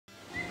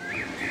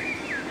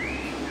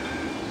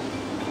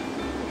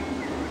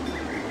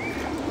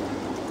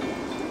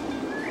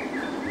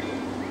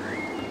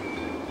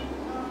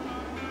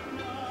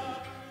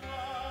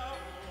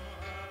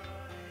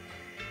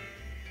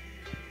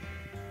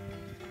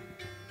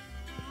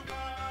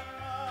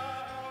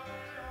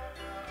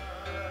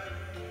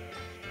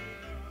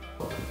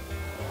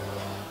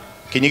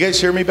Can you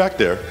guys hear me back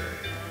there?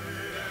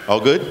 All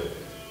good?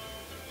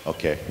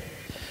 Okay.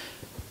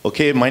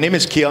 Okay, my name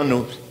is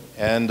Keanu,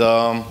 and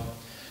I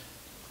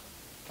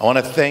want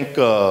to thank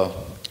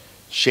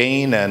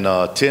Shane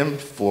and Tim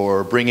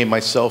for bringing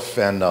myself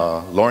and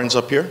Lawrence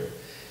up here.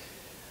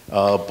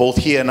 Both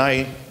he and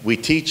I, we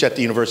teach at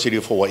the University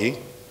of Hawaii.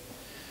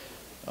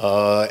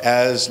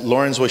 As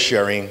Lawrence was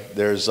sharing,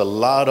 there's a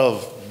lot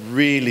of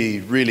really,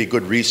 really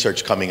good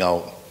research coming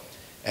out,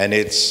 and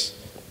it's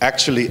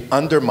actually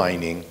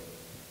undermining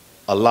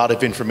a lot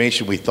of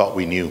information we thought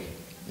we knew.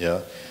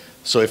 Yeah.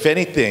 So if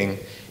anything,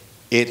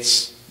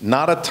 it's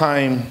not a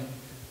time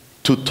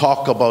to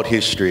talk about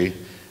history.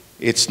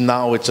 It's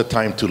a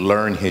time to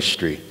learn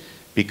history,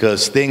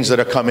 because things that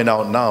are coming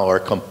out now are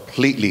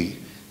completely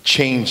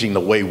changing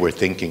the way we're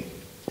thinking.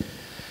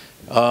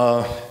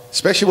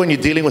 Especially when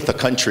you're dealing with a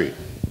country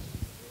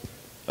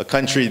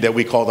that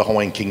we call the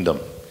Hawaiian Kingdom.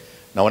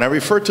 Now, when I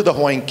refer to the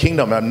Hawaiian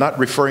Kingdom, I'm not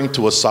referring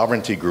to a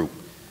sovereignty group.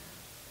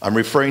 I'm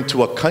referring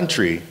to a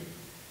country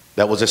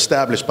that was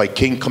established by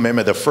King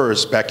Kamehameha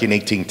I back in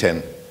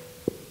 1810.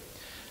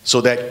 So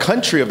that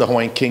country of the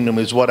Hawaiian Kingdom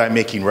is what I'm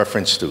making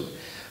reference to.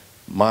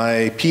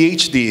 My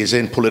PhD is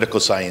in political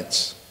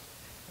science.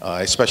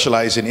 I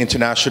specialize in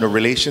international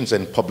relations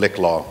and public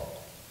law.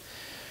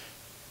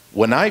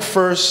 When I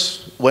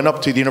first went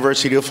up to the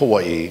University of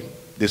Hawaii,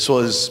 this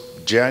was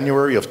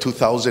January of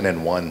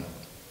 2001.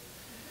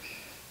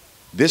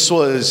 This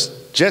was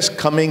just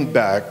coming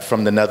back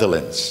from the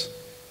Netherlands,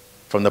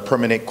 from the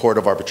Permanent Court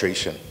of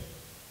Arbitration.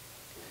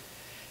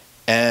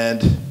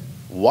 And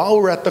while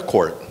we're at the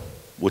court,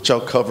 which I'll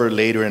cover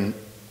later in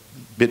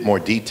a bit more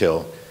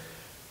detail,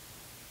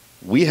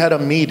 we had a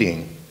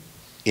meeting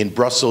in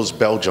Brussels,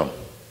 Belgium,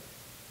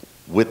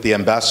 with the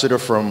ambassador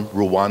from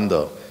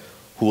Rwanda,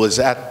 who was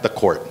at the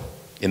court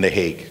in The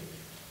Hague,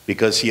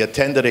 because he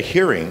attended a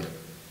hearing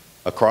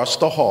across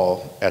the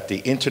hall at the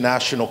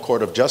International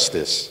Court of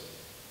Justice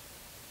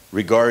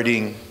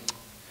regarding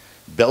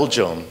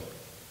Belgium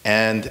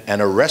and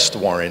an arrest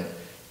warrant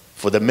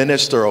for the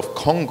Minister of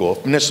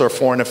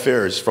Foreign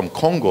Affairs from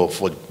Congo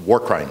for war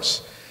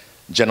crimes,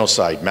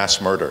 genocide,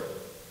 mass murder.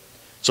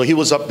 So he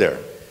was up there,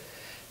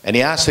 and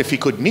he asked if he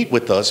could meet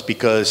with us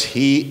because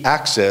he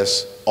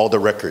accessed all the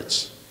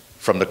records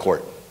from the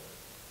court,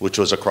 which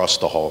was across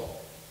the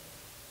hall.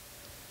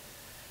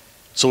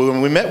 So when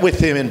we met with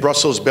him in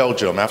Brussels,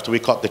 Belgium, after we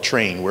caught the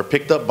train, we were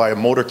picked up by a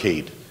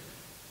motorcade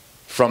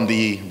from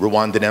the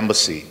Rwandan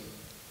embassy,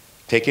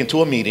 taken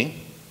to a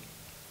meeting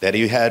that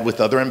he had with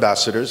other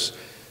ambassadors.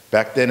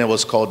 Back then it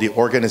was called the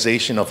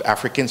Organization of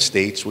African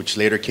States, which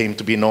later came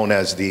to be known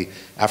as the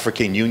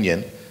African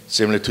Union,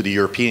 similar to the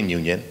European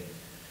Union.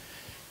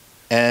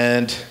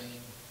 And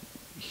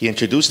he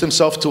introduced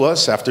himself to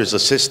us after his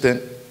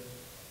assistant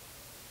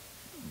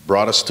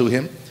brought us to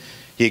him.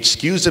 He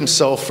excused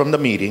himself from the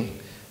meeting,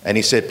 and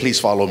he said, "Please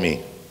follow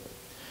me."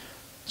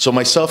 So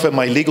myself and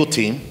my legal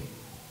team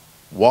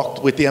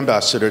walked with the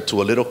ambassador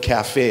to a little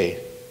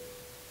cafe,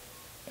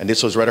 and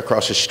this was right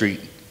across the street.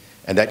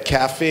 And that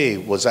cafe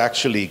was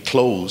actually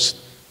closed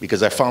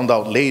because I found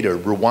out later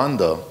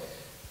Rwanda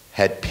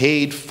had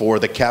paid for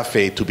the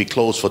cafe to be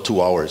closed for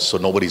 2 hours, so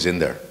nobody's in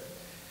there.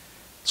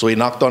 So he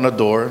knocked on the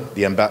door,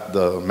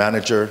 the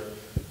manager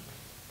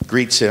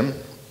greets him,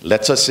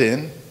 lets us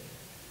in.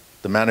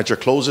 The manager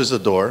closes the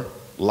door,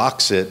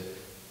 locks it,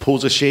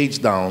 pulls the shades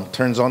down,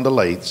 turns on the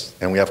lights,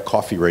 and we have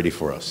coffee ready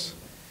for us.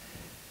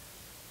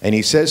 And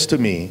he says to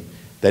me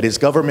that his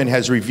government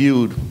has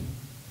reviewed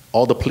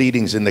all the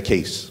pleadings in the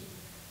case,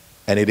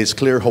 and it is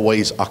clear Hawaii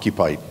is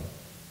occupied,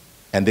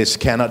 and this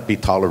cannot be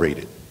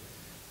tolerated.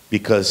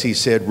 Because he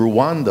said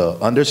Rwanda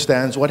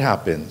understands what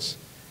happens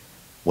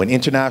when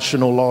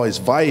international law is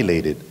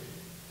violated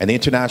and the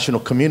international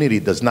community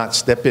does not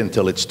step in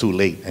till it's too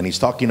late. And he's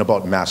talking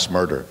about mass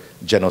murder,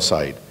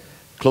 genocide.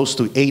 Close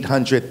to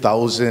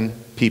 800,000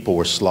 people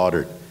were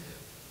slaughtered.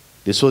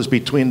 This was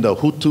between the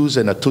Hutus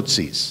and the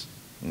Tutsis,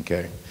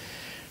 okay?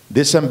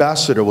 This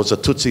ambassador was a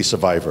Tutsi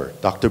survivor,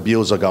 Dr.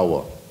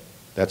 Biozagawa.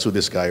 That's who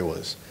this guy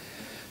was.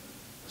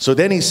 So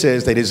then he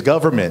says that his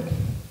government,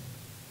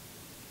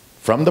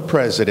 from the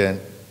president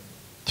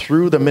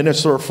through the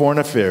Minister of Foreign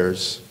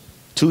Affairs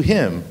to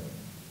him,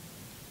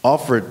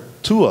 offered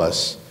to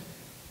us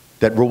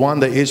that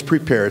Rwanda is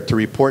prepared to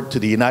report to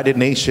the United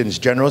Nations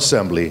General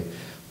Assembly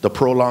the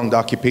prolonged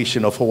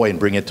occupation of Hawaii and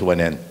bring it to an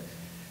end.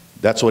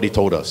 That's what he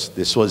told us.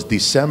 This was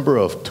December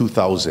of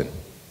 2000.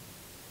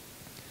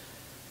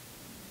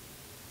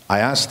 I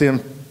asked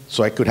him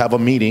so I could have a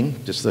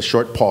meeting, just a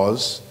short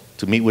pause,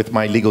 to meet with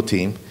my legal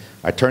team.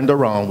 I turned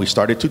around, we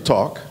started to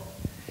talk,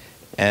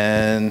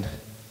 and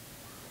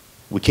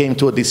we came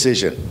to a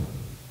decision.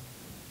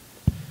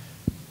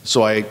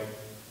 So I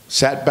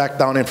sat back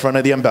down in front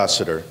of the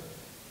ambassador,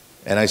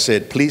 and I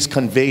said, "Please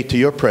convey to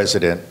your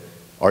president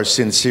our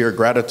sincere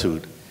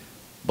gratitude,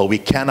 but we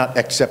cannot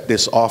accept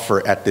this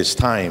offer at this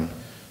time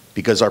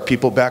because our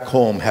people back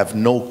home have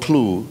no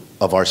clue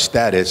of our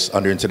status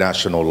under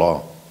international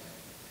law.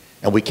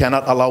 And we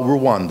cannot allow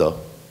Rwanda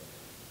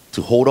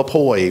to hold up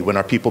Hawaii when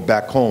our people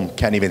back home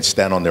can't even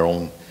stand on their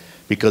own.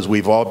 because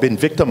we've all been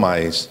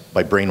victimized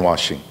by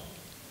brainwashing.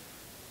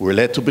 We're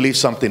led to believe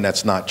something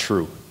that's not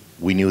true.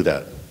 We knew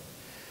that.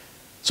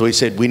 So he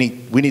said, we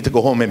need to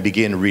go home and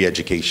begin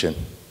re-education.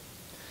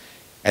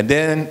 And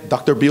then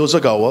Dr.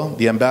 Biozagawa,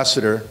 the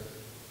ambassador,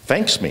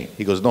 thanks me.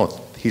 He goes, no,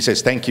 he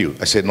says, thank you.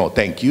 I said, no,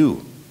 thank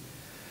you.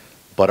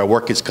 But our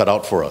work is cut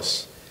out for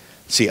us.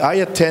 See, I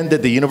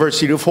attended the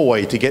University of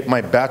Hawaii to get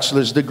my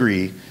bachelor's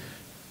degree.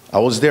 I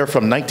was there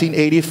from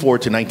 1984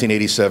 to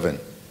 1987.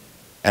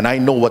 And I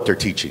know what they're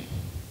teaching.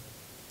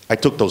 I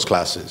took those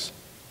classes,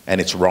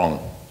 and it's wrong.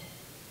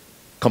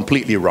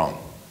 Completely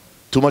wrong.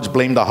 Too much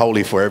blame the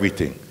haole for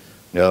everything.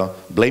 You know?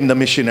 Blame the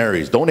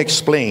missionaries. Don't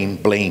explain,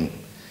 blame.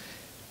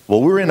 Well,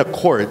 we're in a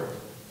court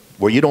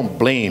where you don't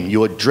blame,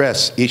 you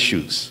address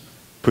issues.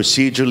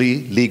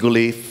 Procedurally,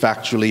 legally,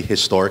 factually,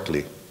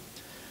 historically.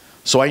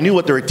 So I knew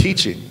what they were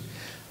teaching.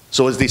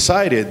 So it was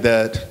decided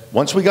that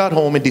once we got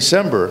home in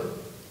December,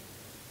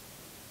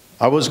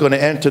 I was going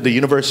to enter the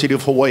University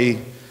of Hawaii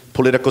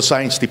Political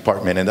Science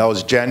Department, and that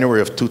was January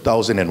of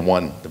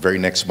 2001, the very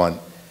next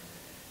month.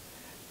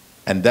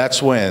 And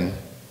that's when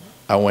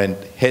I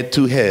went head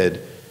to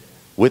head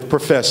with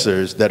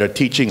professors that are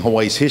teaching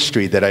Hawaii's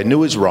history that I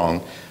knew is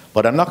wrong,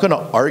 but I'm not going to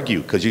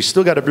argue because you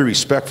still got to be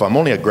respectful. I'm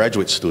only a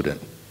graduate student.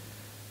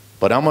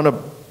 But I'm going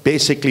to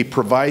basically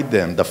provide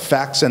them the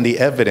facts and the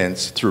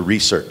evidence through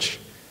research,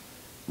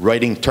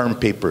 writing term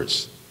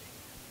papers,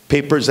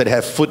 papers that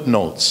have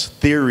footnotes,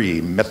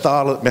 theory,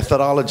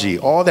 methodology,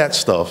 all that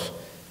stuff.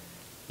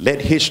 Let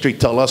history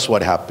tell us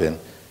what happened,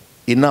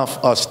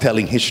 enough us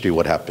telling history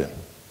what happened.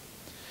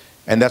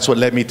 And that's what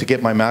led me to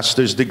get my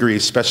master's degree,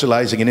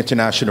 specializing in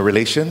international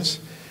relations,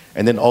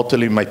 and then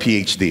ultimately my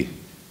PhD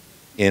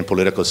in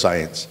political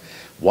science.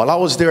 While I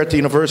was there at the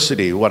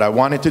university, what I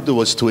wanted to do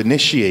was to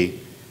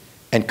initiate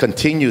and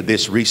continue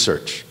this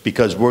research,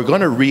 because we're going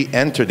to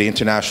re-enter the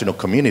international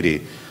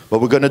community,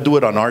 but we're going to do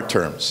it on our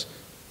terms.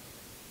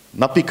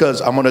 Not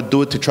because I'm going to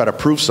do it to try to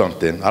prove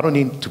something. I don't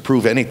need to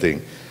prove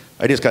anything.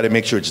 I just got to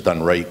make sure it's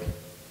done right.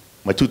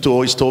 My tutor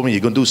always told me,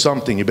 you're going to do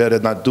something, you better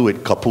not do it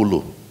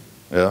kapulu.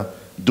 Yeah?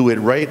 Do it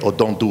right or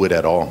don't do it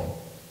at all.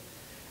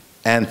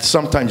 And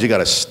sometimes you got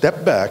to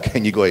step back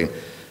and you're going,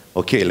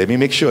 okay, let me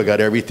make sure I got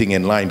everything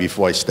in line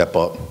before I step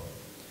up.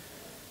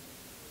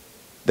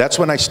 That's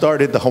when I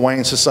started the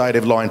Hawaiian Society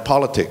of Law and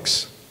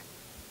Politics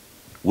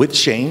with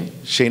Shane.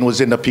 Shane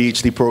was in the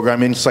PhD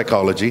program in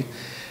psychology.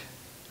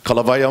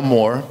 Kalawai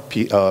Moore,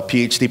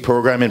 PhD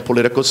program in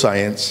political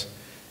science.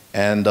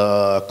 And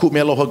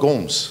Ku'mealoha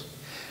Gomes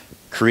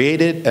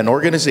created an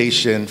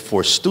organization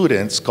for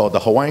students called the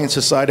Hawaiian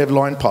Society of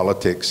Law and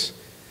Politics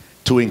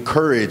to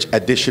encourage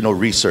additional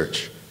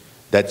research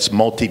that's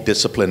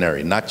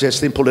multidisciplinary, not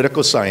just in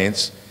political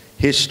science,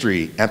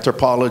 history,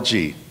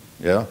 anthropology,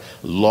 yeah,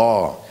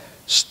 law.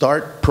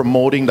 Start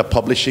promoting the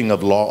publishing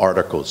of law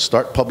articles.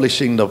 Start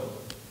publishing the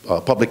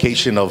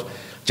publication of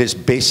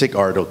just basic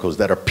articles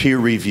that are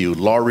peer-reviewed,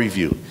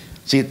 law-reviewed.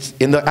 See, it's,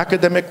 in the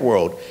academic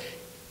world,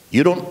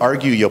 you don't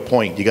argue your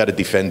point, you got to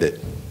defend it.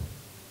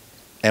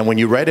 And when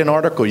you write an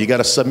article, you got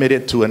to submit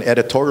it to an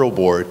editorial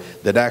board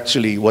that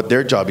actually, what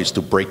their job is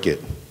to break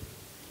it.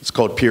 It's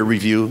called peer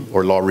review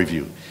or law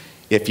review.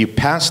 If you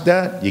pass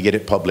that, you get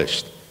it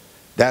published.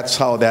 That's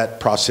how that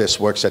process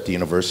works at the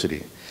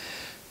university.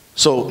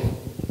 So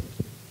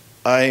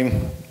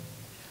I'm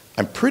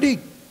pretty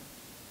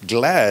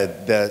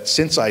glad that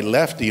since I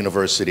left the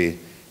university,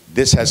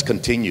 this has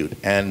continued.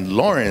 And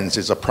Lawrence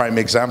is a prime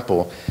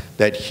example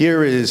that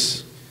here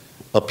is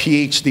a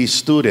PhD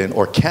student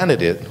or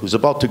candidate who's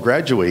about to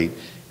graduate,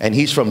 and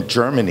he's from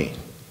Germany.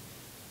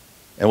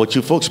 And what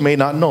you folks may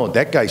not know,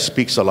 that guy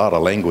speaks a lot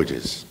of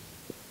languages.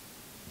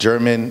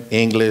 German,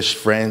 English,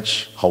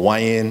 French,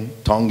 Hawaiian,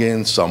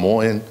 Tongan,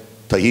 Samoan,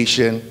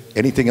 Tahitian.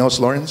 Anything else,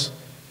 Lawrence?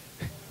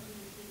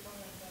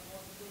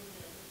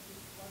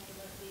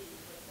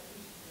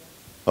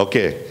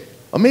 Okay,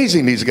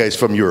 amazing, these guys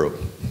from Europe.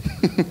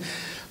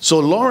 So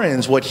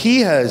Lawrence, what he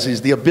has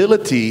is the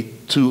ability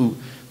to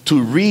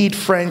read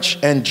French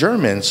and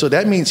German, so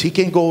that means he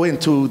can go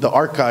into the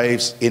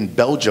archives in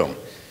Belgium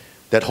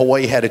that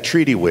Hawaii had a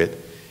treaty with,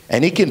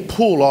 and he can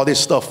pull all this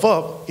stuff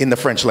up in the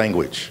French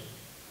language.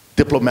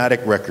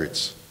 Diplomatic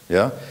records,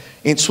 yeah?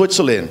 In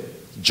Switzerland,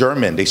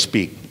 German they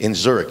speak, in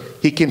Zurich.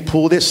 He can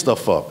pull this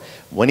stuff up.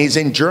 When he's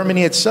in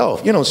Germany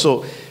itself, you know,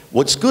 so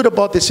what's good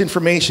about this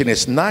information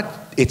is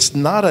it's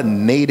not a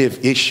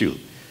native issue.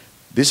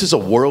 This is a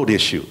world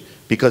issue,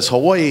 because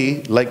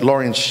Hawaii, like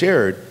Lawrence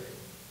shared,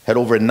 had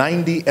over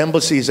 90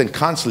 embassies and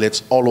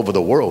consulates all over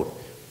the world.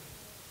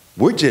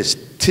 We're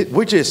just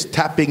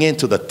tapping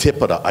into the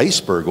tip of the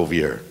iceberg over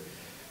here.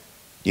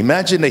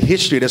 Imagine the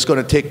history that's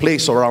going to take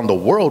place around the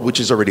world, which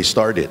has already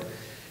started.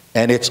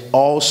 And it's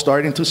all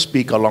starting to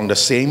speak along the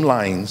same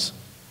lines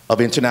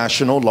of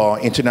international law,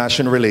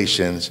 international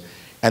relations,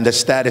 and the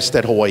status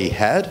that Hawaii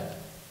had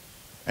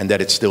and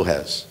that it still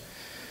has.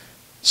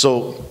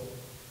 So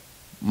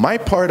my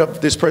part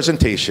of this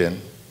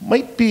presentation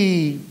might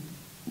be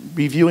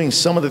reviewing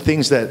some of the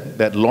things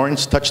that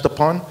Lawrence touched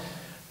upon,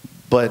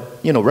 but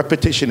you know,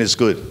 repetition is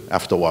good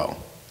after a while.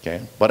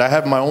 Okay? But I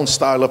have my own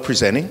style of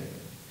presenting.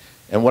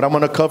 And what I'm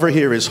going to cover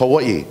here is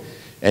Hawaii,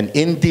 an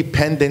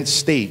independent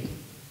state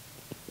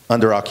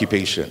under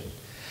occupation.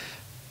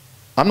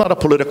 I'm not a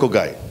political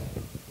guy.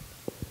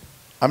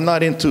 I'm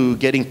not into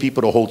getting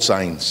people to hold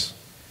signs.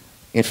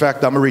 In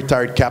fact, I'm a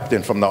retired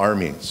captain from the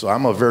Army, so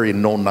I'm a very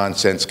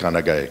no-nonsense kind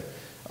of guy.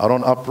 I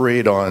don't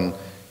operate on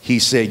he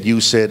said, you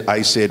said,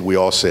 I said, we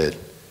all said.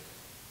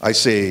 I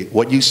say,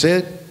 what you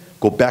said,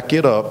 go back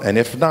it up, and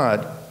if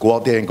not, go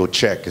out there and go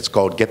check. It's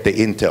called get the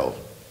intel.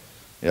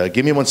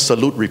 Give me one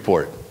salute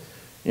report.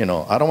 I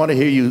don't want to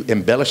hear you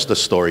embellish the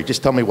story.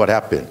 Just tell me what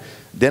happened.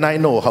 Then I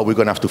know how we're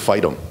going to have to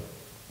fight them.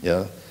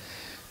 Yeah.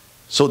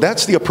 So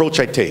that's the approach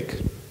I take.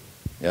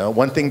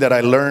 One thing that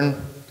I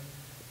learned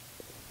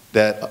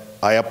that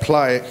I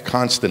apply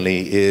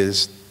constantly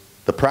is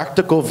the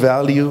practical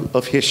value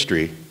of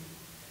history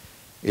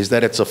is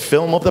that it's a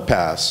film of the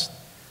past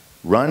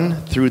run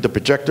through the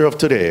projector of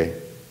today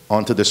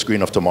onto the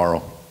screen of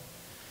tomorrow.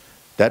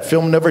 That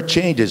film never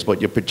changes,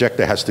 but your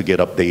projector has to get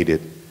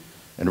updated.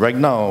 And right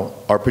now,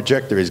 our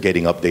projector is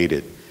getting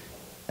updated.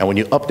 And when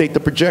you update the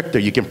projector,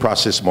 you can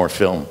process more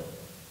film.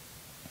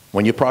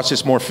 When you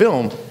process more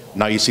film,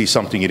 now you see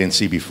something you didn't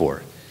see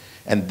before.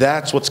 And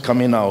that's what's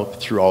coming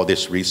out through all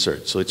this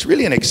research. So it's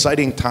really an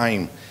exciting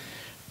time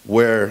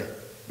where,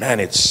 man,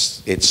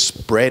 it's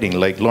spreading,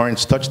 like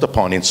Lawrence touched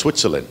upon in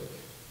Switzerland.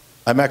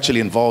 I'm actually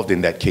involved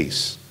in that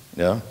case.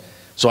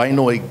 So I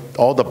know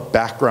all the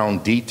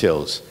background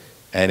details,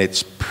 and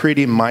it's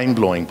pretty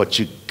mind-blowing, but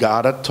you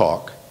gotta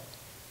talk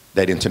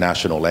that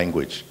international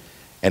language.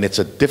 And it's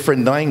a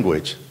different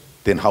language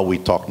than how we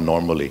talk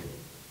normally.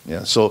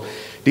 So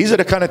these are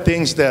the kind of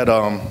things that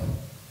I'm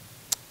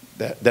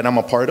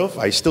a part of.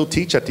 I still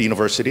teach at the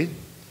university,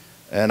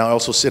 and I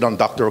also sit on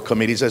doctoral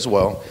committees as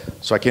well.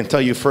 So I can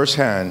tell you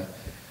firsthand,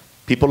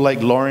 people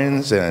like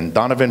Lawrence and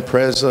Donovan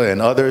Preza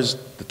and others,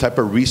 the type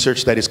of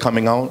research that is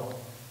coming out,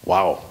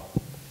 wow.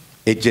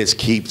 It just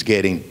keeps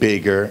getting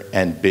bigger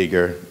and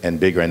bigger and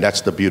bigger, and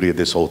that's the beauty of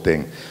this whole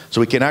thing. So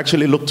we can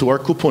actually look to our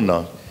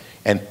kupuna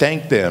and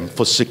thank them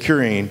for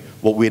securing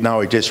what we now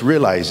are just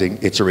realizing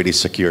it's already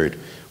secured.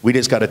 We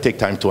just got to take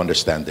time to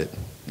understand it.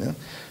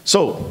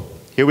 So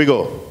here we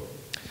go.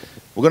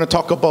 We're going to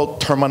talk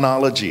about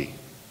terminology,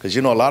 because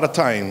a lot of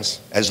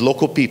times as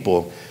local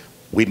people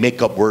we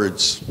make up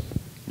words.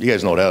 You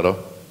guys know that, huh?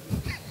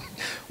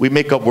 We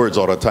make up words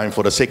all the time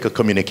for the sake of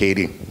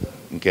communicating.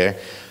 Okay.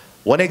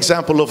 One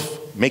example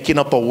of making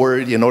up a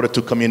word in order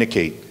to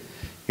communicate.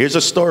 Here's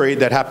a story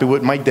that happened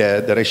with my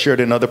dad that I shared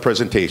in other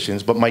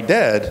presentations. But my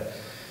dad,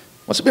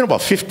 must have been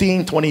about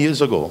 15, 20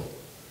 years ago,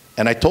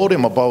 and I told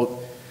him about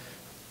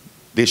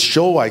this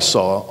show I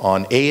saw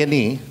on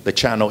A&E, the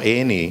channel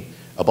A&E,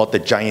 about the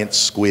giant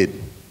squid.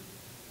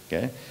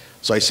 Okay?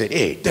 So I said,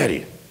 hey,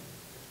 Daddy,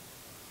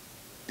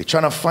 they're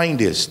trying to find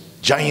this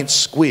giant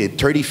squid,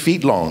 30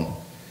 feet long,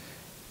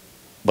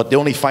 but they're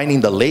only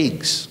finding the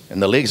legs,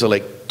 and the legs are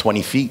like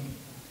 20 feet.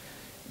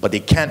 But they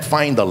can't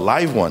find the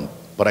live one.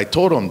 But I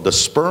told them the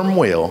sperm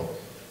whale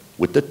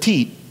with the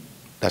teeth,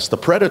 that's the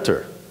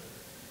predator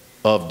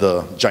of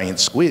the giant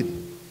squid.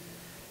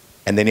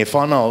 And then they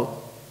found out,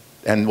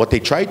 and what they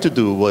tried to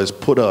do was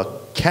put a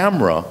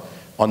camera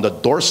on the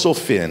dorsal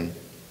fin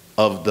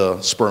of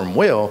the sperm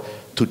whale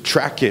to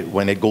track it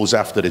when it goes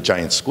after the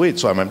giant squid.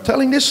 So I'm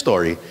telling this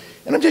story,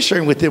 and I'm just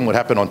sharing with him what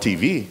happened on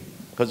TV,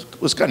 because it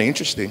was kind of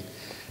interesting.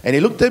 And he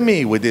looked at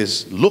me with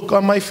this look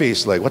on my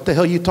face like, what the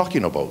hell are you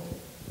talking about?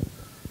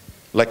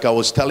 Like I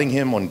was telling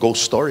him on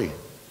Ghost Story.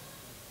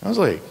 I was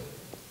like,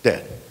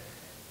 Dad,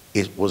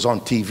 it was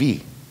on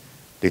TV.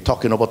 They're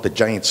talking about the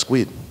giant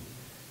squid.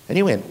 And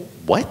he went,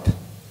 what?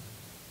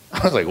 I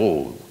was like,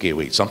 oh, okay,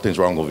 wait, something's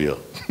wrong over here.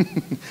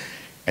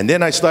 And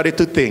then I started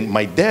to think,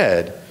 my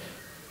dad,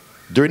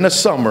 during the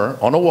summer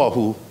on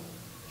Oahu,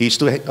 he used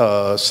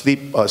to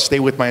stay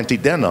with my Auntie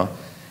Dena,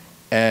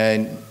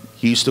 and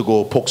he used to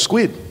go poke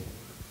squid,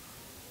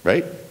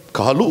 right?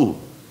 Kahalu'u.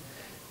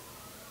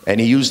 And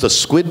he used a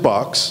squid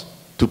box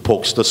to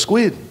poke the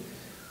squid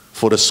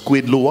for the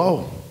squid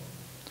luau.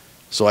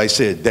 So I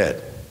said,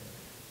 Dad,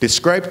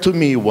 describe to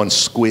me one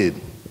squid.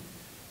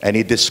 And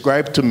he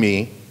described to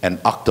me an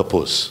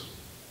octopus.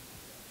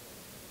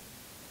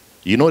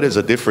 You know there's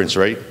a difference,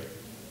 right?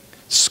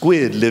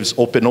 Squid lives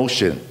open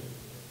ocean.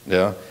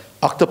 Yeah?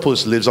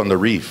 Octopus lives on the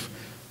reef.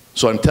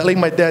 So I'm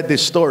telling my dad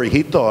this story.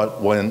 He thought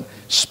when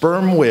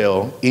sperm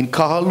whale in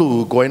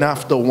Kahalu'u going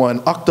after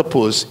one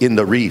octopus in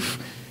the reef,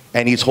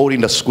 and he's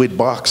holding the squid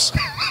box.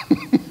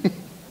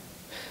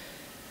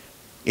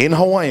 In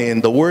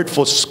Hawaiian, the word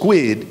for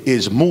squid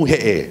is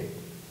muhe'e.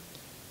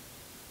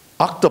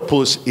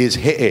 Octopus is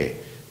he'e.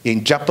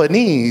 In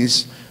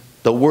Japanese,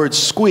 the word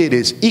squid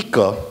is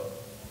ika,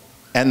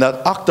 and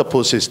the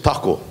octopus is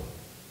taco.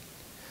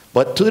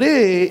 But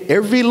today,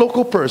 every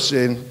local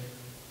person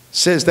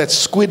says that's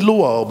squid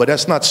luau, but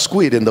that's not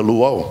squid in the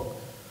luau.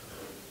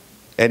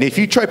 And if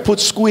you try to put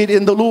squid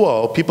in the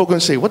luau, people are going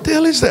to say, what the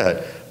hell is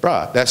that?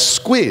 Bruh, that's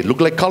squid. Look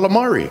like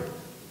calamari.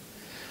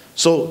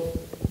 So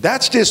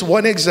that's just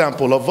one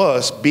example of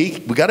us. We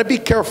got to be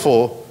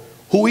careful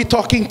who we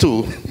talking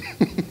to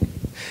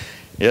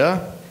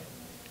Yeah?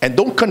 And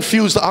don't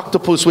confuse the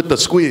octopus with the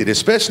squid,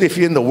 especially if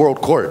you're in the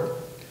world court.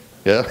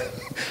 Yeah?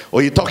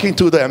 Or you're talking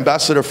to the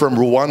ambassador from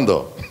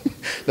Rwanda.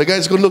 The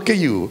guy's going to look at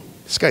you.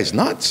 This guy's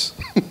nuts.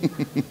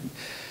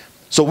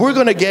 So we're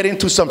going to get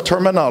into some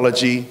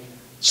terminology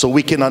so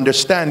we can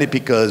understand it,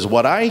 because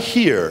what I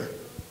hear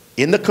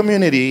in the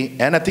community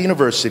and at the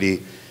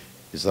university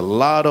is a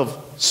lot of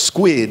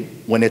squid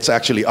when it's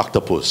actually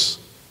octopus.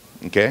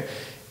 Okay?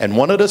 And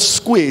one of the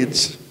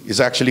squids is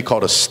actually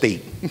called a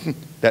state.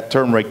 That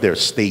term right there,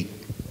 state.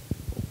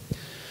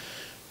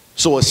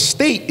 So a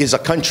state is a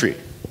country.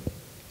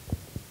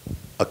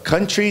 A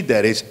country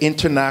that is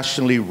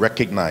internationally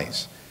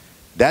recognized.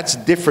 That's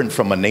different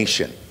from a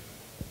nation.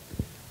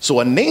 So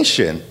a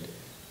nation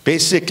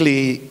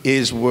basically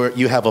is where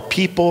you have a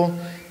people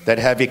that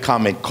have a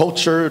common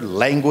culture,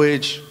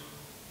 language,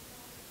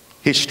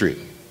 history.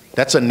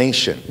 That's a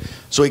nation.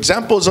 So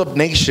examples of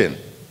nation,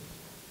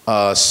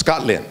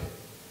 Scotland,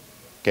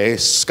 okay,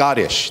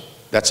 Scottish,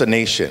 that's a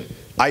nation.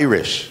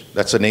 Irish,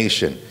 that's a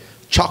nation.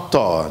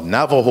 Choctaw,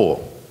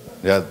 Navajo,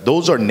 yeah,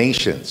 those are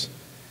nations.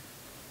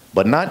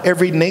 But not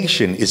every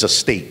nation is a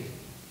state.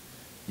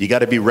 You got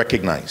to be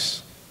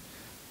recognized.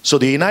 So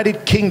the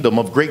United Kingdom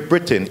of Great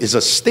Britain is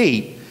a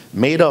state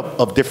made up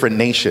of different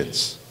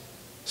nations.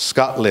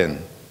 Scotland,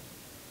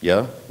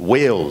 yeah,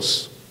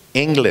 Wales,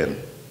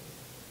 England,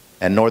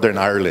 and Northern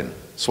Ireland.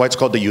 That's why it's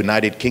called the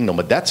United Kingdom,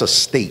 but that's a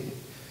state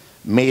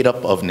made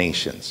up of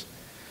nations.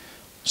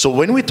 So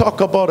when we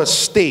talk about a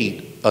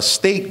state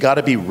got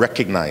to be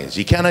recognized.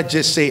 You cannot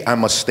just say,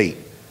 I'm a state.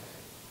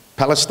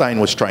 Palestine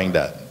was trying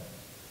that.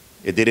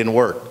 It didn't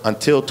work.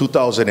 Until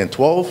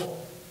 2012,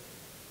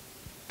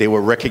 they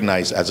were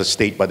recognized as a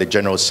state by the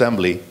General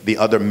Assembly, the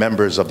other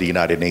members of the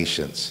United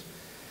Nations.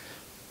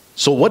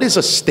 So what is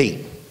a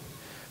state?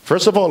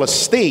 First of all, a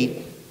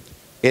state,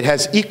 it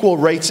has equal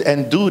rights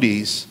and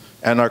duties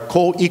and are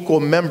co-equal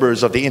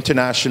members of the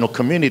international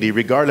community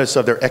regardless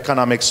of their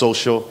economic,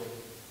 social,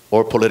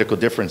 or political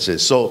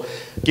differences. So,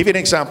 give you an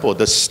example.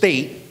 The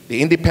state,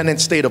 the independent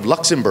state of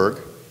Luxembourg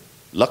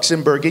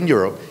in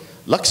Europe,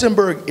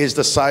 Luxembourg is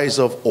the size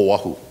of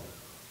Oahu.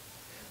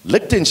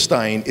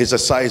 Liechtenstein is the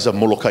size of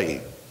Molokai.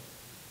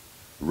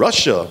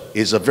 Russia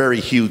is a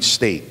very huge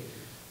state.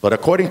 But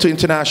according to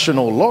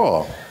international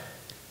law,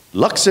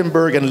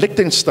 Luxembourg and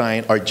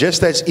Liechtenstein are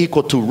just as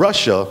equal to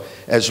Russia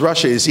as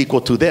Russia is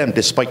equal to them,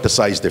 despite the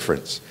size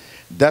difference.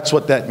 That's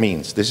what that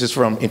means. This is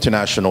from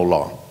international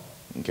law.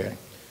 Okay.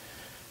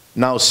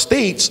 Now,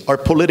 states are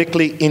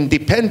politically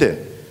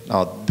independent.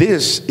 Now,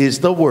 this is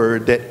the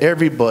word that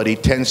everybody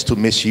tends to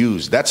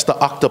misuse. That's the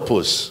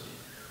octopus.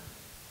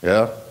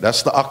 Yeah,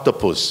 that's the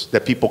octopus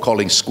that people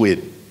calling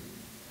squid.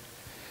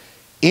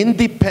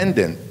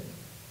 Independent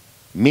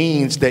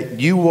means that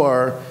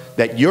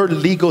your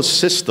legal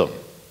system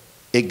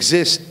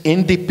exists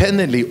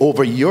independently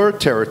over your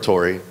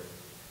territory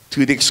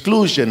to the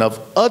exclusion of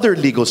other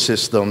legal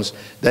systems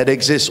that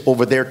exist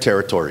over their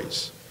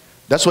territories.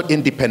 That's what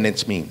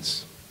independence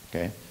means.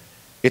 Okay?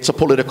 It's a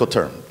political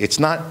term. It's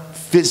not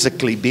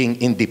physically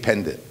being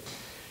independent.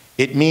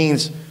 It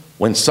means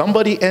when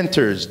somebody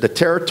enters the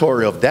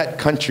territory of that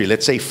country,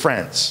 let's say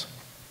France,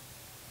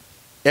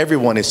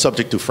 everyone is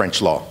subject to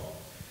French law.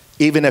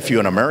 Even if you're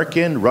an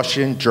American,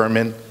 Russian,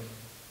 German,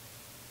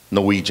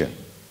 Norwegian,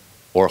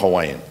 or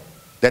Hawaiian.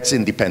 That's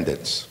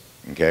independence.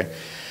 Okay?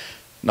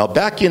 Now,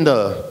 back in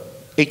the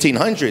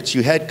 1800s,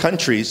 you had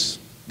countries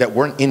that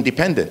weren't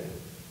independent.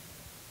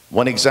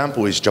 One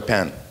example is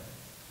Japan.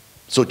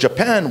 So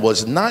Japan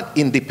was not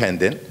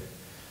independent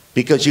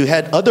because you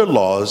had other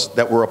laws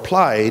that were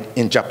applied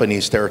in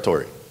Japanese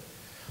territory.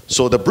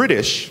 So the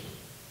British,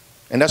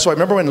 and that's why I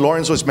remember when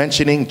Lawrence was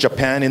mentioning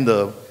Japan in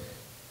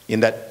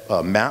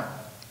that map,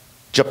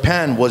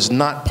 Japan was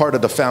not part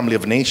of the family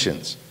of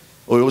nations.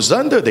 Well, it was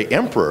under the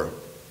emperor,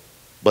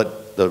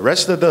 but the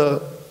rest of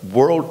the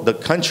world, the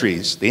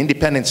countries, the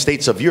independent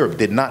states of Europe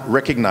did not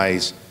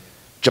recognize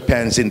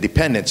Japan's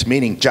independence,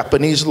 meaning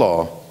Japanese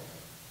law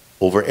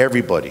over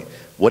everybody.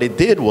 What it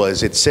did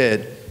was it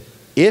said,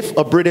 if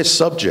a British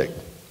subject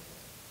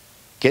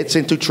gets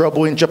into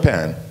trouble in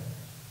Japan,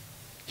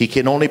 he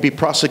can only be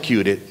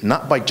prosecuted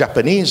not by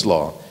Japanese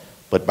law,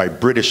 but by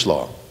British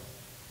law.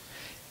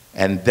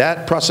 And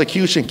that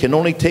prosecution can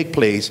only take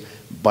place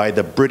by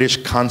the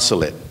British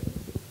consulate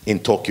in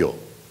Tokyo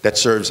that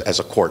serves as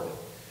a court.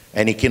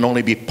 And he can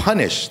only be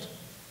punished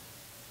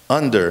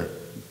under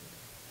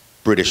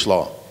British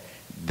law.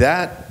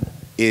 That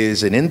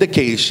is an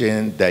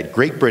indication that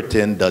Great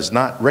Britain does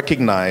not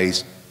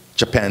recognize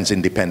Japan's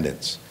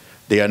independence.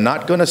 They are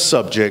not going to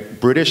subject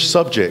British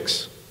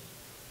subjects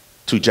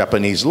to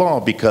Japanese law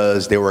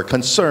because they were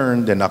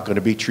concerned they're not going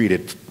to be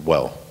treated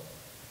well.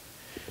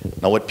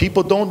 Now, what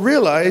people don't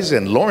realize,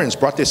 and Lawrence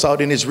brought this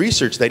out in his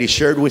research that he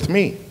shared with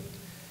me,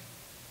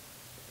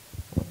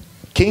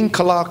 King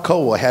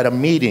Kalakaua had a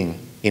meeting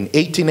in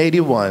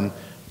 1881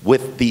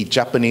 with the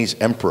Japanese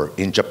emperor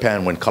in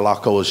Japan when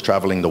Kalakaua was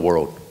traveling the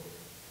world.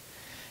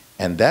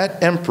 And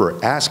that emperor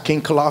asked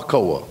King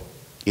Kalakaua,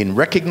 in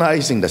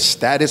recognizing the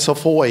status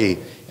of Hawaii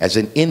as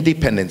an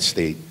independent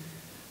state,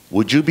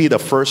 would you be the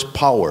first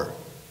power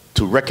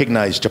to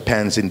recognize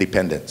Japan's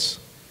independence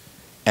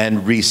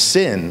and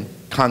rescind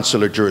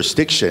consular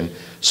jurisdiction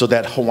so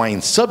that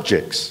Hawaiian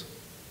subjects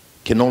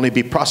can only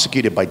be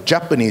prosecuted by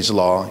Japanese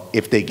law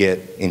if they get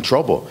in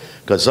trouble?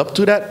 Because up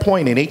to that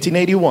point in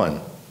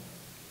 1881,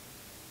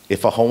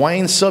 if a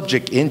Hawaiian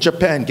subject in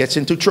Japan gets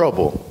into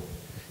trouble,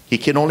 he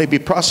can only be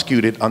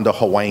prosecuted under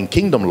Hawaiian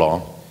kingdom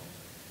law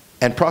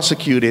and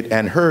prosecuted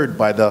and heard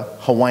by the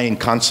Hawaiian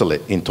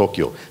consulate in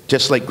Tokyo,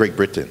 just like Great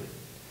Britain.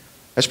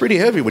 That's pretty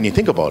heavy when you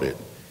think about it.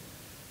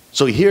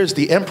 So here's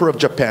the Emperor of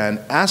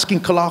Japan asking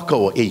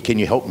Kalakaua, hey, can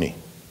you help me?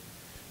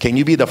 Can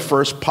you be the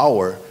first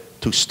power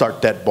to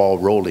start that ball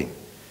rolling?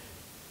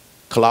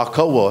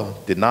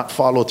 Kalakaua did not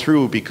follow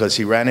through because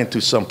he ran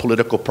into some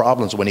political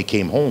problems when he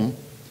came home.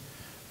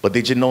 But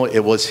did you know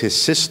it was his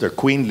sister,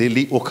 Queen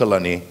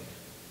Liliuokalani,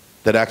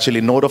 that actually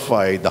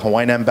notified the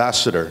Hawaiian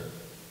ambassador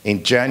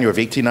in January of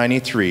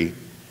 1893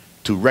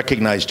 to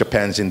recognize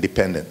Japan's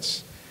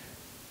independence.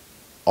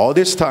 All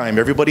this time,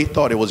 everybody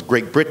thought it was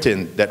Great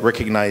Britain that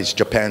recognized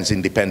Japan's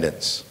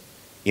independence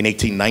in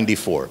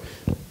 1894.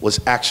 It was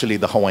actually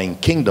the Hawaiian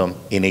Kingdom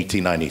in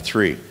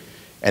 1893.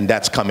 And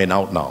that's coming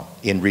out now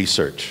in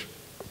research.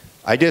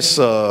 Back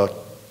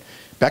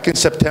in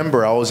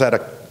September, I was at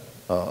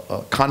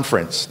a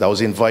conference that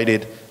was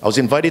invited. I was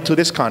invited to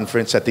this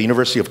conference at the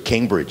University of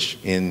Cambridge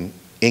in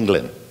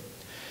England.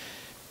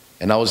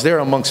 And I was there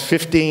amongst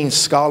 15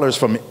 scholars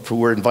who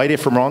were invited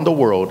from around the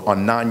world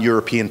on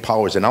non-European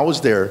powers. And I was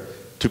there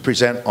to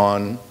present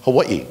on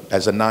Hawaii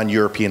as a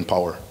non-European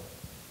power.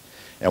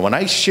 And when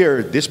I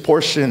shared this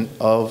portion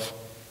of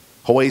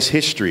Hawaii's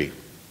history,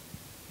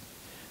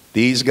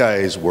 these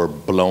guys were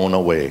blown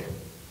away.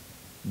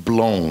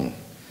 Blown.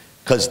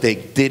 Because they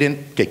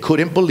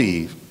couldn't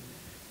believe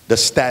the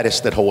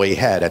status that Hawaii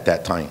had at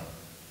that time.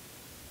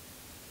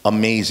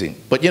 Amazing.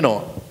 But you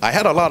know, I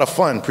had a lot of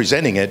fun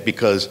presenting it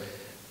because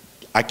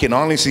I can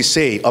honestly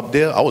say up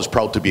there, I was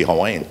proud to be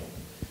Hawaiian.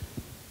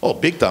 Oh,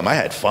 big time, I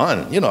had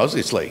fun. You know,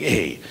 it's like,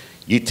 hey,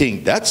 you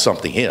think that's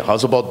something here.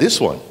 How's about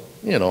this one?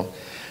 You know,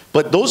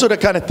 but those are the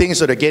kind of things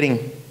that are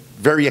getting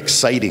very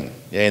exciting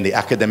in the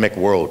academic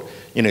world.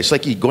 You know, it's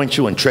like you're going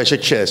through a treasure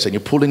chest and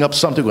you're pulling up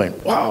something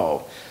going,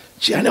 wow,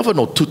 gee, I never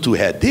know Tutu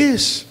had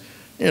this.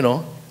 You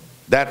know,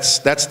 that's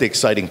the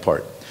exciting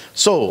part.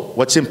 So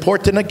what's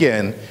important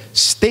again,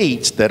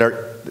 states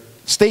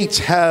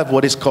have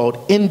what is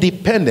called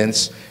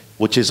independence,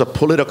 which is a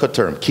political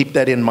term. Keep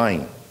that in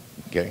mind,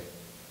 okay?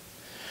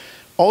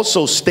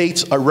 Also,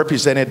 states are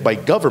represented by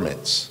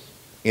governments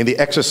in the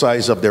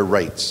exercise of their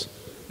rights.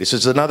 This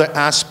is another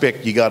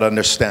aspect you gotta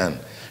understand.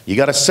 You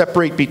gotta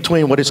separate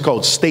between what is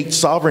called state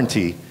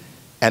sovereignty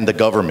and the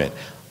government.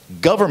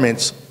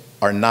 Governments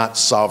are not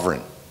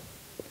sovereign.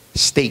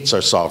 States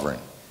are sovereign.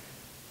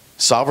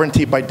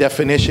 Sovereignty by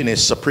definition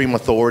is supreme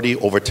authority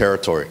over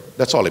territory.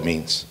 That's all it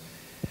means.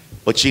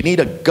 But you need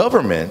a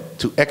government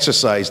to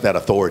exercise that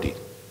authority.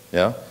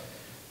 Yeah?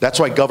 That's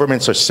why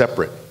governments are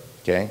separate.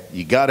 Okay?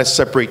 You gotta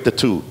separate the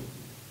two.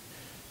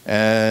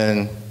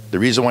 And the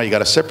reason why you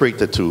gotta separate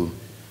the two,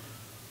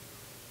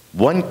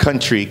 one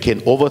country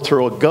can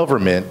overthrow a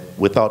government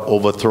without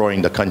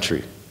overthrowing the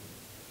country.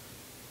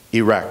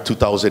 Iraq,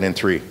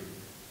 2003.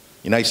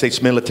 United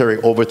States military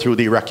overthrew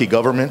the Iraqi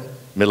government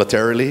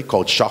militarily,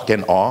 called shock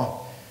and awe.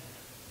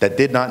 That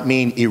did not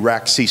mean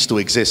Iraq ceased to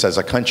exist as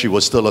a country,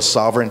 was still a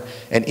sovereign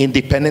and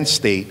independent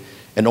state,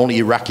 and only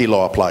Iraqi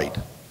law applied,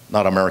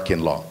 not American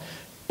law.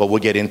 But we'll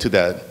get into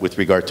that with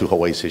regard to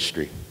Hawaii's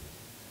history.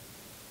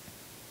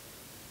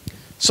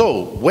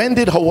 So, when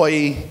did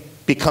Hawaii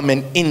become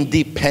an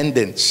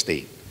independent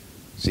state?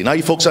 See, now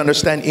you folks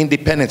understand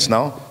independence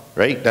now,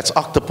 right? That's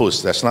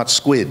octopus, that's not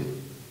squid.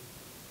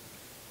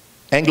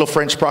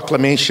 Anglo-French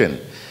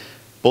proclamation.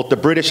 Both the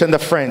British and the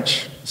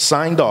French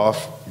signed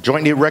off,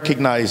 jointly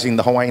recognizing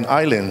the Hawaiian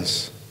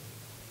Islands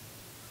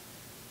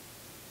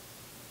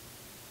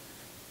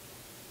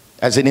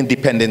as an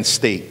independent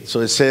state. So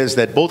it says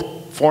that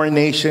both foreign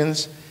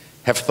nations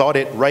have thought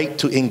it right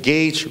to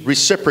engage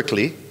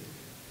reciprocally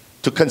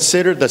to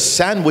consider the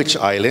Sandwich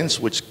Islands,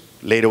 which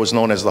later was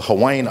known as the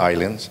Hawaiian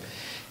Islands,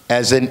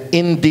 as an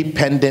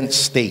independent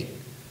state.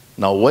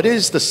 Now, what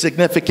is the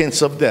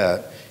significance of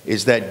that?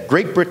 Is that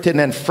Great Britain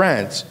and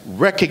France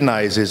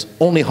recognizes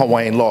only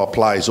Hawaiian law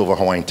applies over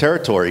Hawaiian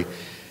territory,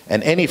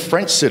 and any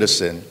French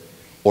citizen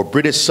or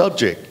British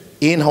subject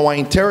in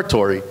Hawaiian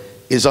territory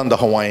is under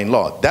Hawaiian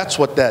law. That's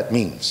what that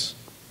means.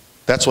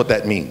 That's what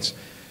that means,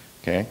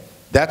 okay?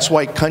 That's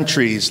why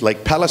countries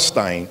like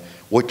Palestine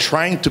were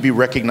trying to be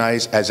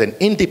recognized as an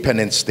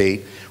independent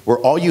state where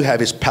all you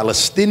have is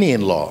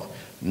Palestinian law,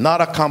 not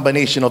a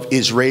combination of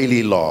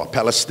Israeli law,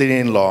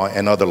 Palestinian law,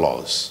 and other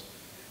laws.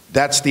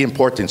 That's the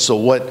importance. So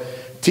what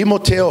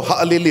Timoteo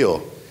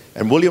Ha'alilio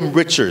and William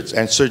Richards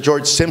and Sir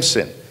George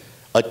Simpson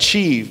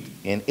achieved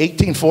in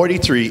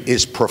 1843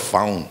 is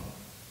profound.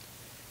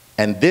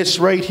 And this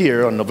right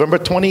here on November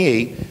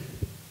 28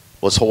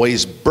 was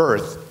Hawaii's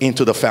birth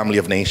into the family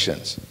of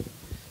nations.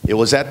 It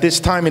was at this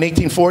time in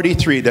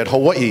 1843 that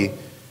Hawaii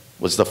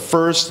was the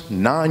first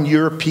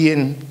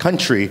non-European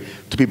country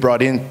to be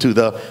brought into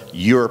the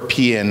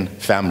European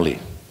family.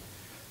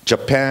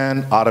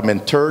 Japan,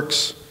 Ottoman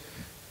Turks,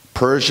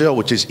 Persia,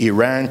 which is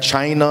Iran,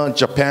 China,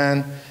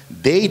 Japan,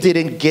 they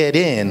didn't get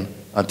in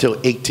until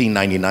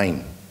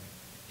 1899.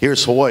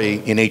 Here's Hawaii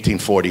in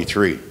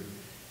 1843.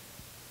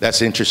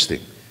 That's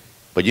interesting.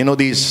 But you know,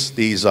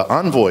 these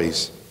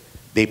envoys,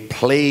 they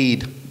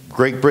played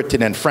Great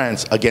Britain and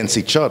France against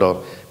each other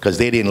because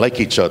they didn't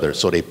like each other,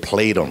 so they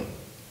played them.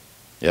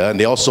 Yeah, and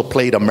they also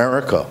played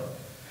America.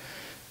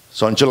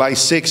 So on July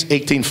 6,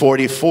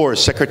 1844,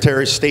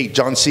 Secretary of State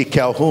John C.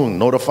 Calhoun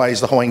notifies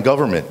the Hawaiian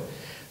government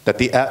that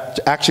the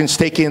actions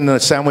taken in the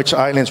Sandwich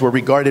Islands were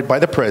regarded by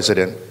the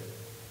president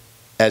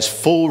as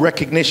full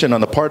recognition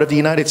on the part of the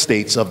United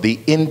States of the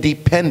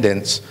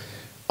independence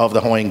of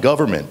the Hawaiian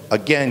government.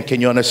 Again,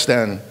 can you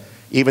understand?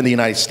 Even the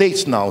United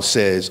States now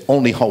says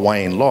only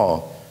Hawaiian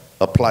law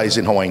applies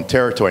in Hawaiian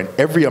territory, and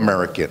every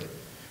American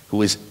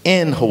who is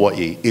in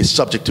Hawaii is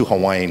subject to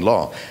Hawaiian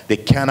law. They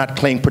cannot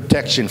claim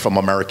protection from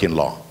American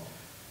law,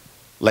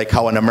 like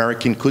how an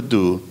American could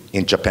do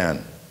in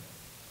Japan,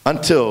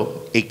 until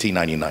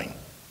 1899.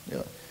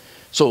 Yeah.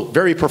 So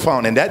very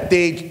profound. And that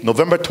day,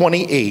 November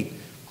 28,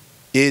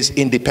 is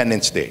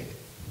Independence Day.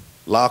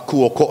 La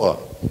Kuoko'a.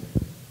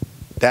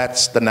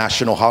 That's the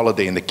national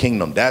holiday in the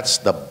kingdom. That's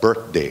the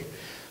birthday.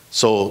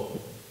 So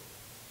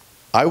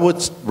I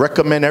would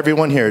recommend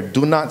everyone here,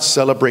 do not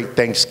celebrate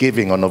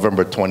Thanksgiving on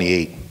November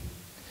 28,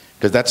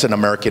 because that's an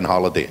American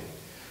holiday.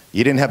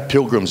 You didn't have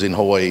pilgrims in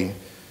Hawaii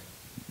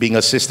being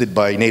assisted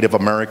by Native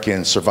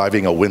Americans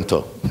surviving a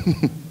winter.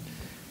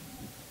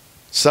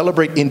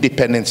 Celebrate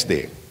Independence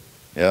Day.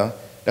 Yeah,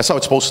 that's how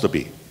it's supposed to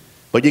be.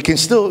 But you can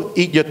still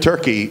eat your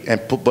turkey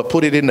and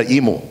put it in the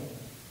imu.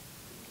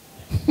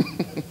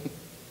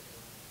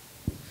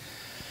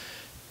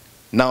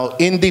 Now,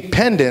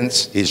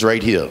 independence is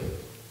right here.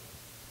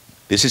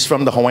 This is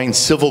from the Hawaiian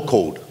Civil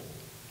Code.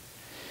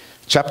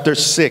 Chapter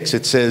 6,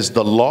 it says,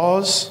 the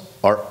laws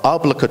are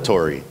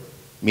obligatory,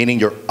 meaning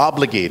you're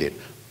obligated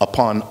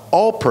upon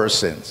all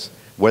persons,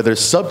 whether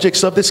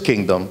subjects of this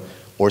kingdom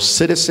or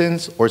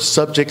citizens or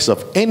subjects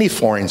of any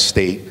foreign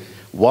state,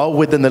 while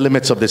within the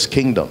limits of this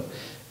kingdom,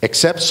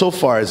 except so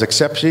far as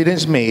exception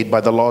is made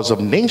by the laws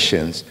of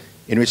nations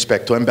in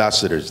respect to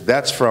ambassadors.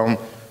 That's from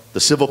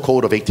the Civil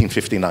Code of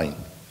 1859.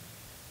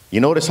 You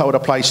notice how it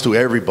applies to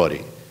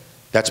everybody.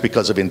 That's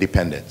because of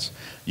independence.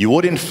 You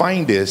wouldn't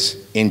find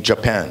this in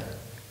Japan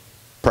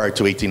prior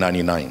to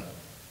 1899,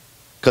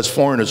 because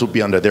foreigners would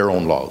be under their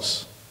own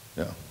laws.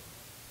 Yeah.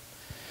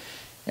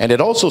 And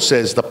it also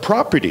says the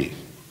property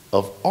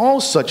of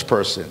all such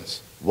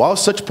persons, while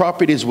such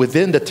property is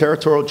within the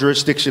territorial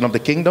jurisdiction of the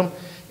kingdom,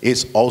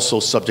 is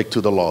also subject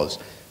to the laws.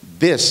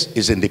 This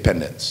is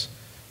independence.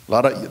 A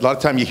lot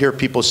of time you hear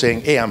people saying,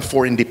 hey, I'm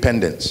for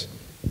independence.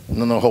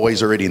 No,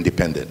 Hawaii's already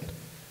independent.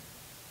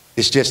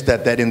 It's just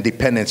that that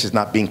independence is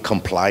not being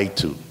complied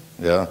to.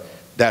 Yeah?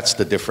 That's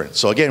the difference.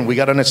 So again, we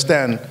got to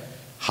understand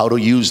how to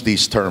use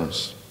these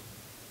terms.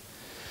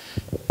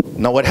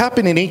 Now, what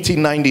happened in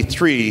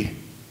 1893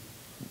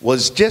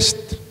 was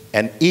just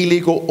an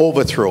illegal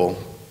overthrow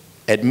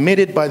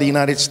admitted by the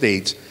United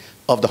States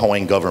of the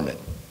Hawaiian government.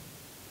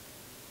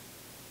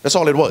 That's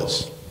all it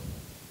was.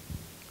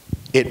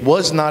 It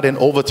was not an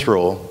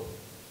overthrow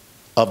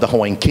of the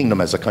Hawaiian kingdom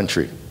as a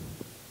country.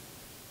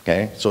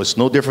 Okay? So it's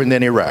no different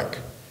than Iraq.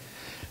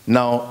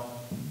 Now,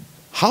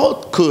 how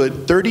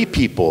could 30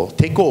 people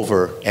take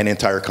over an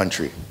entire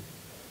country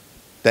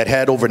that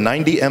had over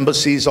 90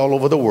 embassies all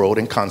over the world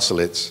and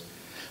consulates,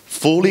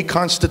 fully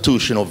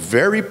constitutional,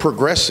 very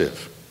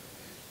progressive?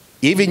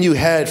 Even you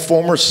had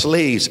former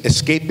slaves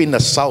escaping the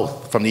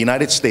South from the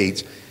United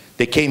States.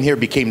 They came here,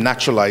 became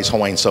naturalized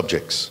Hawaiian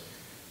subjects.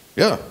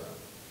 Yeah.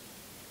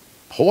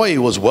 Hawaii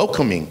was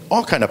welcoming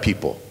all kind of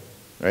people,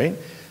 right?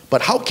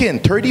 But how can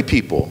 30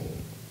 people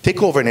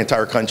take over an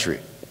entire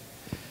country?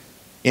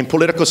 In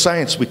political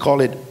science, we call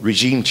it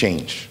regime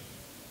change.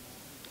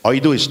 All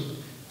you do is,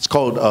 it's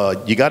called,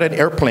 you got an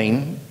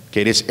airplane,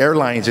 okay, this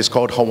airlines is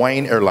called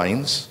Hawaiian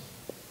Airlines,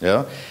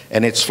 yeah?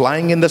 And it's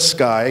flying in the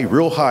sky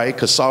real high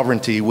because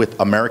sovereignty with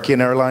American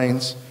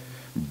Airlines,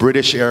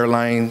 British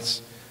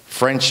Airlines,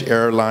 French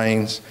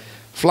Airlines,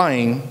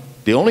 flying.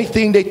 The only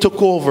thing they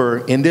took over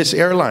in this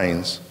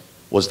airlines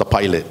was the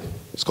pilot.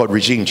 It's called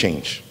regime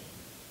change.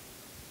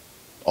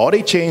 All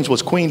they changed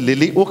was Queen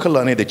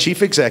Liliuokalani, the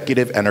chief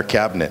executive, and her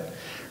cabinet.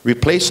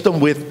 Replaced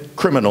them with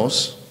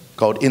criminals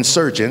called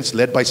insurgents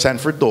led by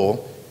Sanford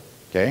Dole,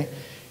 okay?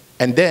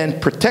 And then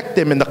protect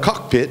them in the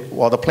cockpit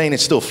while the plane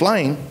is still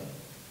flying.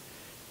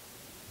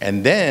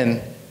 And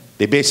then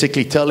they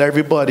basically tell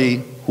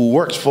everybody who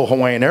works for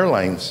Hawaiian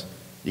Airlines,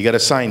 you got to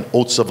sign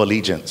oaths of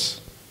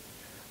allegiance.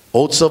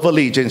 Oaths of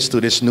allegiance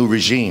to this new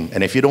regime.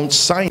 And if you don't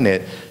sign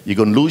it, you're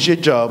going to lose your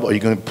job or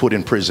you're going to be put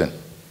in prison.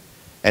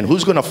 And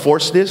who's going to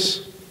force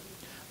this?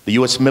 The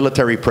U.S.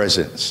 military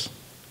presence.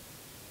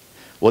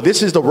 Well,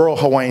 this is the Royal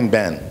Hawaiian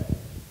Band.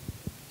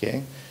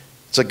 Okay?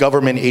 It's a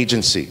government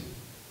agency.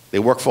 They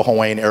work for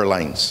Hawaiian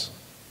Airlines.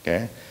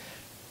 Okay?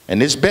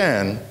 And this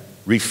band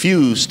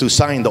refused to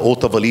sign the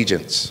oath of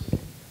allegiance.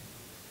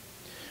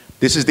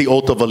 This is the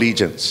oath of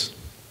allegiance.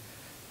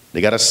 They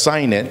got to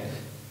sign it,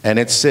 and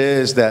it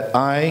says that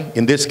I,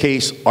 in this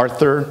case,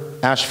 Arthur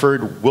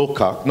Ashford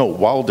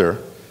Wilder,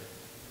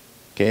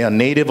 okay, a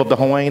native of the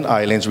Hawaiian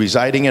Islands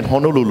residing in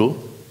Honolulu,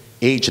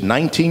 age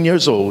 19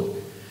 years old,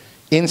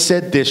 in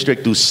said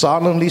district, do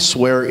solemnly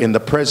swear in the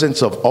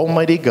presence of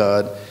Almighty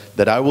God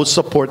that I will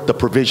support the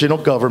provisional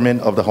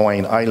government of the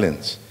Hawaiian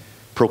Islands,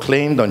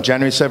 proclaimed on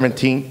January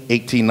 17,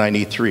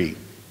 1893.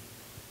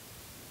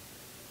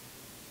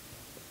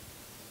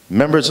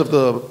 Members of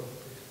the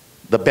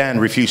band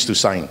refused to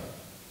sign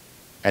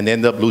and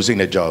ended up losing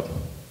their job.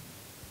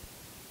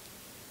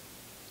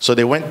 So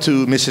they went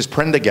to Mrs.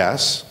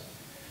 Prendergast,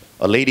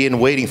 a lady in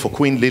waiting for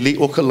Queen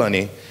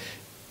Liliuokalani,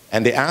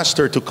 and they asked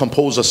her to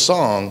compose a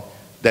song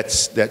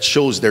that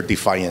shows their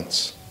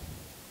defiance.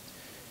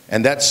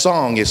 And that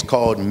song is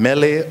called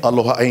Mele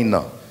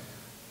Alohaina,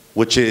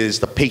 which is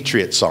the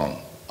patriot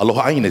song.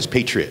 Alohaina is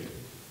patriot.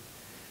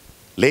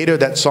 Later,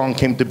 that song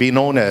came to be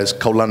known as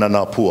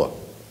Kaulananapua.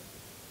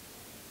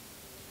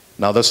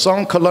 Now, the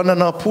song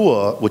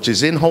Kaulananapua, which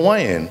is in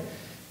Hawaiian,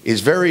 is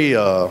very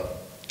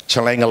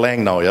chalangalang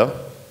now, yeah?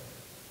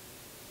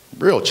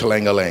 Real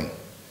chalangalang.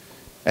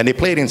 And they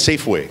play it in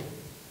Safeway.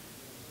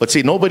 But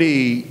see,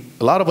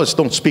 a lot of us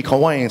don't speak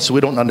Hawaiian, so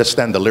we don't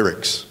understand the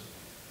lyrics.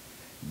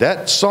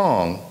 That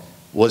song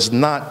was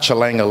not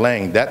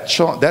chalangalang.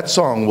 That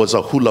song was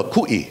a hula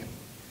ku'i,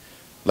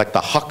 like the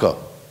haka.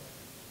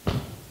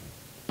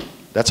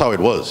 That's how it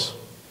was.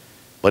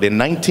 But in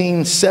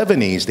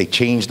 1970s, they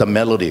changed the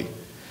melody.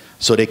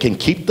 So they can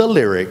keep the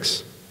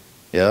lyrics,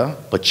 yeah,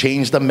 but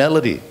change the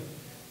melody.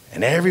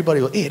 And everybody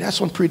goes, hey,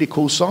 that's one pretty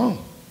cool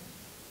song.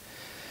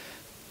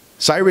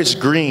 Cyrus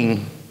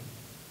Green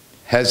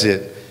has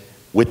it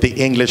with the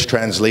English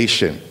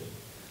translation.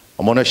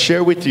 I'm going to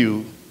share with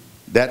you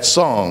that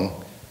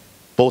song,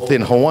 both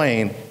in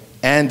Hawaiian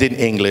and in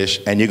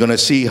English, and you're going to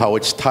see how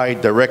it's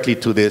tied directly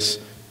to this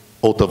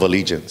oath of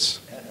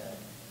allegiance.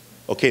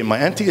 Okay, my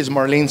auntie is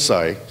Marlene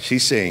Sai. She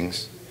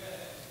sings.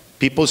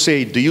 People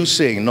say, do you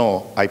sing?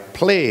 No, I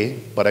play,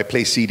 but I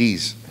play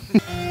CDs.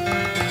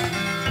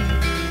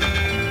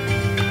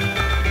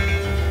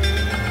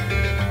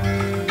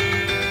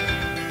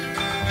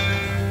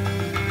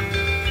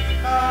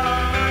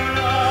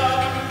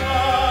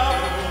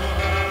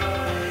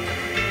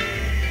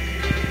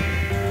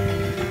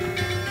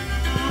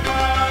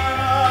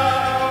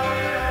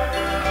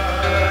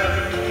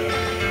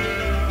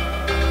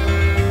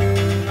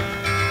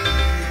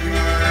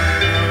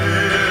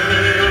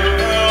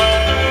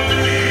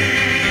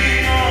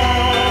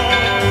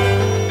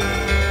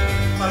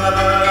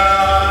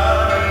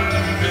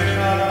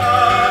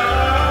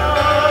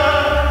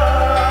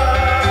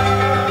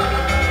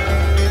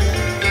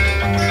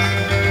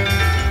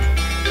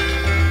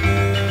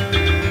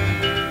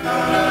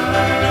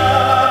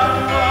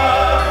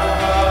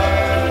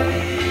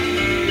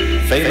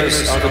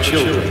 Famous are the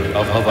children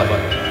of Hawaii.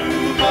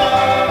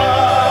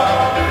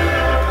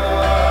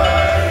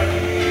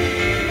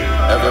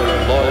 Ever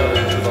loyal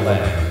to the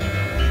land.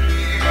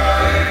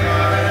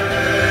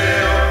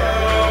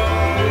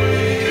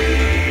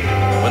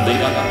 When the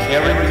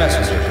uncaring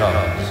messenger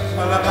comes,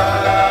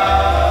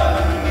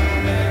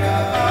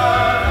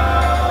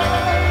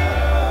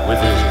 with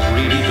his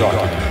greedy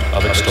document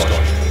of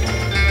extortion.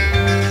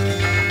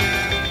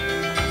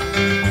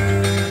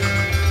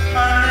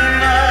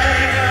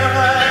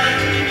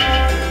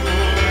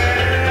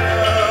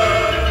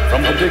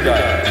 From the Big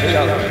Island,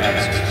 Keanu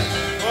Sai.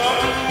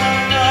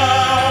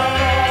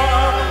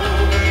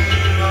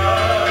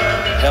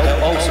 Help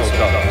also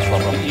comes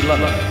from the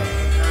Ilana.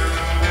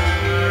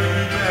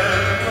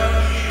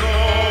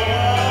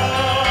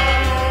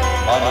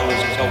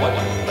 Honor's Kauai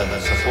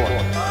lends support.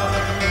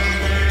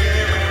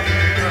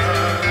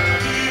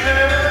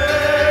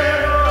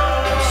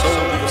 And so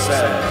do the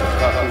sands of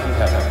Kahu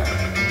heaven.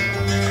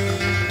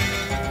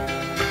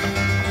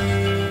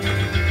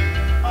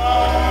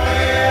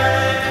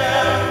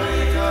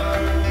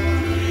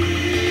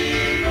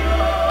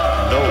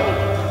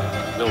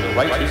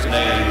 Write his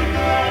name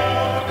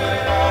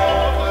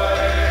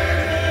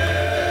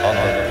on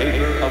the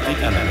paper of the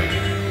enemy.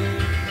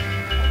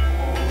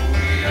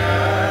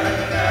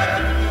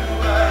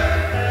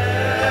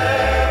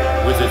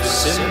 With its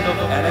sin of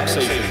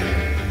annexation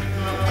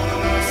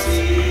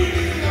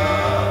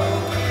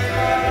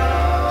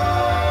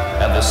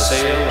and the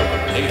sale of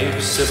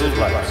native civil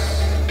rights.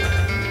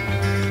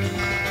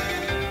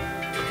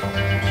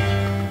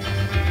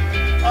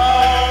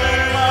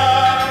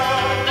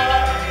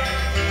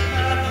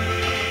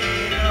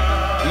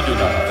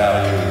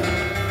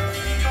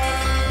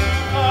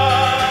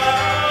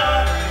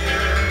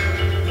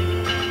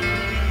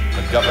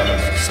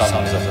 Government's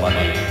sums of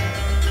money.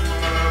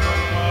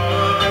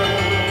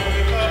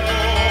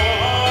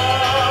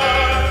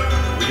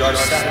 We are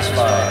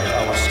satisfied with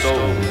our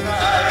stoves,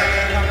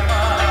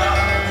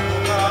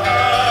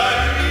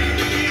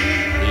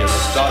 the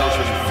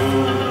astonishing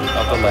food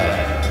of the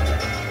land.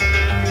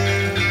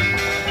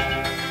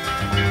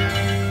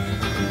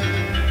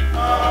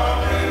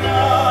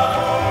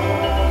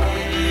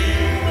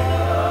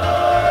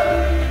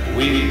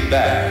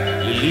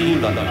 back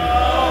Lihue, London,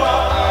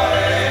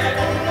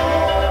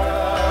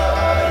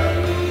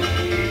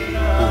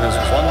 who has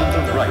won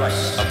the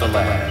rights of the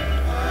land.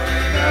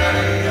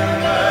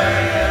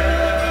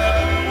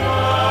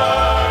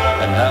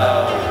 And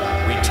now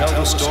we tell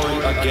the story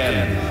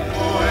again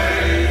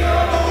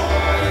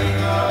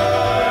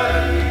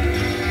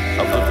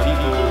of the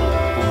people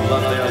who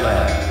love their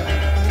land.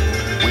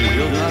 We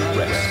will not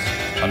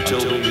rest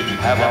until we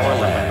have our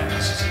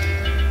lands.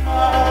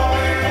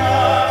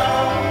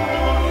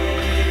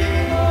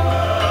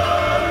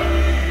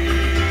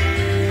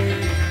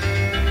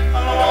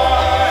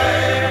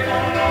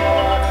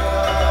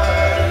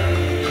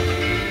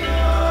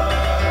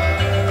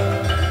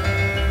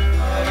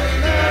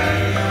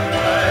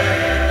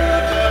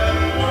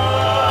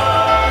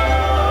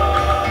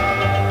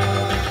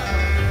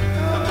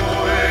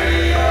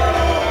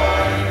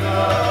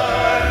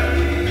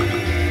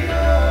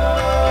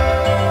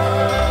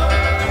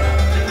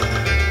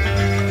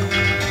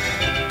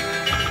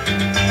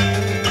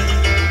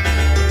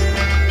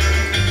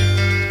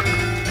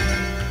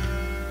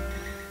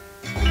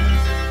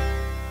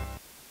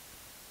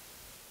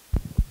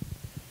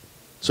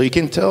 So you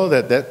can tell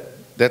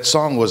that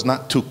song was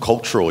not too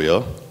cultural,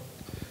 yeah?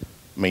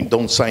 I mean,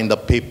 don't sign the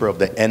paper of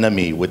the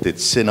enemy with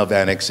its sin of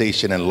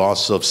annexation and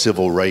loss of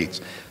civil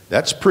rights.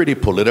 That's pretty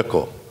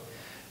political.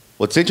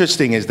 What's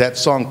interesting is that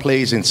song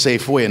plays in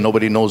Safeway and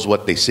nobody knows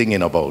what they're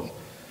singing about.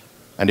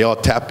 And they're all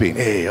tapping,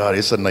 hey, oh,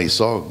 it's a nice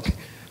song.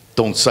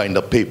 Don't sign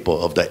the paper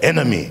of the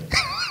enemy.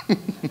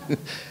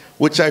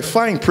 Which I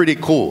find pretty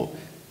cool.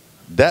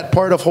 That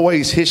part of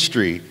Hawaii's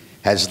history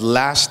has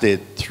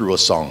lasted through a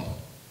song,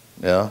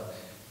 yeah?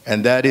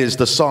 And that is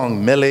the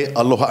song Mele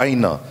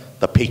Alohaina,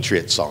 the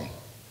Patriot song.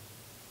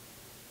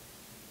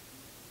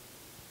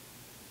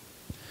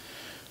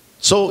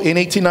 So in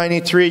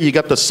 1893, you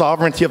got the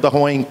sovereignty of the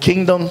Hawaiian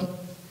Kingdom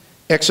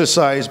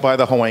exercised by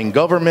the Hawaiian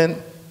government.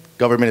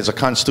 Government is a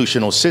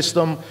constitutional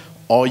system.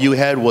 All you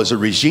had was a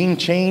regime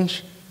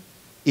change,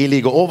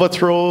 illegal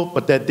overthrow,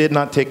 but that did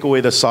not take away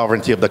the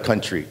sovereignty of the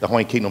country. The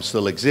Hawaiian Kingdom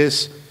still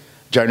exists.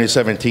 January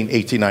 17,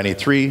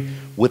 1893,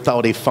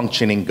 without a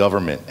functioning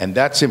government. And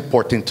that's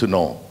important to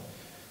know.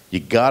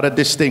 You gotta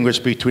distinguish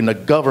between the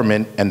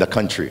government and the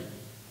country.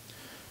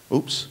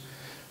 Oops.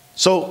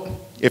 So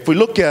if we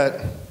look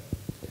at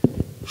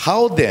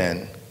how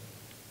then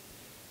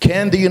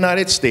can the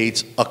United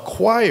States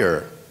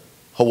acquire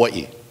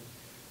Hawaii?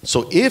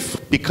 So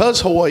because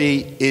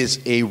Hawaii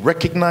is a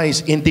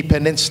recognized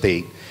independent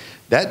state,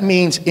 that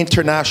means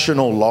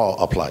international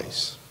law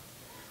applies,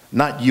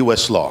 not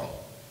US law.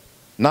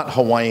 Not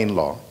Hawaiian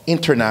law,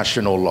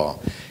 international law.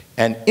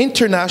 And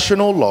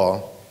international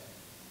law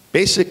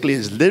basically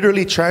is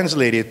literally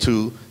translated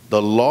to the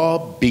law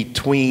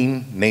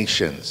between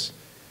nations.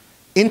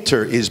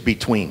 Inter is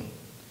between.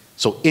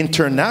 So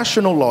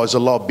international law is a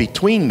law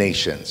between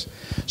nations.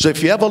 So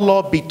if you have a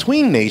law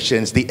between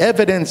nations, the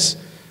evidence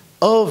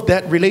of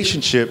that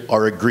relationship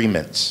are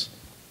agreements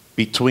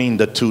between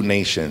the two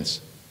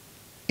nations.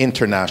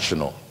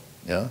 International.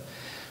 Yeah?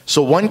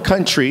 So one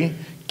country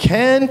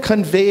can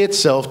convey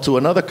itself to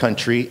another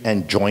country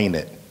and join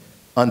it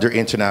under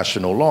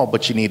international law,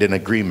 but you need an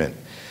agreement.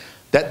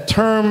 That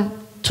term,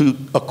 to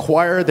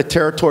acquire the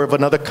territory of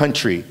another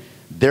country,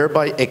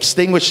 thereby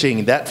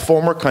extinguishing that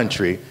former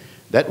country,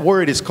 that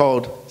word is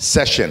called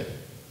cession.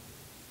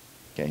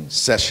 Okay,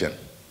 cession.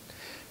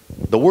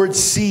 The word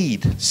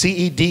cede,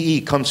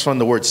 C-E-D-E, comes from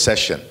the word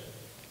cession.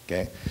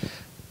 Okay.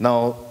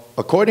 Now,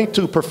 according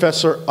to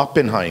Professor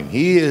Oppenheim,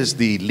 he is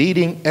the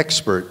leading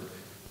expert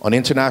on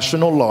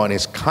international law and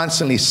is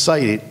constantly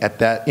cited at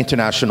that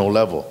international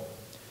level,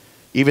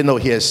 even though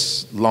he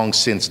has long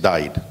since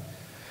died.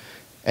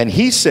 And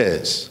he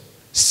says,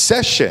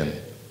 cession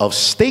of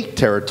state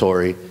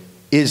territory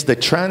is the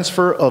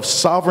transfer of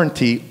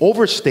sovereignty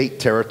over state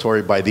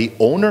territory by the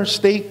owner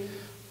state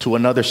to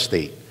another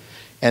state.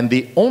 And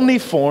the only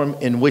form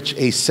in which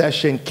a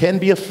cession can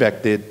be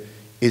effected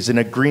is an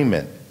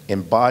agreement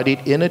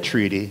embodied in a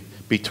treaty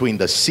between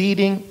the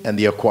ceding and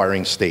the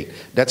acquiring state.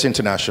 That's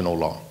international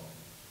law.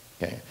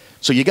 Okay.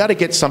 So you got to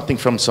get something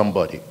from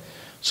somebody.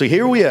 So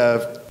here we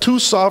have two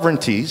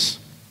sovereignties,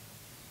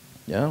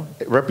 yeah,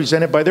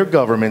 represented by their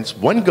governments.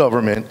 One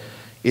government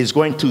is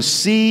going to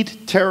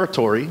cede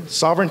territory,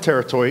 sovereign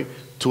territory,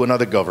 to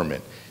another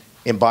government,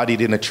 embodied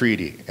in a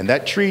treaty. And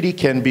that treaty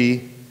can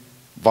be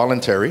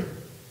voluntary.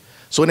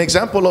 So an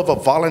example of a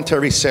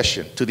voluntary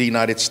cession to the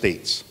United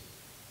States,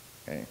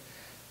 okay,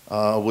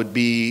 would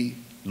be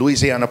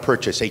Louisiana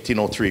Purchase,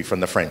 1803, from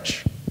the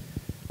French.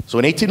 So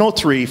in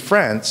 1803,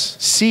 France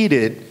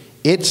ceded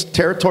its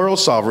territorial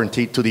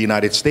sovereignty to the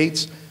United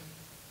States,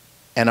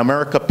 and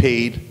America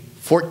paid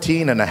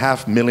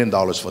 $14.5 million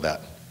for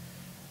that.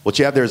 What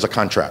you have there is a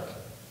contract.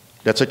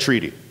 That's a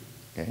treaty.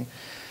 Okay?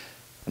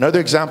 Another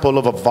example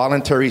of a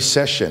voluntary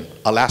cession,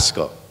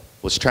 Alaska,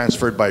 was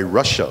transferred by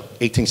Russia,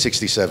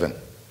 1867.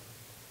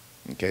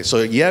 Okay,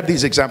 so you have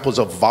these examples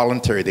of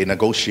voluntary, they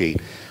negotiate.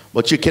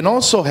 But you can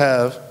also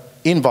have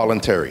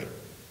involuntary,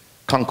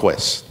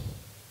 conquest.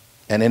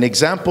 And an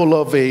example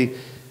of a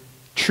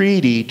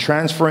treaty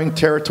transferring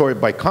territory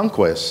by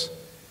conquest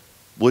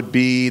would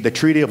be the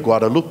Treaty of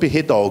Guadalupe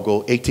Hidalgo,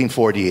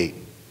 1848,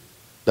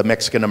 the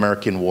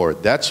Mexican-American War.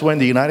 That's when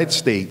the United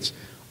States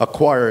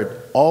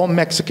acquired all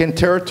Mexican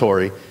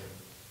territory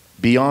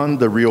beyond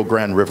the Rio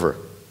Grande River.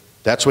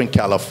 That's when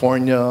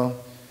California,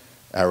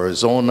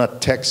 Arizona,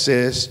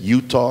 Texas,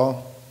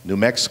 Utah, New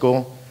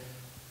Mexico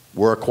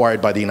were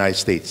acquired by the United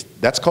States.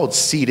 That's called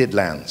ceded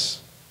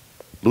lands.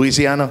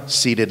 Louisiana,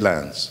 ceded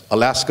lands.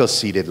 Alaska,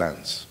 ceded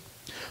lands.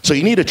 So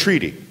you need a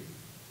treaty.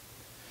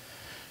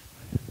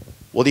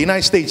 Well, the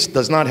United States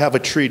does not have a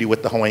treaty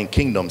with the Hawaiian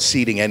Kingdom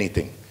ceding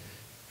anything.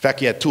 In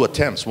fact, you had two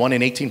attempts, one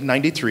in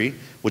 1893,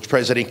 which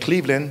President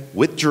Cleveland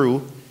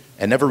withdrew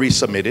and never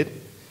resubmitted.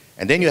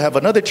 And then you have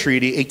another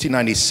treaty,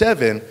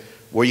 1897,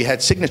 where you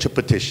had signature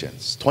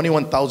petitions,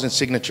 21,000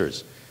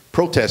 signatures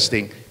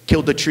protesting,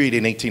 killed the treaty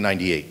in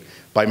 1898.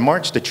 By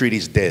March, the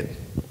treaty's dead.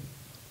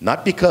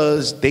 Not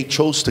because they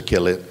chose to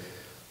kill it,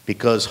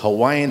 because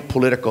Hawaiian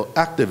political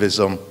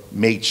activism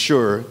made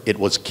sure it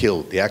was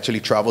killed. They actually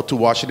traveled to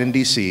Washington,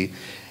 D.C.,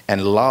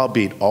 and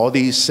lobbied all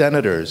these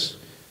senators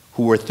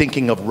who were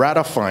thinking of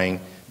ratifying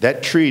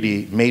that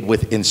treaty made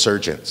with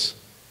insurgents.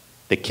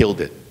 They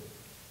killed it.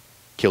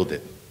 Killed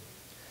it.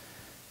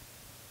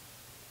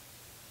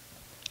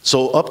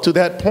 So up to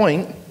that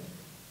point,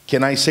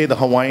 can I say the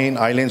Hawaiian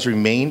Islands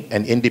remain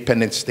an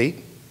independent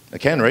state? I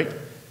can, right?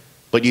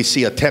 But you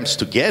see attempts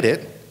to get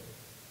it,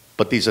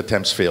 but these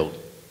attempts failed.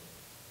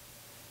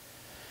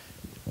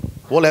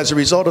 Well, as a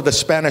result of the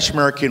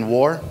Spanish-American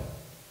War,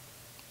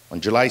 on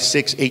July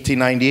 6,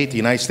 1898, the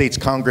United States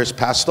Congress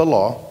passed a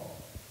law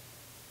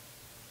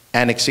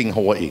annexing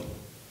Hawaii.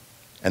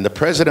 And the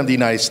President of the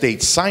United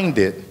States signed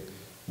it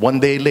one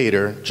day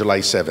later, July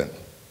 7th.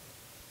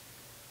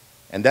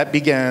 And that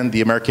began the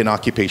American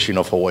occupation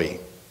of Hawaii.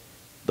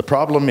 The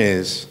problem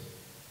is,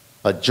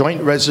 a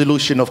joint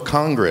resolution of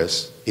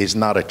Congress is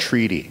not a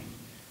treaty.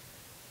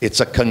 It's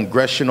a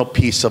congressional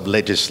piece of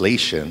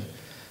legislation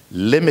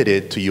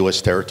limited to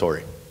U.S.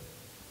 territory.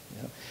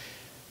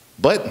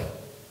 But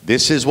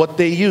this is what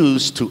they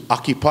used to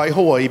occupy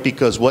Hawaii,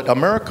 because what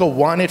America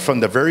wanted from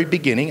the very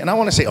beginning, and I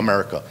want to say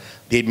America,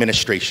 the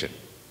administration.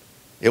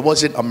 It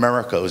wasn't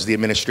America, it was the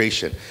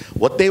administration.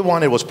 What they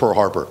wanted was Pearl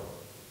Harbor.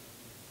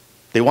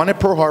 They wanted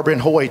Pearl Harbor in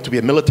Hawaii to be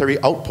a military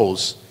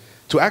outpost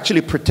to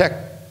actually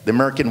protect the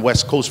American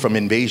West Coast from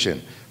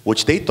invasion,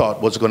 which they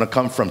thought was going to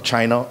come from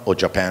China or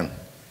Japan.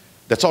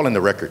 That's all in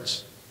the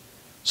records.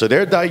 So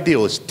their idea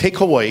was take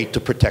Hawaii to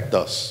protect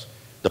us.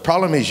 The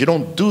problem is you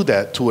don't do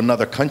that to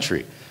another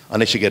country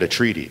unless you get a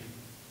treaty.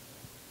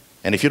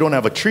 And if you don't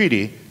have a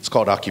treaty, it's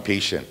called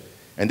occupation.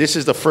 And this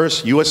is the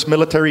first U.S.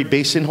 military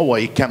base in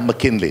Hawaii, Camp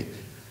McKinley.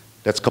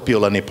 That's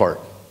Kapiolani Park.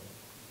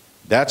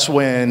 That's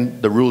when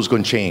the rules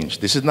going to change.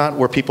 This is not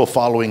where people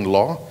following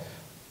law.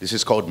 This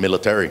is called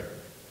military.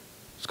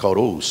 It's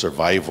called,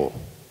 survival.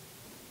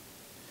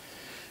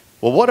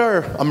 Well, what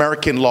are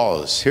American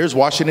laws? Here's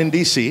Washington,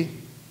 D.C.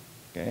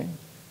 Okay.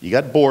 You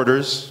got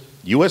borders.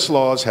 U.S.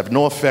 laws have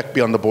no effect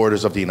beyond the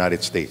borders of the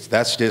United States.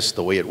 That's just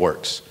the way it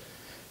works.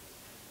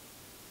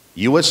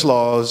 U.S.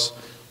 laws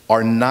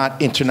are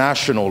not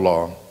international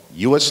law.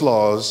 U.S.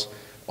 laws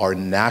are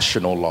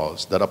national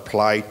laws that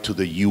apply to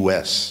the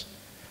U.S.,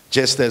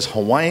 just as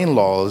Hawaiian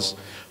laws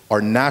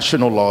are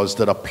national laws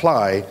that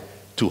apply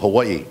to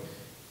Hawaii,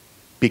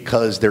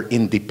 because they're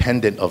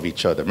independent of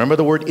each other. Remember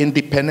the word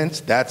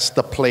independence? That's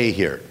the play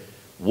here.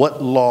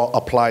 What law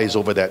applies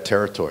over that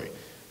territory?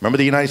 Remember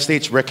the United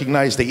States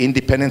recognized the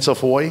independence of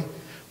Hawaii?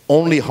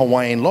 Only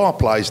Hawaiian law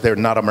applies there,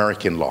 not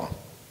American law.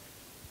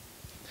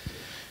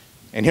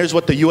 And here's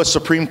what the U.S.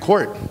 Supreme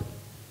Court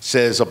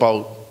says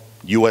about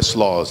U.S.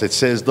 laws. It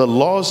says the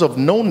laws of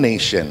no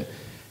nation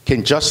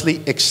can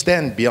justly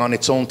extend beyond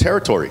its own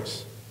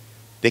territories.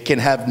 They can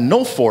have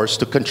no force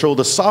to control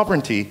the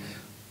sovereignty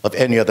of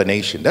any other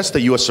nation. That's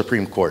the U.S.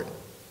 Supreme Court,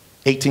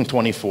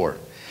 1824.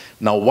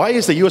 Now, why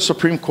is the U.S.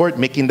 Supreme Court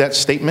making that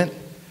statement?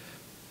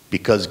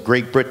 Because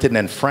Great Britain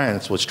and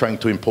France was trying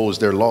to impose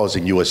their laws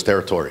in U.S.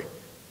 territory,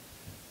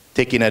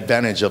 taking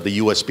advantage of the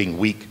U.S. being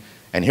weak.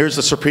 And here's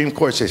the Supreme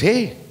Court says,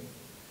 hey,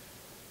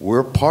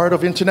 we're part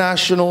of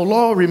international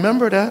law,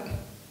 remember that?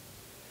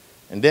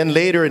 And then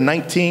later in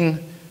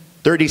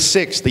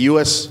 1936, the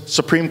U.S.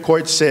 Supreme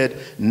Court said,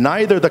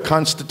 neither the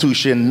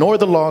Constitution nor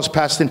the laws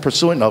passed in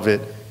pursuant of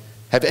it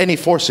have any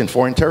force in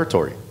foreign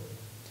territory.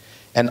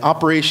 And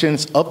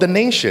operations of the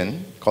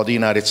nation, called the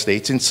United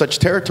States, in such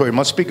territory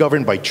must be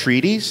governed by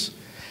treaties,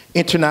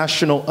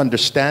 international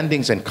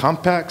understandings and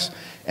compacts,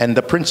 and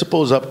the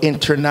principles of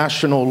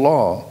international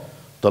law,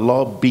 the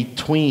law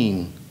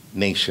between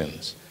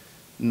nations,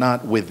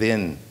 not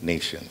within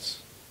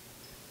nations.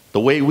 The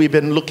way we've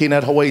been looking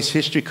at Hawaii's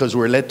history, because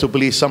we're led to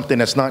believe something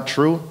that's not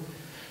true,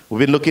 we've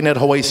been looking at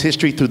Hawaii's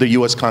history through the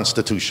U.S.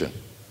 Constitution.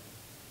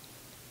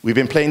 We've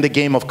been playing the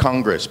game of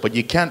Congress, but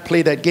you can't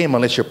play that game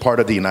unless you're part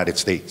of the United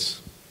States.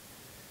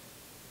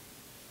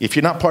 If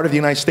you're not part of the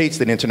United States,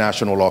 then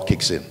international law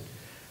kicks in.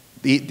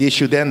 The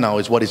issue then now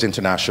is, what is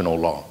international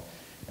law?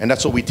 And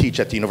that's what we teach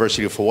at the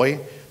University of Hawaii.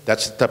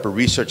 That's the type of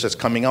research that's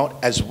coming out,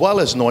 as well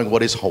as knowing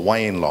what is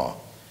Hawaiian law,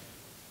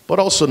 but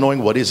also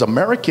knowing what is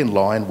American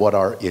law and what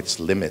are its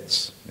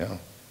limits. Yeah.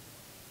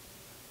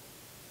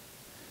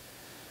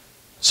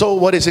 So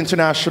what is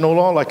international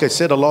law? Like I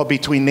said, a law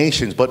between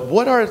nations. But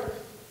what are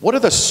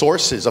the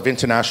sources of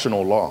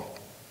international law?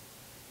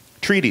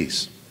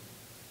 Treaties,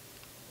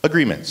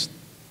 agreements.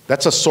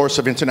 That's a source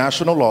of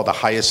international law, the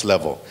highest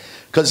level.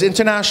 Because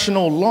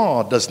international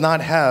law does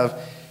not have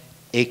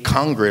a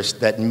Congress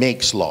that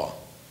makes law.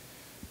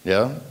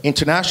 Yeah?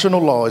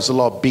 International law is a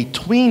law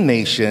between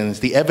nations,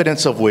 the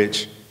evidence of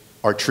which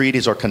are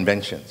treaties or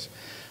conventions.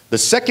 The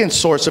second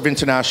source of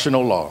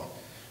international law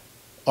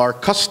are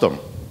custom.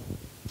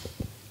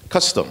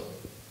 Custom,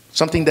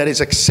 something that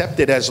is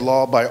accepted as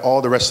law by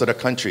all the rest of the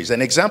countries.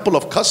 An example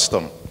of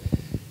custom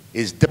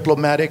is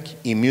diplomatic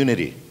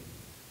immunity.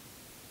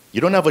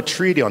 You don't have a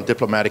treaty on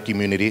diplomatic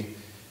immunity.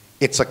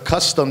 It's a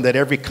custom that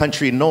every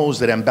country knows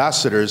that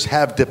ambassadors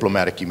have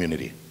diplomatic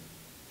immunity.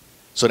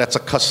 So that's a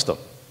custom.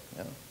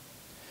 Yeah.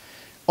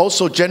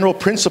 Also, general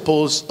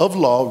principles of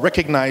law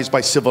recognized by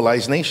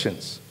civilized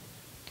nations.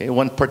 Okay,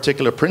 one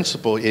particular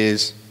principle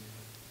is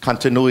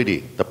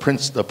continuity, the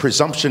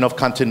presumption of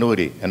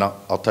continuity, and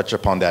I'll touch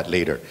upon that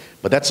later.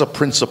 But that's a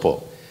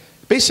principle.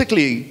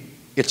 Basically,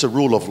 it's a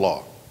rule of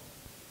law.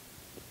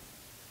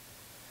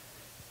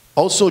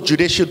 Also,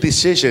 judicial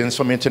decisions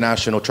from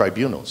international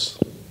tribunals.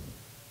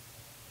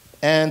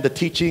 And the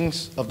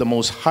teachings of the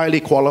most highly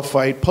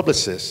qualified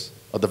publicists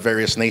of the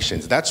various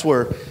nations. That's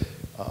where,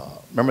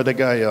 remember the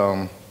guy,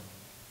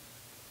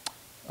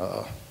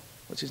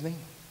 what's his name?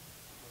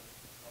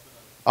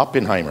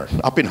 Oppenheimer.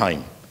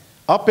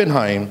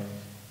 Oppenheim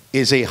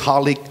is a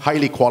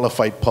highly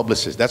qualified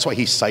publicist. That's why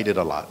he's cited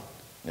a lot.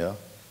 Yeah?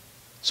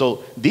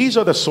 So these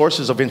are the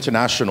sources of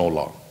international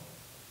law.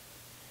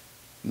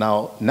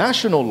 Now,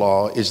 national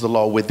law is the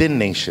law within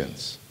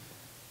nations.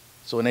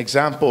 So an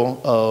example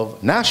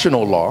of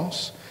national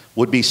laws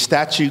would be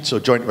statutes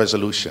or joint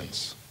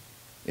resolutions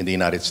in the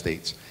United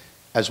States,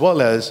 as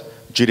well as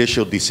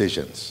judicial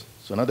decisions.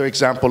 So another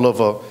example of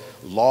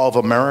a law of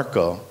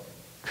America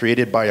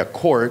created by a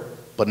court,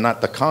 but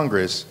not the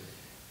Congress,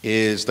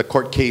 is the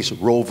court case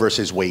Roe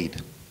versus Wade.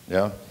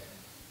 Yeah?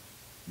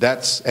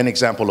 That's an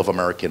example of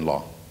American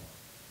law.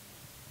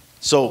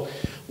 So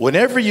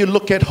whenever you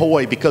look at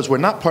Hawaii, because we're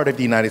not part of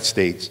the United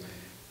States,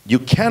 you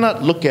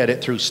cannot look at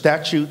it through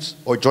statutes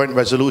or joint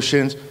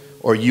resolutions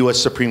or US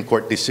Supreme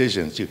Court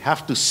decisions. You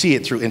have to see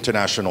it through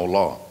international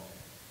law.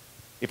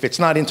 If it's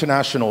not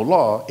international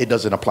law, it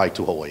doesn't apply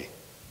to Hawaii.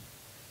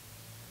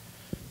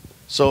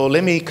 So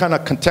let me kind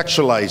of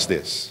contextualize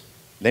this.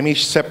 Let me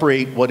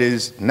separate what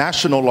is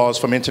national laws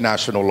from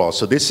international laws.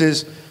 So this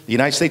is the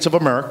United States of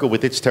America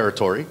with its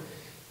territory.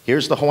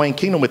 Here's the Hawaiian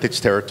Kingdom with its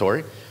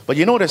territory. But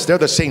you notice they're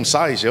the same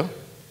size, yeah?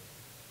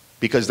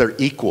 Because they're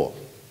equal,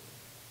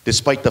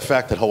 despite the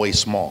fact that Hawaii is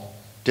small.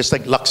 Just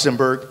like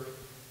Luxembourg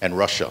and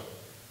Russia.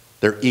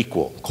 They're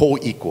equal,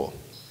 co-equal.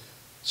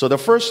 So the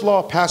first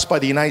law passed by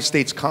the United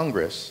States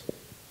Congress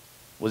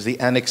was the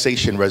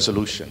Annexation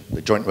Resolution,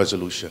 the Joint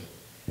Resolution.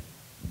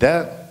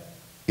 That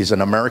is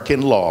an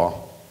American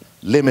law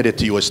limited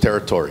to US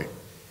territory.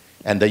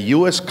 And the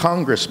US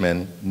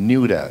congressmen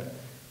knew that.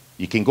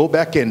 You can go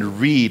back and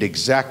read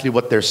exactly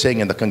what they're saying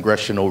in the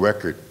congressional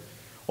record.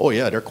 Oh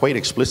yeah, they're quite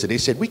explicit. They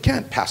said, we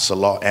can't pass a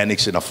law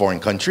annexing a foreign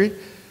country.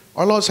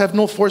 Our laws have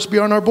no force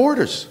beyond our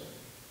borders.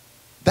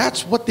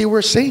 That's what they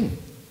were saying.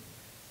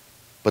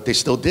 But they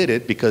still did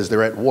it because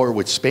they're at war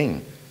with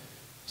Spain.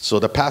 So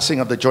the passing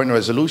of the joint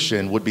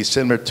resolution would be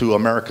similar to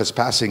America's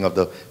passing of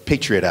the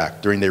Patriot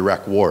Act during the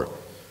Iraq War.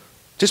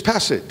 Just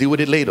pass it, deal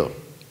with it later.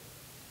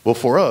 Well,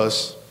 for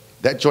us,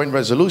 that joint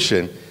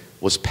resolution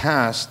was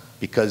passed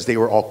because they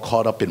were all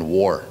caught up in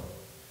war.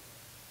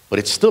 But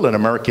it's still an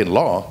American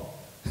law,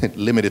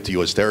 limited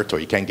to US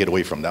territory. You can't get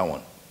away from that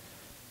one.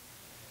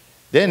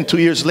 Then 2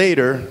 years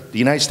later, the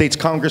United States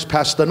Congress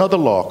passed another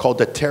law called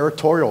the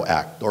Territorial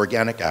Act, the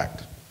Organic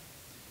Act.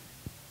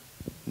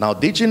 Now,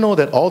 did you know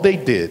that all they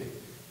did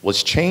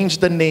was change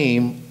the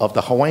name of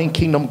the Hawaiian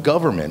Kingdom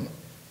government,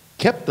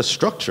 kept the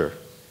structure.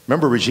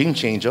 Remember regime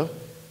changer?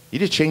 You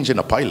just changed in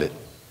a pilot.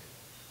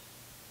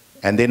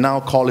 And they now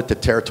call it the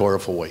Territory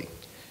of Hawaii.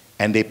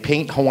 And they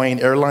paint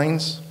Hawaiian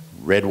Airlines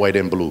red, white,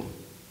 and blue.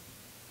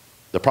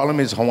 The problem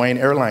is Hawaiian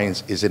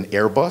Airlines is an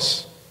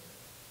Airbus.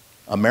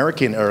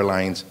 American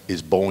Airlines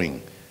is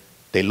Boeing.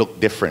 They look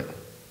different.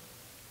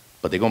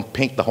 But they're going to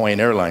paint the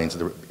Hawaiian Airlines,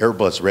 the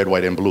Airbus, red,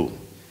 white, and blue.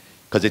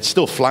 Because it's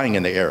still flying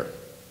in the air.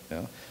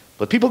 Yeah?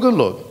 But people are going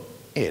to look,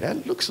 hey,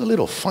 that looks a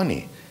little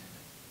funny.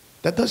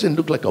 That doesn't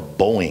look like a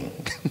Boeing.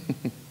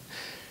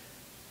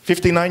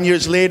 59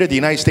 years later, the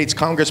United States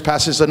Congress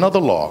passes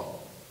another law,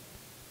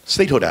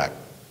 Statehood Act.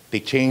 They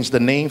changed the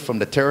name from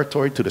the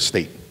territory to the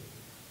state.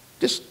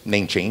 Just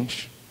name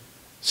change.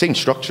 Same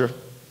structure.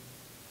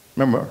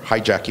 Remember,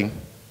 hijacking.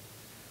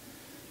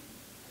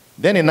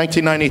 Then in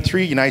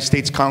 1993, United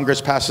States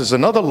Congress passes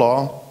another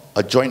law,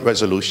 a joint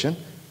resolution,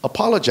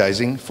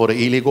 apologizing for the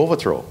illegal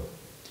overthrow.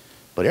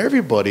 But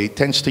everybody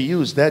tends to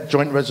use that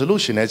joint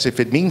resolution as if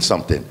it means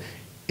something.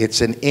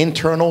 It's an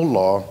internal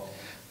law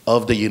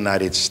of the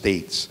United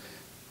States.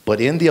 But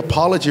in the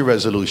apology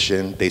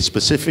resolution, they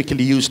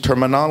specifically use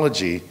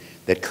terminology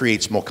that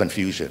creates more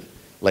confusion,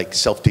 like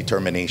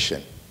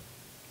self-determination.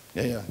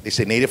 Yeah. They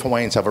say Native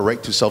Hawaiians have a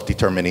right to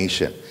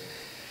self-determination.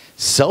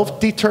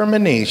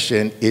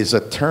 Self-determination is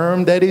a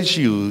term that is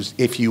used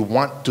if you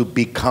want to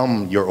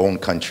become your own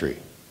country.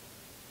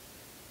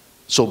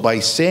 So by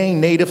saying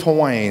Native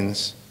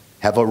Hawaiians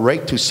have a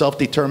right to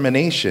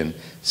self-determination,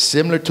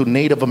 similar to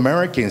Native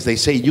Americans, they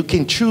say you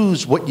can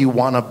choose what you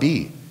want to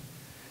be.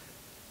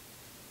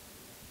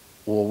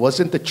 Well,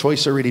 wasn't the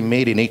choice already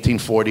made in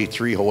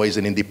 1843, Hawaii is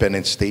an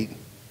independent state?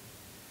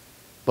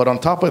 But on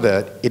top of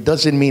that, it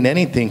doesn't mean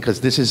anything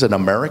because this is an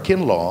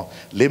American law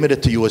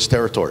limited to U.S.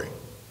 territory.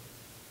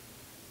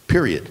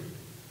 Period.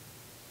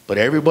 But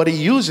everybody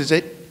uses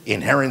it,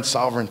 inherent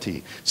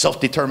sovereignty,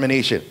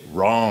 self-determination.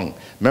 Wrong.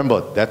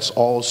 Remember, that's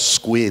all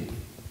squid.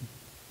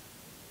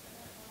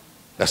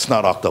 That's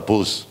not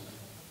octopus.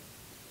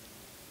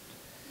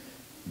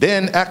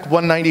 Then Act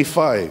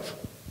 195,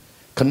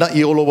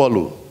 Kana'i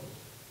Olowalu.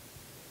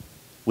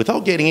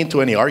 Without getting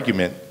into any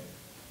argument,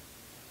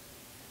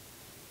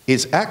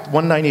 is Act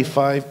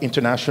 195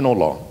 international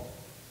law?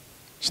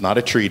 It's not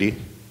a treaty.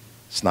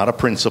 It's not a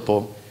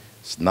principle.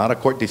 It's not a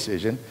court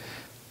decision.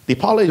 The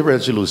apology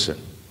resolution,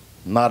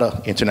 not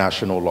an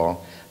international law.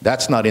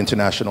 That's not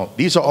international.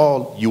 These are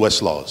all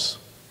U.S. laws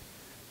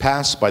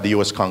passed by the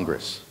U.S.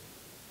 Congress.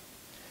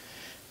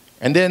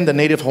 And then the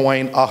Native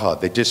Hawaiian AHA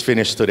that just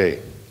finished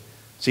today.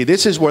 See,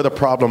 this is where the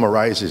problem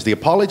arises. The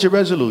apology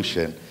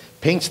resolution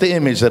paints the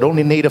image that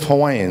only Native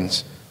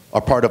Hawaiians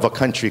are part of a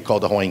country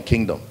called the Hawaiian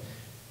Kingdom.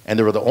 And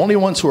they were the only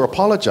ones who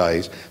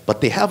apologized,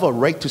 but they have a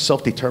right to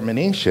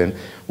self-determination,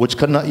 which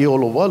Kana'i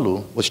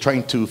Olowalu was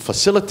trying to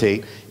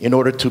facilitate in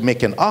order to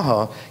make an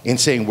aha in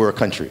saying we're a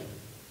country.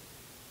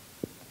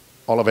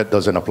 All of it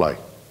doesn't apply.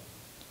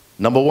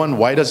 Number one,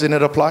 why doesn't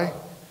it apply?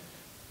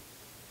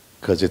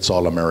 Because it's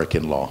all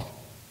American law,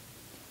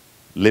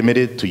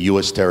 limited to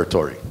U.S.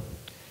 territory.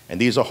 And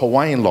these are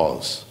Hawaiian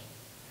laws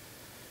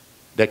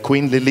that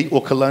Queen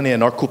Liliuokalani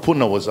and our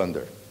kupuna was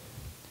under.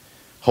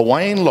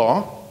 Hawaiian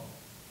law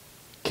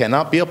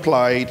cannot be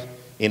applied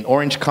in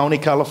Orange County,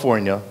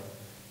 California,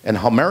 and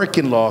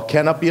American law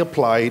cannot be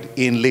applied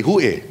in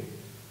Lihue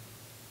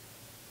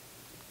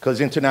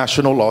because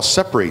international law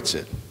separates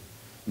it.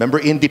 Remember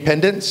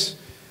independence?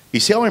 You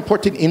see how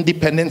important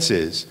independence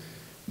is?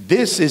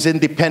 This is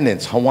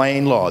independence,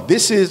 Hawaiian law.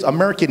 This is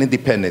American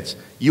independence,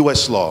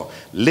 U.S. law,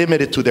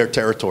 limited to their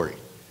territory.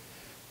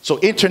 So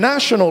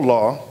international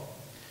law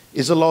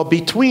is a law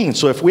between.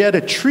 So if we had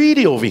a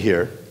treaty over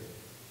here,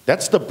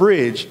 that's the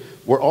bridge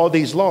where all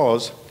these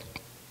laws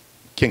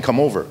can come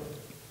over.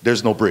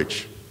 There's no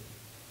bridge.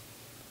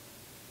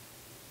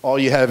 All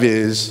you have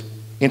is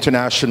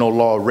international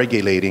law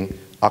regulating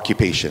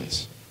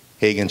occupations,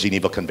 Hague and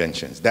Geneva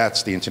Conventions.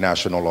 That's the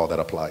international law that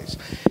applies.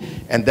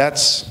 And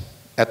that's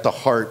at the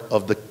heart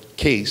of the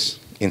case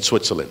in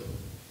Switzerland.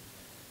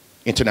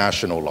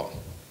 International law,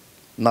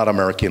 not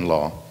American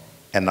law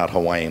and not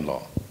Hawaiian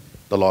law,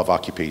 the law of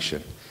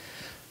occupation.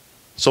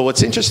 So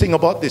what's interesting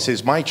about this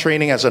is my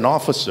training as an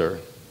officer,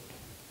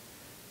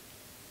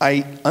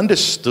 I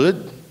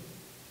understood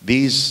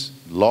these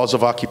laws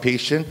of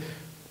occupation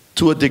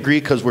to a degree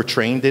because we're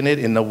trained in it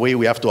in the way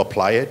we have to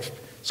apply it.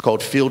 It's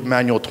called Field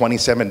Manual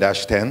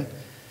 27-10.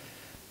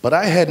 But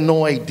I had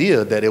no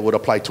idea that it would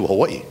apply to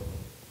Hawaii.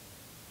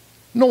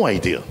 No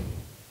idea.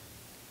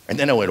 And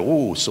then I went,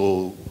 oh,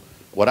 so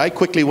what I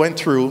quickly went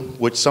through,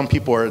 which some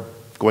people are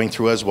going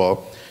through as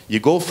well, you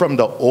go from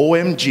the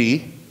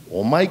OMG,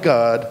 oh my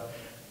God,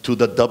 to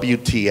the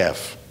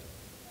WTF.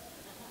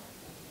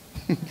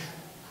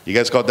 You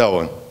guys got that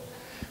one?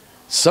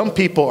 Some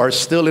people are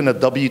still in a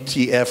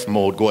WTF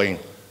mode going,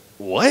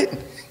 what?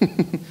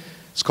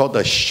 It's called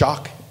the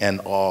shock and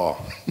awe.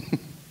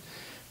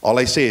 All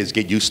I say is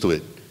get used to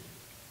it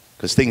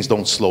because things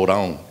don't slow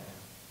down.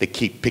 They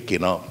keep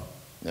picking up.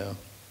 Yeah.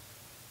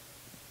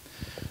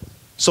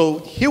 So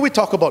here we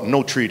talk about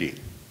no treaty.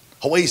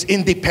 Hawaii's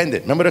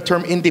independent. Remember the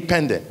term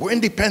independent? We're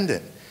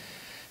independent.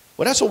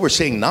 Well, that's what we're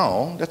saying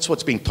now. That's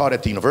what's being taught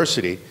at the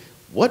university.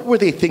 What were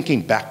they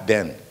thinking back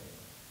then?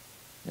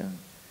 Yeah.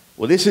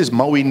 Well, this is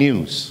Maui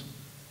News.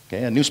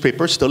 Okay, a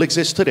newspaper still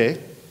exists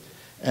today.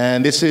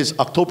 And this is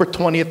October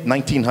 20th,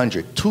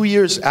 1900, 2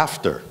 years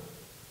after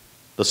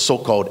the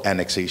so-called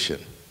annexation.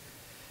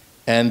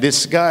 And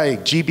this guy,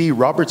 G.B.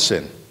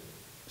 Robertson,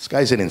 this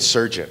guy's an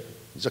insurgent.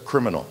 He's a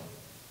criminal.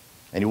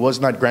 And he was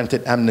not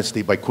granted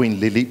amnesty by Queen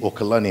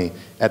Liliuokalani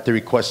at the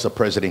request of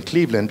President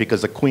Cleveland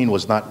because the Queen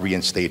was not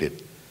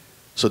reinstated.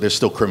 So they're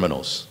still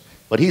criminals.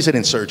 But he's an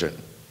insurgent.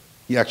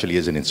 He actually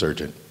is an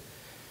insurgent.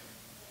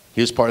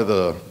 He was part of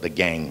the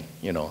gang,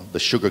 you know, the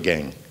sugar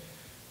gang.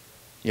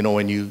 You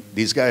know,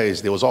 these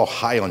guys, they was all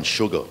high on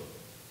sugar.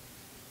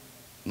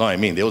 No, I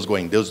mean, they was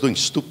doing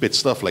stupid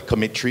stuff like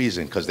commit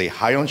treason because they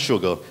high on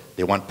sugar,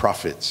 they want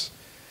profits.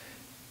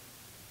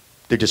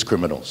 They're just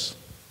criminals,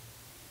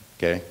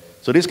 okay?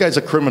 So this guy's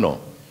a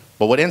criminal.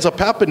 But what ends up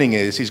happening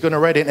is he's going to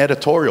write an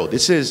editorial.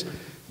 This is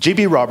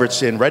G.B.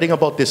 Robertson writing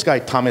about this guy,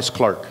 Thomas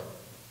Clark.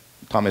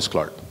 Thomas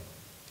Clark.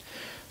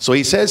 So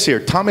he says here,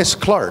 Thomas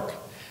Clark,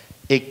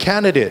 a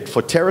candidate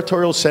for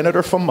territorial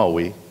senator from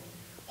Maui,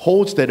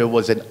 holds that it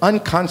was an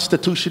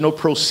unconstitutional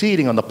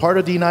proceeding on the part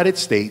of the United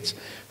States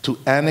to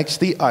annex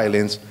the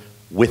islands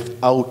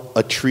without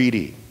a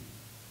treaty.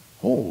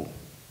 Oh,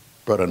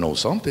 brother knows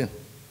something.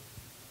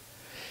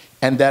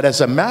 And that as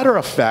a matter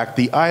of fact,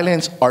 the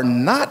islands are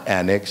not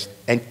annexed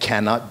and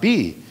cannot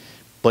be.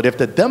 But if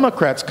the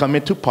Democrats come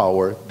into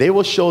power, they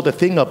will show the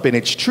thing up in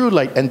its true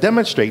light and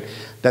demonstrate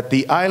that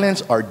the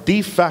islands are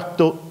de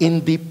facto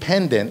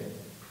independent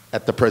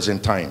at the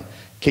present time.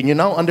 Can you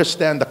now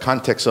understand the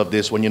context of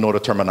this when you know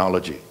the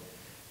terminology?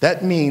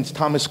 That means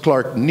Thomas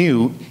Clark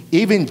knew,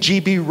 even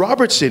G.B.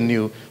 Robertson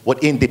knew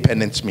what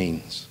independence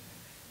means.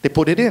 They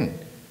put it in.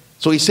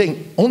 So he's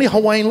saying only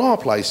Hawaiian law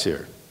applies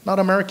here, not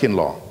American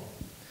law.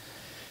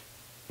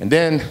 And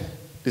then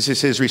this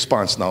is his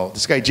response now.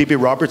 This guy, G.B.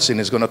 Robertson,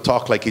 is going to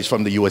talk like he's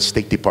from the U.S.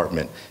 State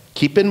Department.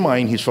 Keep in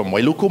mind, he's from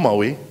Halawai Ku,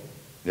 Maui,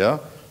 yeah,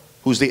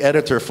 who's the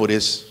editor for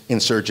this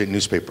insurgent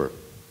newspaper.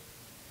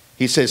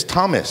 He says,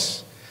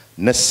 Thomas,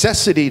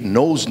 necessity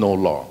knows no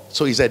law.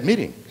 So he's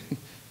admitting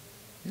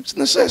it's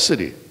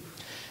necessity.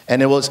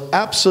 And it was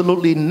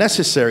absolutely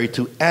necessary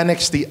to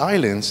annex the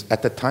islands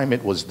at the time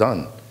it was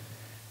done.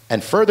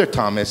 And further,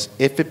 Thomas,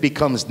 if it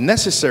becomes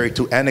necessary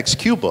to annex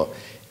Cuba,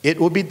 it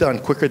will be done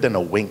quicker than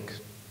a wink.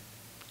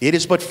 It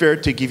is but fair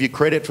to give you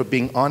credit for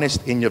being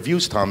honest in your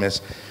views,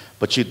 Thomas,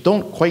 but you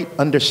don't quite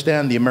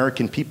understand the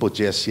American people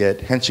just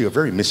yet, hence you're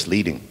very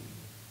misleading.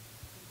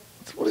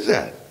 What is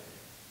that?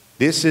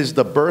 This is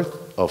the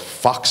birth of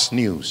Fox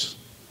News.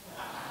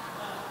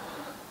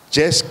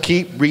 Just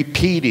keep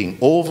repeating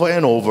over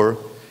and over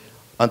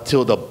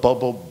until the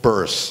bubble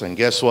bursts. And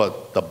guess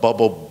what? The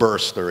bubble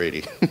burst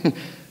already.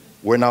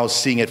 We're now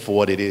seeing it for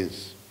what it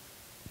is.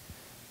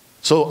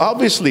 So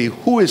obviously,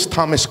 who is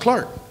Thomas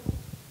Clark?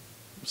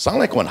 Sound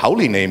like one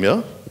holy name,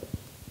 yeah?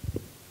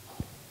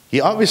 He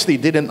obviously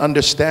didn't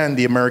understand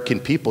the American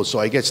people, so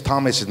I guess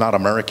Thomas is not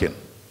American.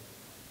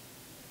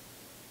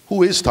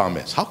 Who is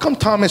Thomas? How come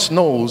Thomas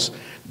knows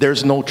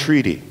there's no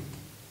treaty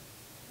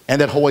and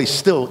that Hawaii is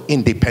still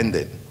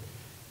independent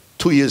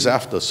 2 years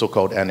after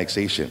so-called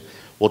annexation?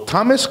 Well,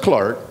 Thomas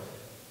Clark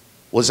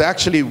was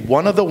actually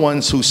one of the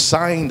ones who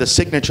signed the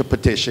signature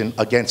petition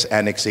against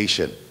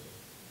annexation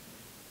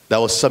that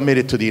was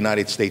submitted to the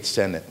United States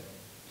Senate.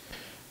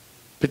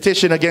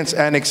 Petition against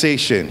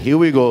annexation. Here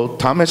we go.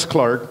 Thomas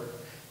Clark,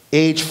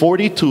 age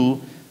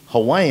 42,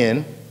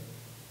 Hawaiian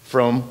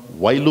from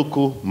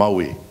Wailuku,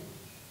 Maui.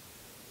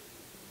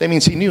 That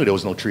means he knew there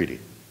was no treaty,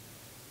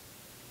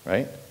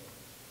 right?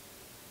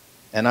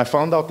 And I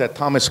found out that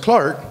Thomas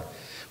Clark,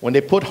 when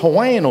they put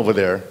Hawaiian over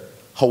there,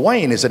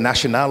 Hawaiian is a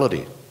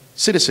nationality,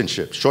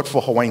 citizenship, short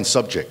for Hawaiian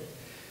subject.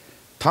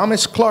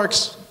 Thomas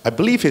Clark's, I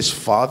believe his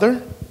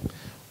father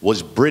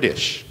was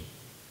British,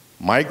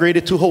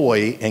 migrated to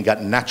Hawaii and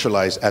got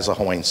naturalized as a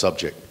Hawaiian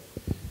subject.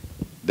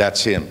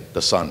 That's him,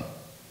 the son,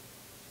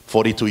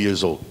 42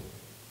 years old.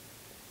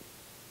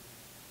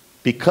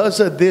 Because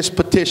of this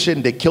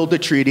petition, they killed the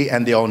treaty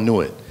and they all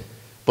knew it.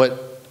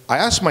 But I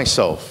ask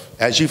myself,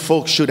 as you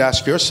folks should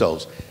ask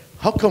yourselves,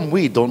 how come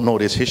we don't know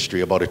this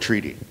history about a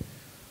treaty?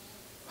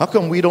 How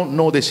come we don't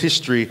know this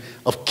history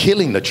of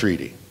killing the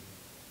treaty?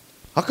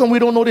 How come we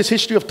don't know this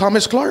history of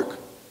Thomas Clark?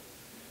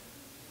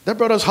 That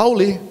brother's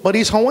holy, but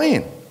he's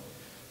Hawaiian.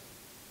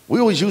 We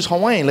always use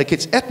Hawaiian like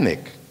it's ethnic.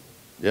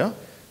 Yeah?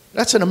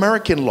 That's an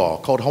American law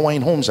called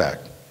Hawaiian Homes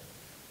Act.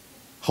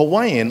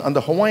 Hawaiian,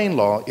 under Hawaiian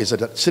law, is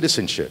a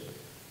citizenship.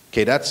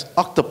 Okay, that's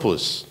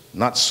octopus,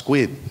 not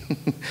squid.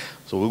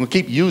 So we're going to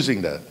keep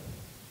using that.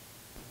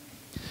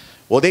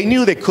 Well, they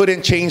knew they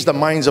couldn't change the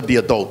minds of the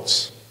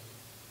adults,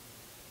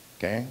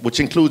 okay, which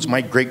includes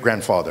my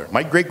great-grandfather.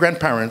 My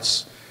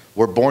great-grandparents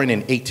were born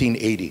in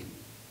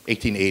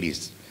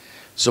 1880s.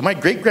 So my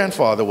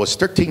great-grandfather was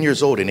 13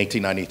 years old in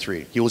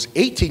 1893. He was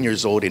 18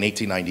 years old in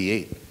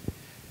 1898.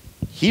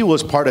 He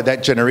was part of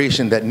that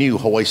generation that knew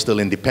Hawaii still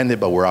independent,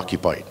 but we're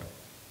occupied.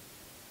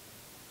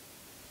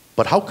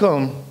 But how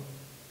come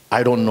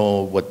I don't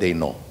know what they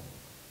know?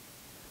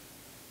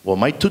 Well,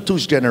 my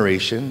tutu's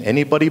generation,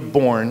 anybody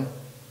born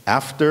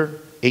after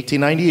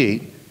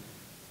 1898,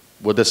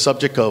 were the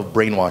subject of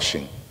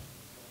brainwashing.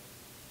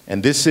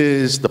 And this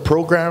is the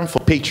program for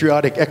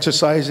patriotic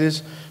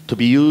exercises to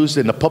be used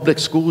in the public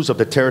schools of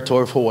the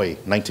territory of Hawaii,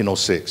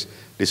 1906.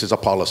 This is a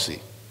policy.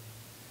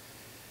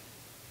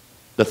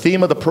 The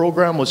theme of the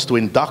program was to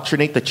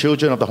indoctrinate the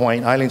children of the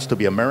Hawaiian Islands to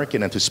be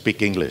American and to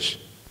speak English.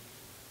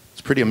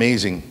 It's pretty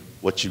amazing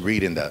what you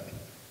read in that.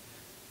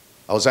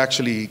 I was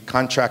actually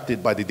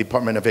contracted by the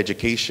Department of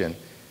Education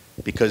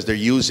because they're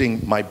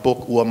using my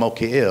book, Ua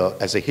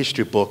Mauke'ea, as a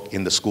history book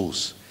in the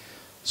schools.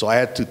 So I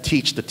had to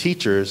teach the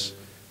teachers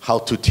how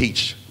to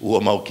teach Ua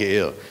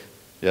Mauke'ea.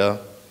 Yeah?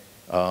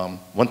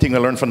 One thing I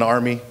learned from the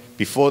Army,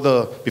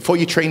 before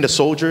you train the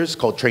soldiers,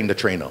 called train the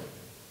trainer.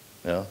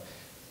 Yeah?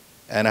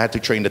 And I had to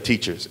train the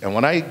teachers. And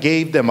when I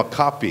gave them a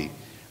copy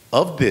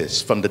of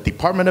this from the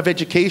Department of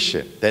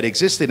Education that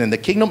existed in the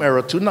Kingdom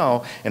era to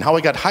now and how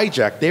it got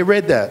hijacked, they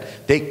read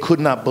that. They could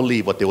not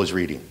believe what they was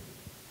reading.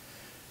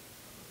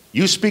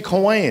 You speak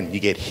Hawaiian, you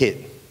get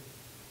hit.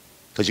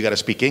 Because you got to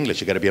speak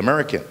English, you got to be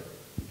American.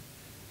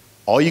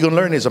 All you're going to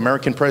learn is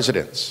American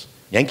presidents,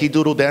 Yankee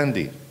Doodle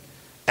Dandy,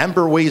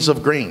 amber ways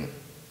of grain.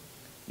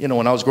 You know,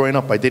 when I was growing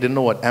up, I didn't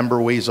know what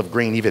amber ways of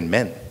grain even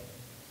meant.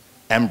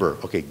 Amber,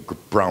 okay,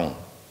 brown.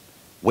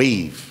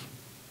 Wave.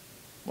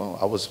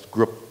 Well,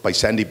 grew up by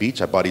Sandy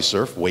Beach. I body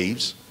surf,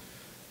 waves.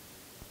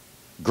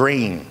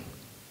 Grain.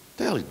 What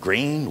the hell is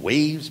grain,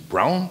 waves,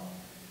 brown?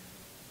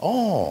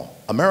 Oh,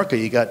 America,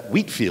 you got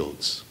wheat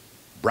fields.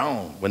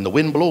 Brown. When the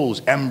wind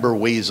blows, amber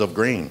waves of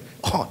grain.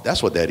 Oh,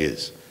 that's what that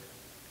is.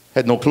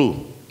 Had no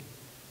clue.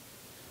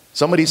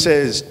 Somebody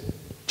says,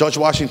 George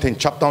Washington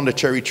chopped down the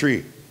cherry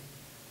tree.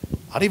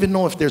 I don't even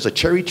know if there's a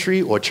cherry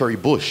tree or a cherry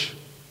bush.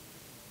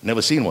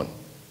 Never seen one.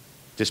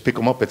 Just pick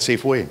them up at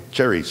Safeway,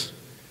 cherries.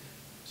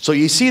 So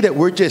you see that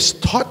we're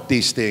just taught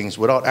these things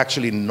without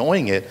actually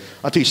knowing it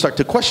until you start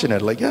to question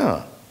it. Like,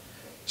 yeah.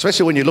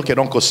 Especially when you look at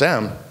Uncle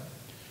Sam,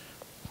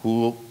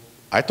 who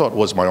I thought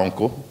was my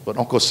uncle, but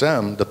Uncle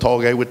Sam, the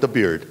tall guy with the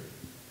beard,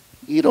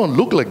 he don't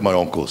look like my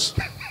uncles.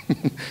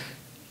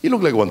 He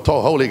looked like one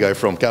tall, holy guy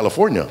from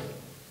California.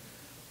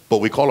 But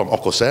we call him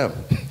Uncle Sam.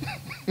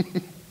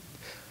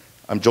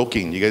 I'm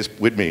joking. You guys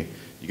with me?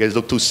 You guys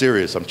look too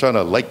serious. I'm trying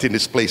to lighten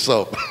this place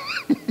up.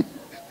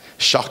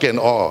 Shock and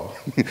awe.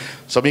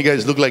 Some of you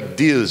guys look like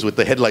deers with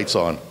the headlights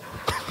on.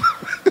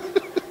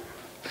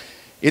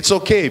 It's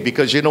okay,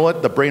 because you know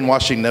what? The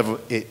brainwashing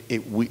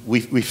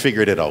we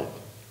figured it out.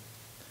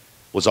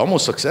 Was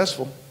almost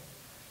successful.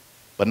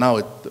 But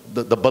now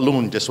the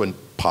balloon just went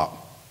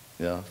pop.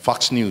 Yeah?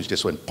 Fox News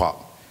just went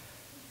pop.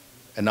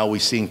 And now we're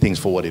seeing things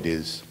for what it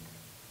is.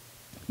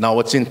 Now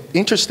what's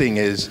interesting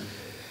is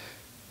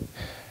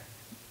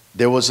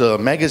there was a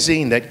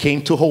magazine that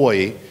came to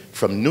Hawaii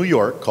from New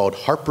York called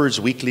Harper's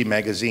Weekly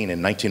Magazine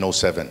in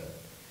 1907.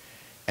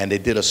 And they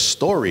did a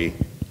story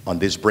on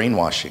this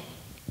brainwashing.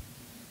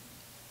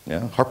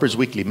 Yeah? Harper's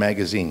Weekly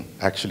Magazine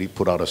actually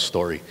put out a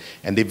story.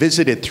 And they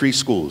visited 3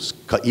 schools,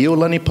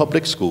 Ka'iolani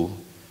Public School,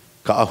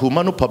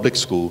 Ka'ahumanu Public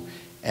School,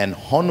 and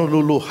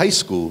Honolulu High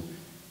School,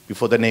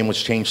 before the name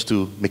was changed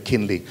to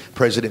McKinley,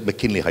 President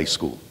McKinley High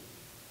School.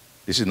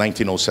 This is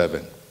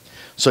 1907.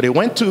 So they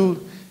went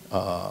to,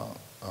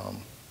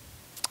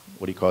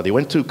 They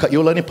went to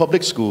Ka'iolani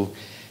Public School,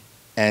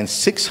 and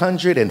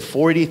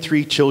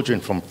 643 children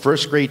from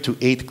 1st grade to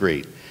 8th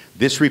grade.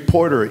 This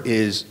reporter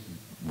is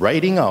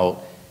writing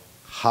out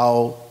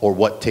how or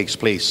what takes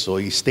place. So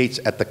he states,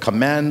 at the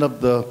command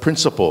of the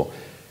principal,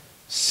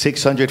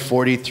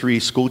 643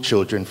 school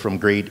children from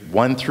grade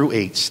 1 through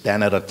 8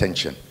 stand at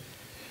attention.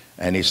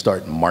 And they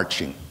start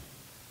marching,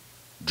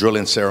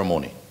 drilling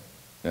ceremony.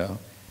 Yeah?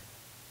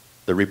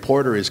 The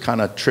reporter is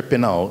kind of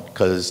tripping out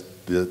because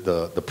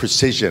the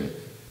precision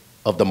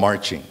of the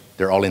marching.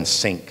 They're all in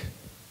sync.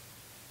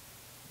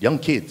 Young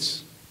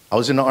kids. I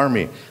was in the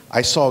Army.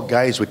 I saw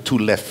guys with 2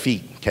 left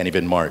feet can't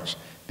even march.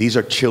 These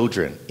are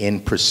children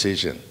in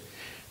precision.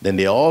 Then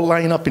they all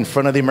line up in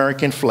front of the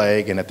American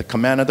flag, and at the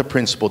command of the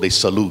principal, they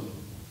salute.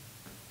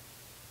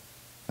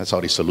 That's how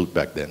they salute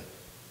back then.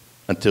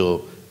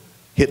 Until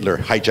Hitler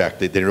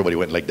hijacked it, then everybody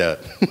went like that.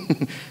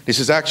 This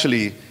is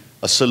actually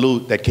a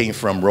salute that came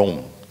from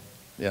Rome.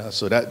 Yeah,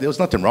 so there was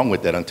nothing wrong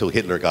with that until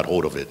Hitler got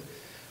hold of it.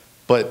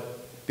 But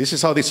this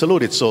is how they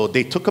saluted. So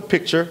they took a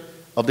picture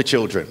of the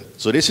children.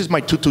 So this is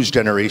my tutu's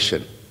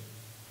generation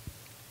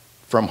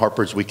from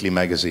Harper's Weekly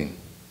Magazine.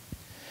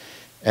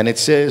 And it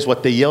says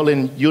what they yell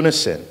in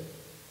unison: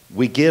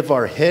 we give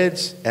our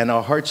heads and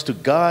our hearts to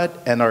God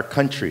and our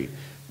country.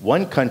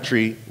 One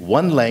country,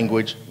 one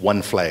language,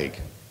 one flag.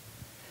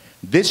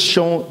 This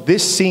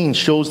scene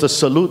shows the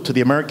salute to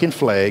the American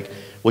flag,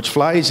 which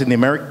flies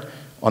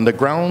on the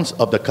grounds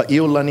of the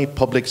Ka'iolani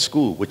Public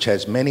School, which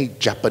has many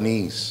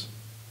Japanese.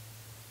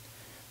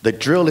 The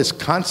drill is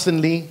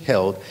constantly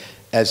held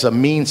as a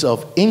means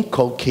of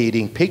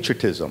inculcating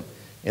patriotism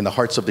in the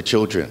hearts of the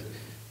children.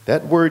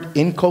 That word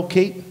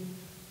inculcate,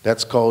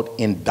 that's called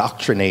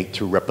indoctrinate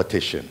through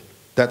repetition.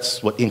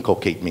 That's what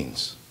inculcate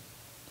means.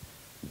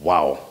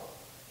 Wow.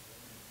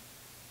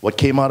 What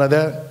came out of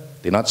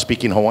that? They're not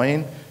speaking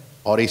Hawaiian.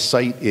 All they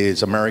cite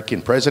is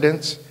American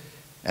presidents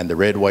and the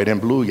red, white,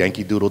 and blue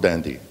Yankee Doodle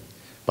Dandy.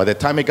 By the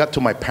time it got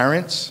to my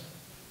parents,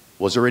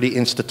 it was already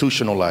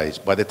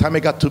institutionalized. By the time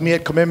it got to me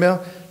at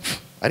Kamehameha,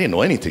 I didn't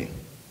know anything.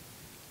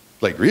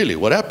 Like, really,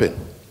 what happened?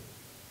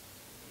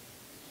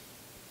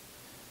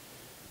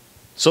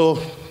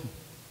 So,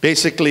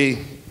 basically,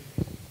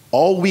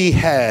 all we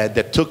had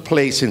that took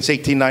place since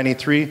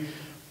 1893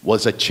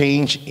 was a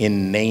change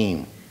in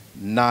name,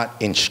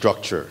 not in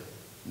structure,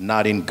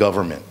 not in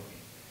government.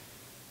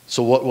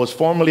 So what was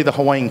formerly the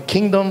Hawaiian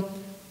Kingdom,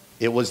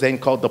 it was then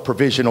called the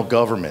Provisional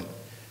Government.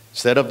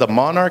 Instead of the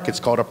monarch, it's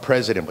called a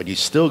president, but you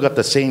still got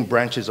the same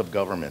branches of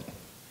government.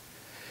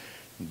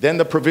 Then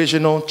the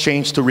Provisional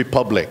changed to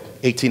Republic,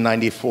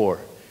 1894.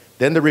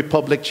 Then the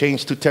Republic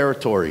changed to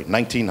Territory,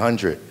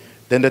 1900.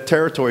 Then the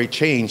territory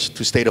changed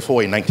to State of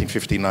Hawaii in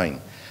 1959.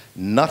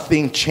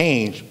 Nothing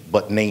changed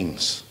but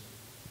names.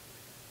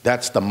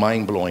 That's the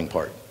mind-blowing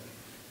part.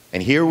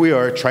 And here we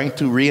are trying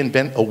to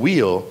reinvent a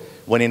wheel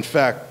when in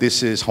fact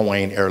this is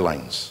Hawaiian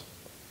Airlines.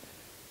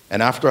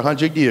 And after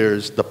 100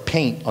 years, the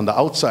paint on the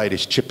outside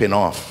is chipping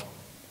off.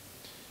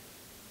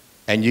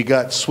 And you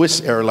got Swiss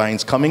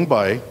Airlines coming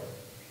by,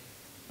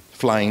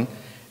 flying,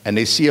 and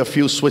they see a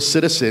few Swiss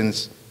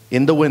citizens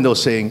in the window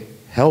saying,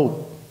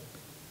 "Help,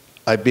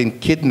 I've been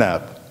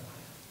kidnapped,"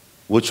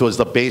 which was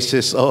the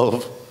basis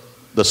of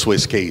the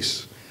Swiss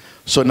case.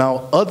 So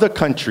now other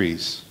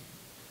countries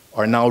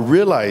are now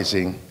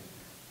realizing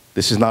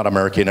this is not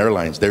American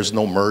Airlines. There's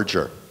no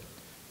merger.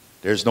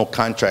 There's no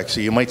contract.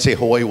 So you might say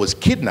Hawaii was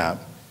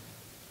kidnapped,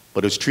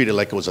 but it was treated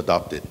like it was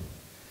adopted.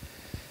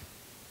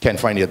 Can't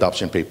find the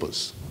adoption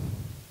papers.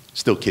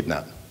 Still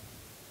kidnapped.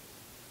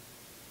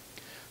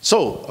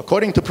 So,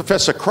 according to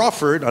Professor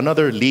Crawford,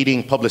 another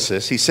leading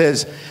publicist, he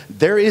says,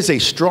 there is a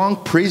strong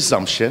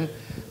presumption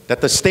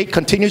that the state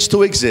continues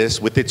to exist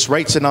with its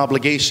rights and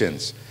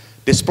obligations,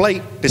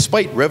 despite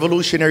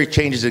revolutionary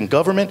changes in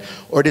government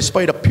or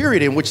despite a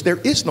period in which there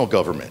is no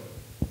government.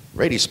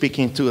 Right? He's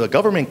speaking to the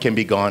government can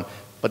be gone,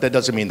 but that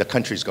doesn't mean the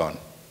country's gone.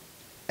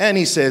 And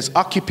he says,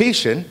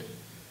 occupation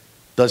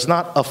does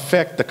not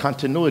affect the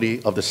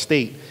continuity of the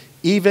state,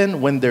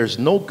 even when there's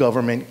no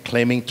government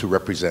claiming to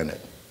represent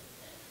it,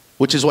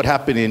 which is what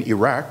happened in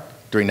Iraq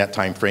during that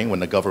time frame when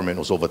the government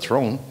was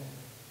overthrown.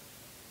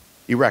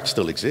 Iraq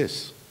still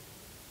exists.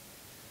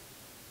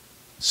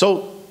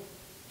 So,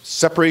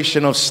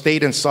 separation of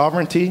state and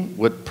sovereignty,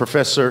 what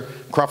Professor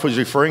Crawford is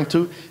referring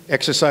to,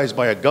 exercised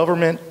by a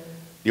government,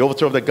 the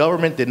overthrow of the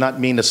government did not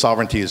mean the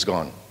sovereignty is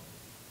gone.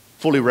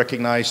 Fully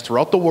recognized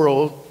throughout the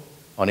world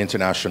on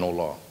international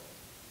law.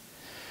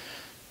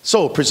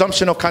 So,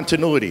 presumption of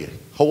continuity.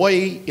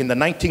 Hawaii in the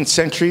 19th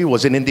century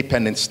was an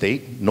independent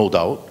state, no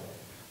doubt.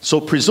 So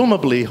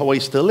presumably, Hawaii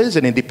still is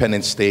an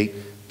independent state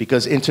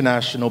because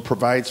international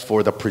provides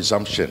for the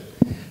presumption.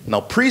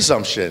 Now,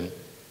 presumption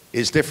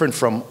is different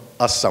from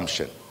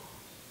assumption.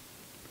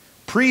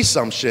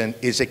 Presumption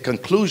is a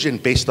conclusion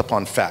based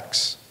upon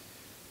facts.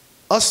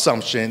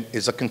 Assumption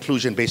is a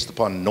conclusion based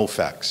upon no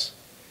facts.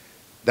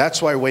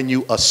 That's why when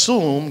you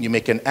assume, you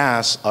make an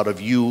ass out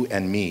of you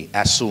and me.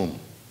 Assume.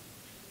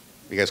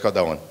 You guys got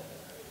that one?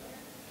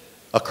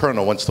 A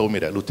colonel once told me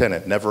that.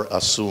 Lieutenant, never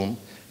assume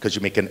because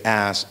you make an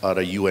ass out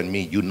of you and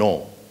me. You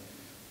know.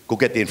 Go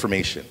get the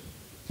information.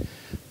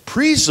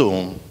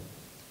 Presume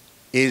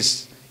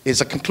is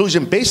a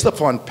conclusion based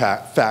upon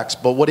facts,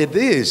 but what it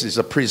is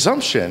a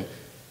presumption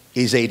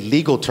is a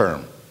legal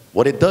term.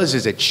 What it does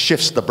is it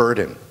shifts the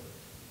burden.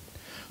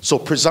 So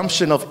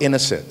presumption of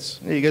innocence.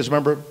 You guys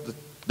remember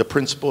the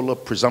principle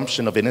of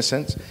presumption of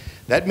innocence?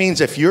 That means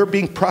if you're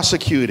being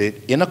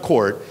prosecuted in a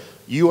court,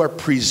 you are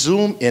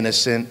presumed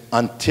innocent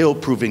until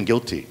proven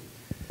guilty.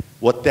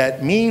 What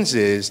that means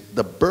is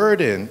the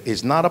burden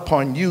is not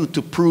upon you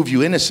to prove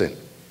you innocent.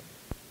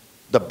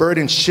 The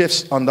burden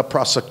shifts on the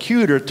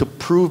prosecutor to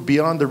prove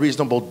beyond a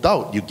reasonable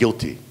doubt you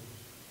guilty.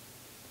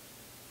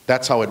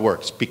 That's how it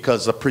works,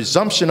 because the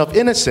presumption of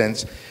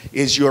innocence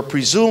is you're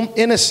presumed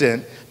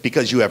innocent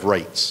because you have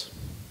rights.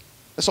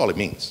 That's all it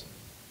means.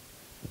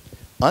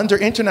 Under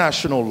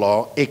international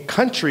law, a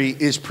country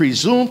is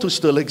presumed to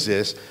still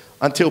exist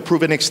until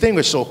proven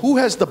extinguished. So who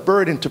has the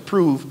burden to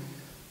prove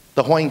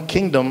the Hawaiian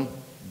Kingdom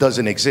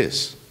doesn't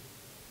exist?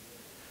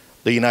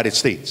 The United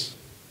States.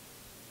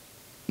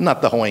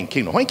 Not the Hawaiian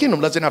Kingdom. Hawaiian Kingdom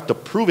doesn't have to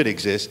prove it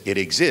exists. It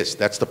exists.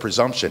 That's the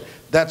presumption.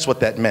 That's what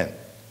that meant.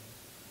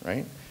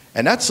 Right?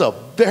 And that's a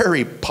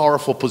very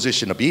powerful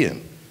position to be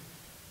in.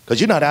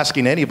 Because you're not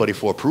asking anybody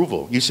for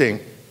approval. You're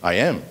saying, I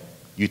am.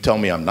 You tell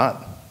me I'm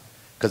not.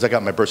 Because I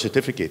got my birth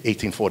certificate,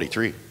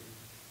 1843.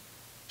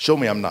 Show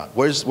me I'm not.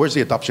 Where's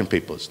the adoption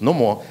papers? No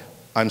more.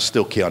 I'm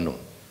still Keanu.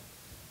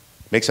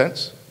 Make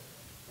sense?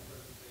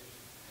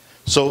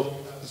 So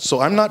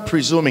I'm not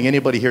presuming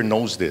anybody here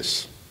knows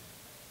this,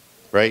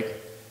 right?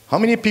 How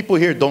many people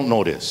here don't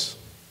know this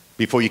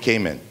before you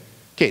came in?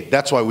 Okay,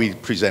 that's why we're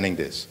presenting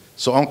this.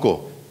 So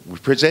Uncle, we're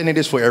presenting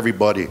this for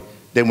everybody,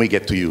 then we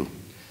get to you.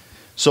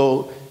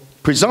 So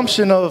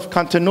presumption of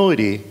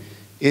continuity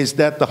is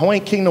that the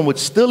Hawaiian Kingdom would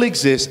still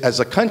exist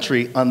as a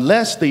country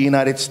unless the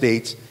United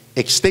States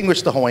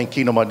extinguished the Hawaiian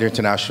Kingdom under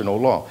international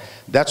law.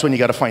 That's when you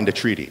got to find a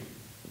treaty.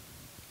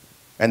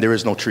 And there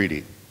is no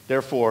treaty.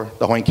 Therefore,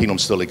 the Hawaiian Kingdom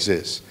still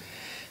exists.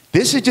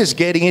 This is just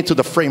getting into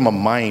the frame of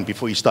mind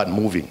before you start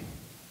moving.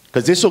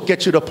 Because this will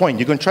get you to the point.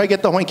 You're going to try to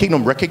get the Hawaiian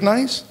Kingdom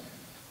recognized?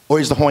 Or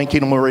is the Hawaiian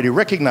Kingdom already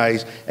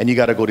recognized and you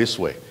got to go this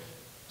way?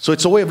 So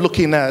it's a way of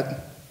looking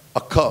at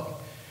a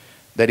cup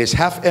that is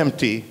half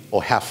empty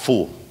or half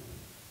full.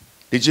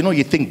 Did you know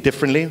you think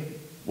differently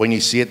when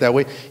you see it that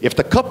way? If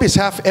the cup is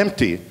half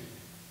empty,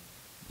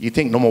 you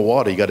think no more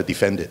water, you got to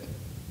defend it.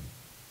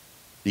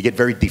 You get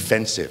very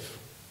defensive.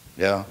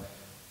 Yeah?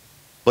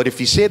 But if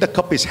you say the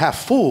cup is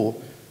half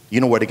full, you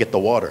know where to get the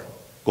water.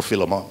 Go fill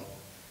them up.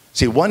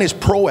 See, one is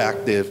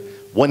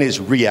proactive, one is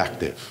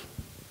reactive.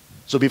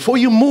 So before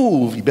you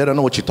move, you better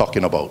know what you're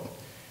talking about.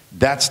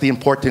 That's the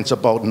importance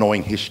about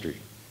knowing history.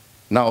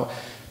 Now,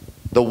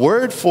 the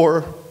word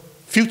for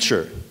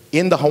future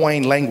in the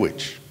Hawaiian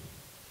language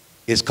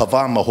is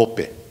kava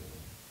mahope.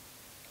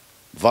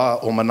 Va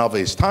o manava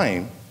is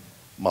time,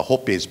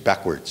 mahope is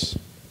backwards.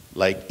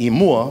 Like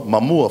imua,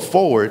 mamua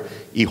forward,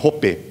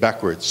 ihope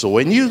backwards. So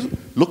when you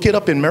look it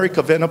up in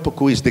Merikavena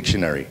Pukui's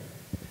dictionary,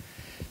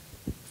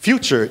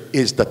 future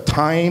is the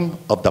time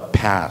of the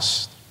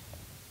past.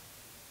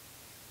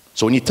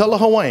 So when you tell a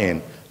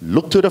Hawaiian,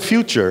 look to the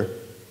future,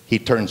 he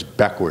turns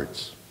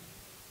backwards.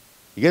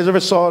 You guys ever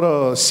saw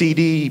the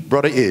CD,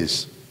 Brother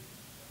Is,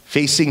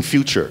 Facing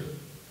Future?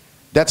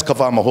 That's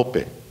kava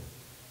mahope.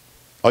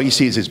 All you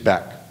see is his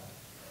back.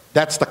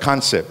 That's the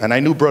concept. And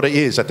I knew Brother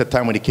Is at the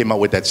time when he came out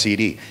with that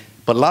CD.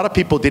 But a lot of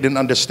people didn't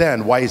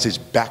understand why is his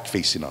back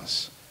facing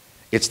us.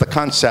 It's the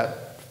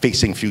concept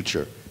facing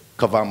future,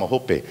 kava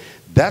mahope.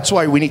 That's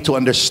why we need to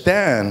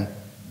understand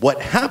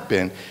what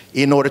happened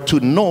in order to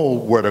know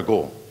where to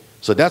go.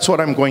 So that's what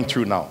I'm going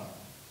through now.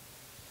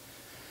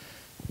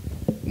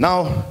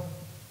 Now,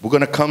 we're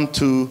going to come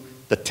to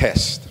the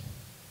test.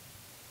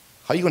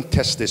 How are you going to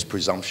test this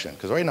presumption?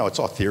 Because right now it's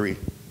all theory,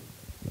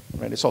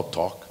 right? It's all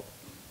talk.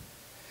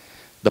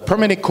 The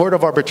Permanent Court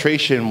of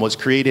Arbitration was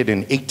created in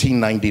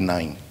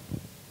 1899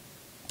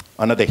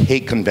 under the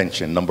Hague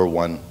Convention, number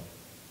 1.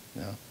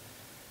 Yeah.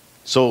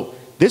 So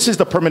this is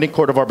the Permanent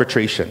Court of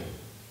Arbitration.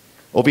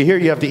 Over here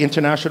you have the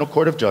International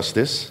Court of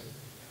Justice,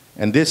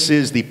 and this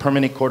is the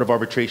Permanent Court of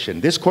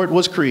Arbitration. This court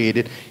was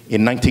created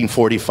in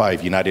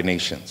 1945, United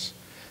Nations.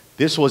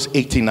 This was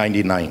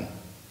 1899.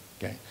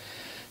 Okay.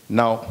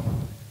 Now,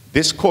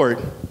 this court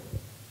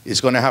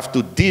is going to have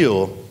to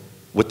deal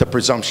with the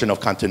presumption of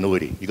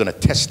continuity. You're going to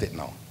test it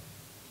now.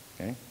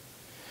 Okay?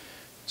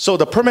 So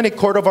the Permanent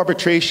Court of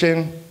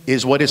Arbitration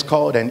is what is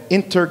called an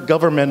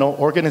intergovernmental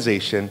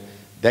organization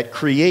that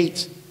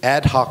creates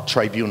ad hoc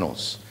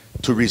tribunals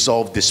to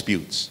resolve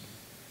disputes.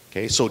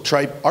 Okay? So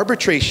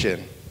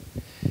arbitration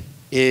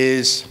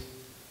is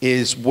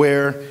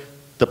where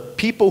the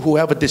people who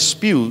have a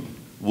dispute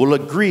will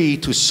agree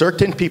to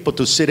certain people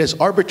to sit as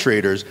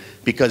arbitrators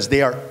because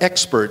they are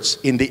experts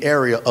in the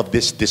area of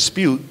this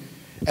dispute,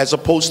 as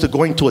opposed to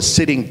going to a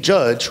sitting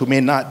judge who may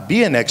not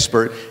be an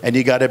expert and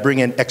you got to bring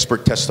in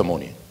expert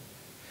testimony.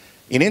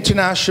 In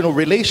international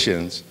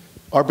relations,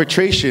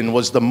 arbitration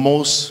was the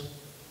most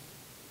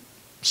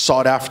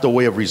sought after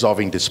way of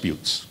resolving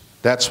disputes.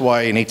 That's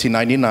why in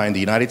 1899, the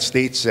United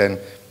States and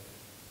a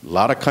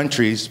lot of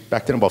countries,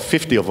 back then about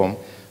 50 of them,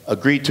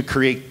 agreed to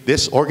create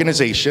this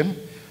organization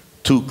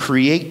to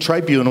create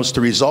tribunals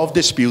to resolve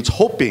disputes,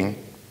 hoping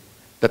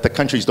that the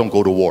countries don't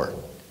go to war.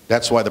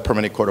 That's why the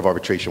Permanent Court of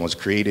Arbitration was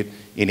created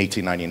in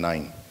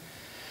 1899.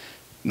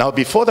 Now,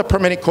 before the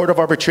Permanent Court of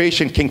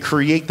Arbitration can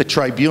create the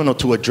tribunal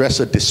to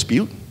address a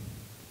dispute,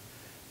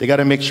 they got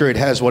to make sure it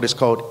has what is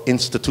called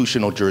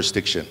institutional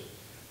jurisdiction.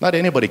 Not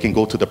anybody can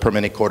go to the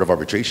Permanent Court of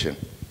Arbitration.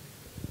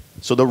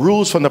 So the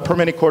rules from the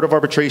Permanent Court of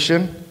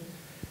Arbitration,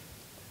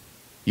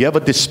 you have a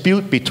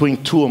dispute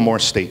between 2 or more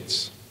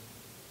states.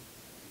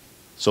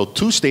 So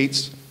 2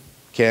 states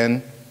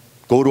can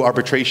go to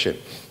arbitration.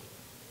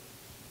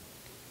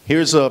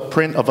 Here's a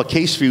print of a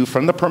case view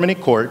from the Permanent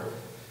Court.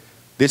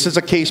 This is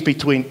a case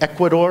between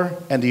Ecuador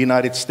and the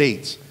United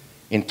States.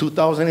 In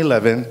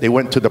 2011, they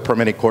went to the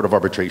Permanent Court of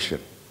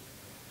Arbitration.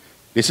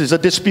 This is a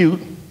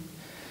dispute,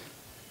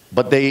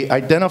 but they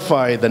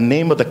identify the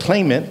name of the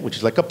claimant, which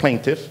is like a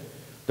plaintiff,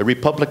 the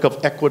Republic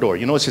of Ecuador.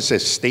 You notice it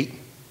says state.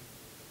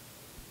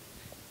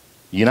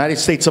 United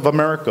States of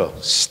America,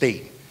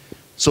 state.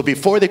 So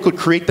before they could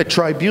create the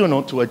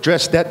tribunal to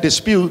address that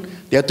dispute,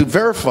 they had to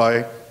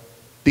verify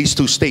these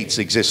 2 states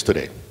exist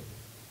today.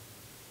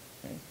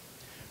 Okay.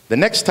 The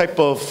next type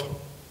of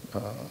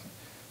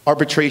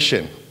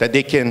arbitration that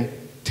they can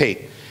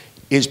take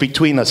is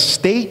between a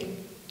state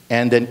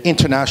and an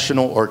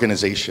international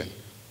organization,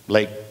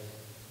 like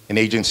an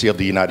agency of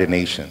the United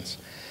Nations.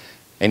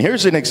 And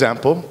here's an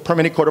example,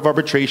 Permanent Court of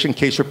Arbitration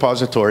case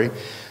repository.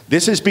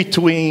 This is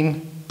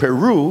between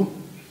Peru,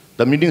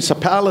 the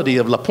municipality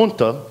of La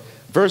Punta,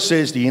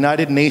 versus the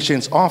United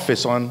Nations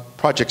Office on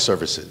Project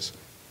Services.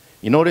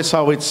 You notice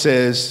how it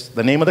says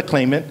the name of the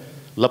claimant,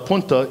 La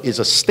Punta is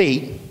a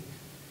state,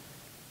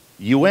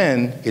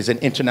 UN is an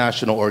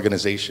international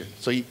organization.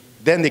 So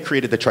then they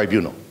created the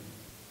tribunal.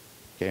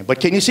 Okay? But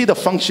can you see the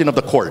function of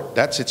the court?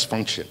 That's its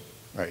function,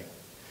 right?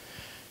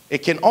 It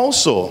can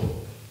also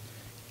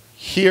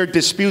hear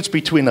disputes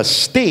between a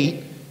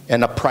state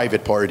and a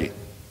private party.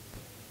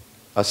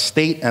 A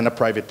state and a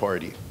private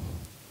party.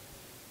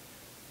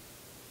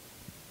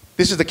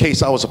 This is the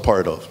case I was a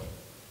part of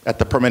at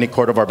the Permanent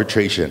Court of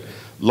Arbitration.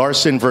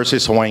 Larson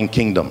versus Hawaiian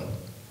Kingdom.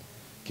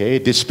 Okay,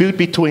 dispute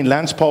between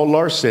Lance Paul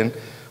Larson,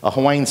 a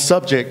Hawaiian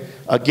subject,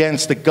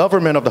 against the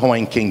government of the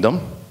Hawaiian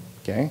Kingdom.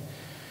 Okay,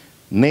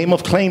 name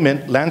of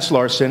claimant, Lance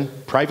Larson,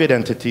 private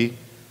entity.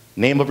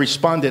 Name of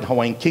respondent,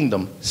 Hawaiian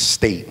Kingdom,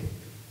 state.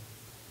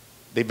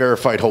 They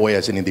verified Hawaii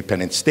as an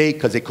independent state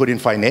because they couldn't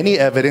find any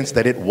evidence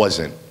that it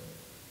wasn't.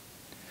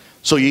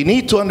 So you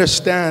need to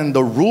understand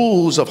the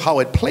rules of how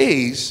it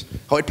plays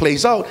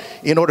out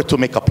in order to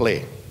make a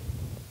play.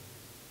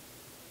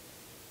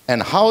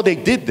 And how they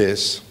did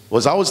this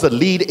was I was the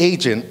lead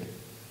agent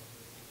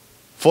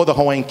for the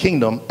Hawaiian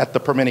Kingdom at the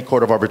Permanent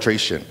Court of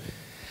Arbitration.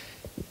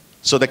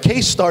 So the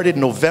case started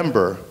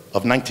November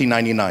of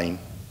 1999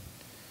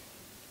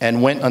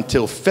 and went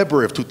until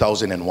February of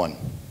 2001.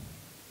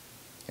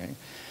 Okay?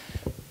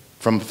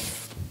 From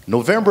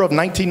November of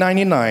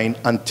 1999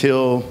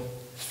 until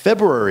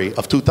February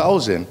of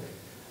 2000,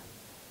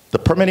 the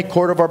Permanent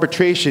Court of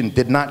Arbitration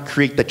did not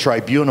create the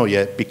tribunal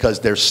yet because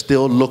they're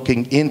still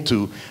looking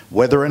into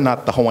whether or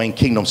not the Hawaiian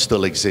Kingdom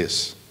still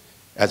exists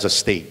as a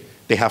state.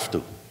 They have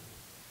to.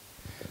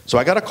 So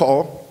I got a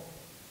call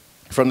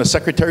from the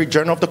Secretary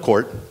General of the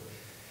court,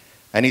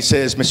 and he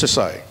says, Mr.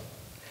 Sai,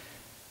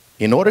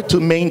 in order to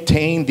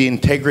maintain the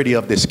integrity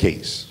of this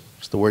case,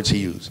 that's the words he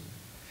used,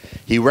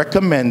 he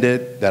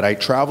recommended that I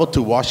travel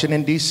to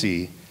Washington,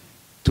 D.C.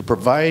 to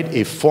provide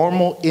a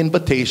formal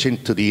invitation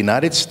to the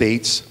United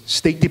States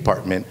State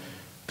Department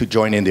to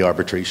join in the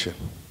arbitration.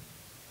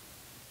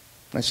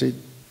 I said,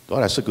 oh,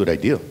 that's a good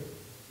idea.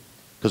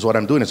 Because what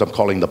I'm doing is I'm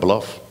calling the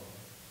bluff.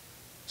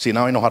 See,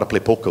 now I know how to play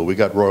poker. We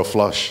got royal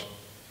flush.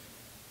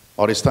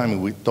 All this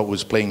time we thought we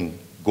was playing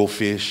Go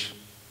Fish,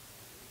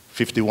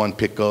 51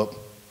 pickup,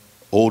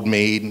 Old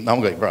Maid. Now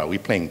I'm like, bro, we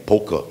playing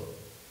poker.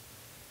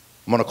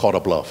 I'm gonna call the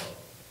bluff.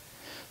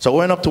 So I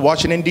went up to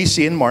Washington,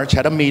 D.C. in March,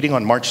 had a meeting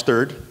on March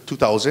 3rd,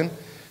 2000,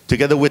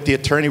 together with the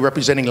attorney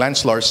representing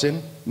Lance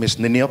Larson, Ms.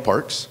 Ninia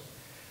Parks.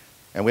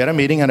 And we had a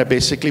meeting, and I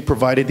basically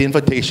provided the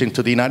invitation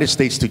to the United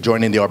States to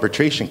join in the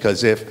arbitration,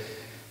 because if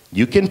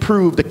you can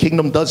prove the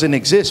kingdom doesn't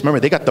exist, remember,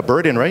 they got the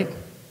burden, right?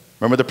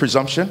 Remember the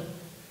presumption?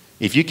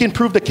 If you can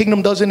prove the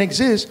kingdom doesn't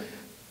exist,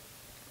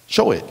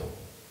 show it.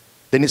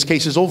 Then this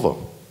case is over.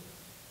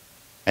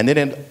 And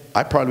then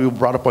I probably was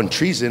brought up on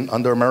treason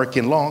under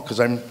American law because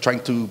I'm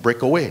trying to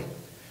break away.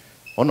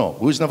 Oh no,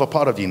 we was never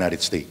part of the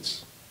United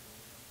States.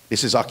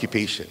 This is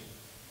occupation.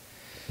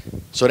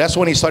 So that's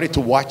when he started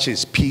to watch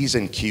his P's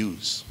and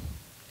Q's,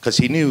 because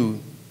he knew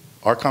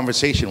our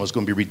conversation was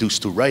going to be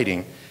reduced to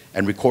writing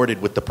and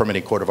recorded with the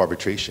Permanent Court of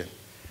Arbitration.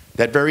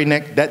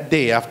 That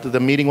day after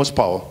the meeting was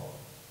Paul,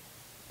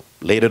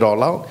 laid it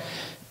all out,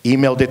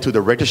 emailed it to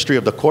the registry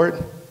of the court,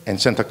 and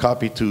sent a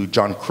copy to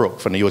John Crook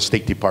from the U.S.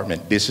 State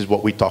Department. This is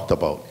what we talked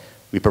about.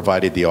 We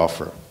provided the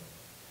offer.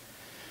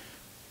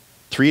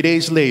 3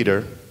 days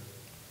later,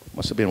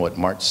 must have been what,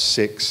 March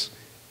 6,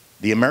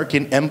 the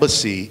American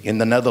Embassy in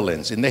the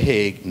Netherlands, in The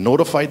Hague,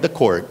 notified the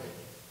court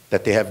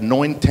that they have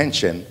no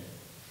intention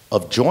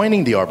of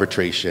joining the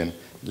arbitration,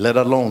 let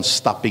alone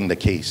stopping the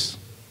case.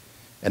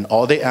 And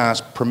all they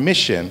asked,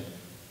 permission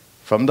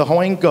from the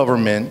Hawaiian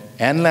government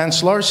and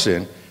Lance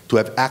Larson to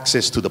have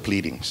access to the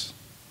pleadings.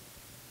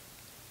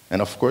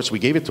 And of course, we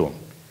gave it to him.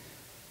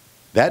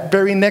 That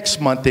very next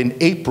month, in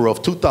April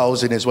of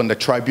 2000, is when the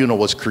tribunal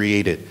was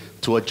created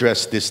to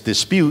address this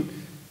dispute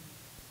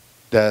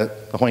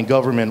that the Hawaiian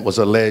government was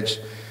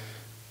alleged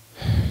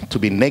to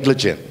be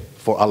negligent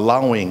for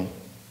allowing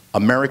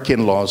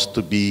American laws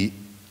to be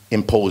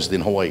imposed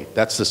in Hawaii.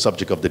 That's the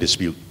subject of the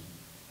dispute.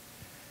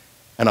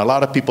 And a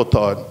lot of people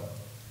thought,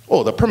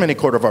 oh, the Permanent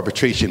Court of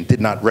Arbitration did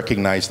not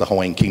recognize the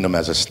Hawaiian Kingdom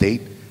as a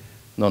state.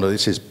 No,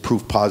 this is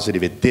proof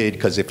positive it did,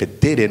 because if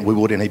it didn't, we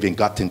wouldn't have even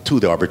gotten to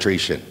the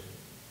arbitration.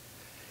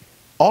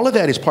 All of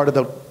that is part of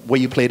the way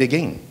you play the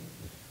game.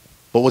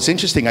 But what's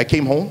interesting, I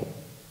came home,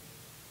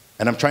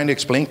 and I'm trying to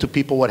explain to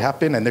people what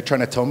happened, and they're trying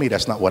to tell me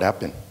that's not what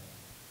happened.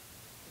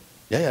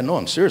 Yeah, no,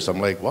 I'm serious.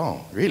 I'm like,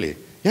 wow, really?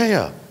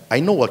 Yeah, I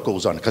know what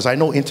goes on, because I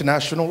know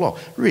international law.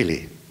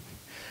 Really?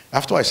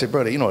 After I said,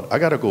 brother, you know what, I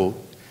got to go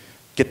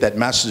get that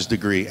master's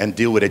degree and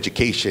deal with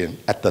education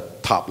at the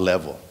top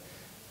level,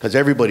 because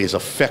everybody is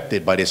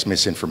affected by this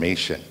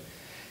misinformation.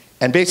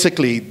 And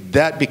basically,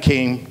 that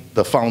became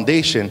the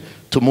foundation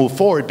to move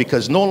forward,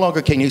 because no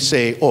longer can you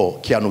say, oh,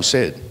 Keanu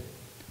said.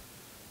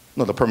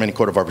 No, the Permanent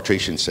Court of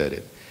Arbitration said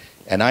it.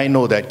 And I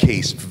know that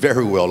case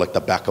very well, like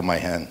the back of my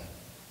hand.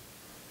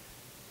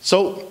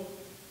 So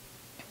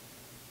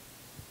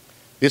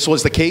this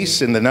was the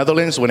case in the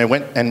Netherlands when I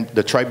went and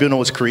the tribunal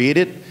was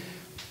created.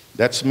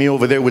 That's me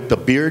over there with the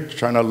beard,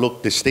 trying to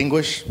look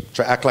distinguished,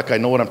 try to act like I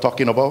know what I'm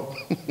talking about.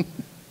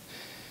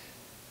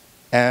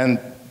 And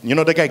you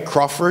know the guy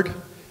Crawford,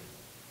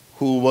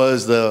 who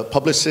was the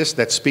publicist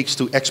that speaks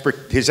to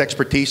his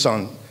expertise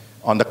on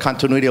the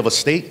continuity of a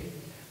state?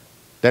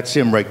 That's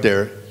him right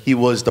there. He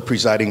was the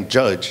presiding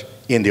judge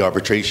in the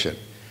arbitration.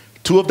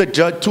 Two of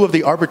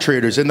the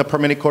arbitrators in the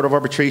Permanent Court of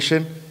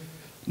Arbitration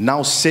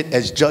now sit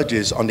as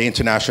judges on the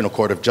International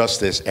Court of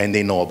Justice, and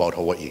they know about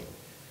Hawaii.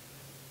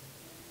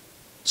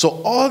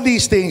 So all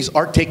these things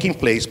are taking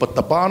place, but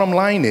the bottom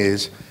line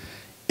is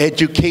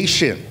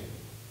education.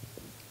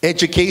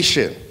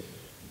 Education.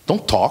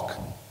 Don't talk.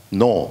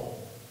 No.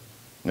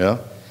 Yeah.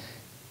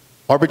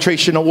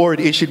 Arbitration award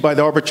issued by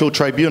the Arbitral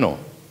Tribunal.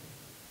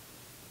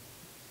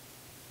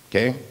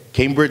 Okay.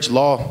 Cambridge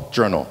Law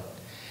Journal.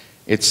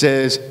 It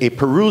says, a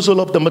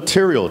perusal of the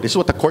material, this is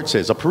what the court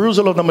says, a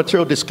perusal of the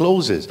material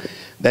discloses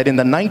that in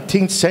the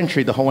 19th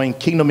century, the Hawaiian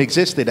Kingdom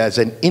existed as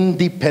an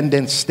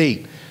independent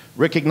state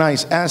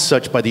recognized as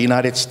such by the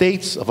United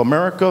States of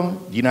America,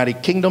 the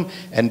United Kingdom,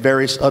 and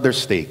various other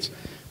states.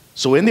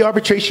 So in the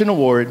arbitration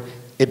award,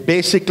 it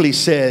basically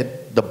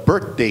said the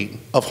birth date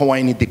of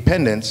Hawaiian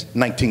independence,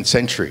 19th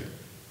century.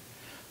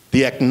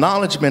 The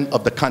acknowledgement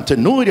of the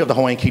continuity of the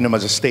Hawaiian Kingdom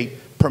as a state,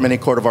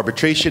 permanent court of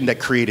arbitration that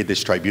created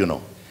this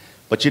tribunal.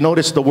 But you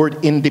notice the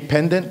word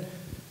independent?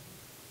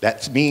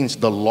 That means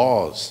the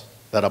laws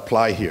that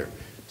apply here.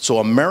 So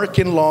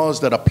American laws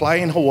that apply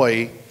in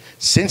Hawaii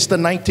since the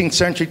 19th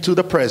century to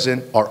the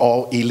present are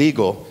all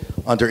illegal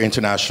under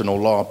international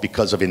law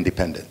because of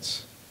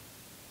independence.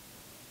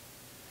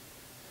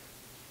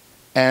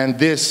 And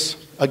this,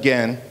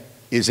 again,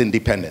 is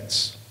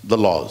independence, the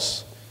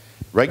laws.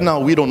 Right now,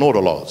 we don't know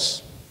the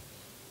laws.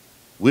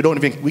 We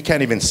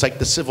can't even cite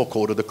the civil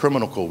code or the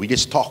criminal code. We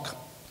just talk.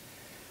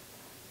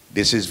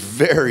 This is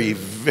very,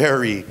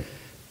 very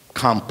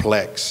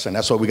complex, and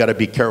that's why we got to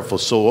be careful.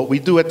 So what we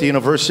do at the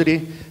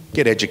university,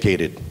 get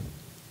educated.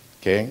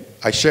 Okay?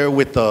 I share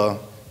with,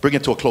 bring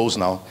it to a close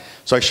now.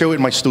 So I share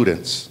with my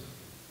students.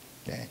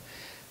 Okay?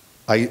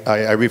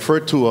 I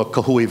refer to a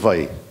kahui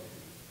vai,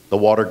 the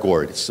water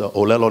gourd. It's a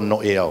olelo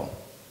no eo,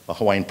 a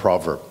Hawaiian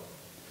proverb.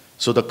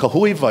 So the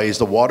kahui vai is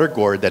the water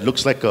gourd that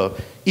looks like a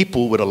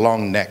ipu with a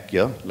long neck,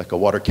 yeah, like a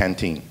water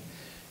canteen.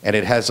 And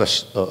it has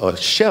a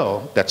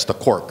shell that's the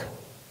cork.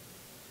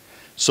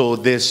 So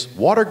this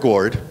water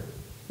gourd,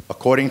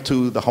 according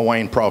to the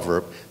Hawaiian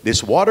proverb,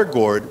 this water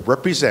gourd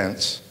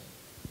represents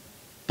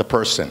the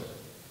person.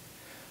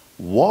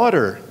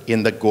 Water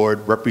in the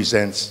gourd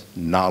represents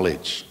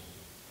knowledge.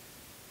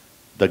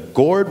 The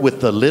gourd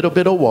with a little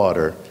bit of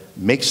water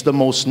makes the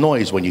most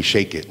noise when you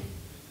shake it.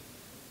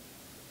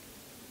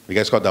 You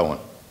guys got that one?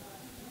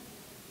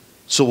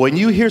 So when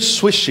you hear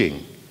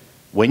swishing,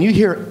 when you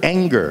hear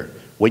anger,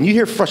 when you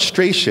hear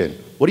frustration,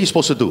 what are you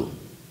supposed to do?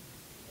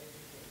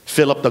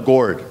 Fill up the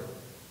gourd.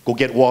 Go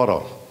get water.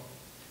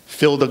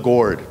 Fill the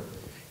gourd.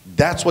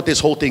 That's what this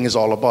whole thing is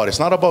all about. It's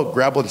not about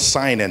grab a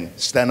sign and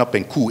stand up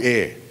and coo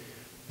air.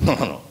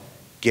 No.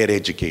 Get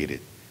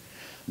educated.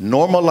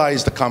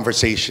 Normalize the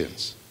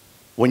conversations.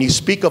 When you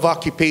speak of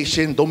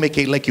occupation, don't make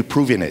it like you're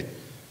proving it.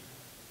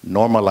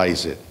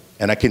 Normalize it.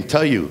 And I can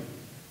tell you,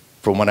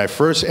 from when I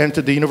first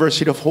entered the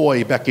University of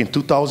Hawaii back in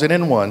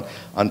 2001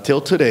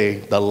 until today,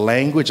 the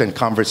language and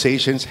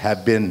conversations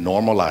have been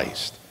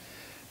normalized.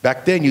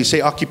 Back then, you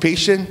say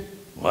occupation?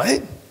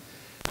 What?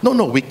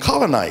 No, we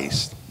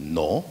colonized.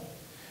 No.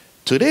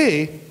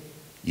 Today,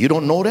 you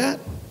don't know that?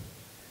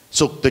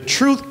 So the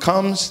truth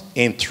comes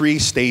in 3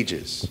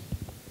 stages.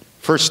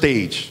 First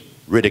stage,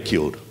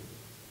 ridiculed.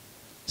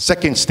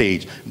 Second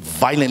stage,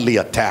 violently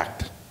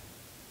attacked.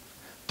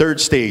 Third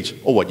stage,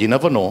 oh, what, you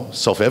never know,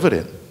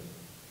 self-evident.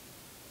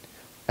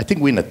 I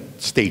think we're in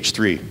a stage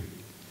 3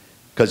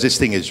 because this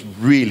thing is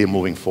really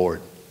moving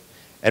forward.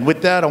 And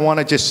with that, I want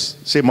to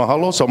just say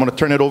mahalo. So I'm going to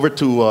turn it over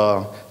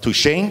to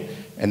Shane,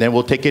 and then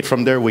we'll take it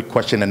from there with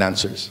question and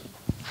answers.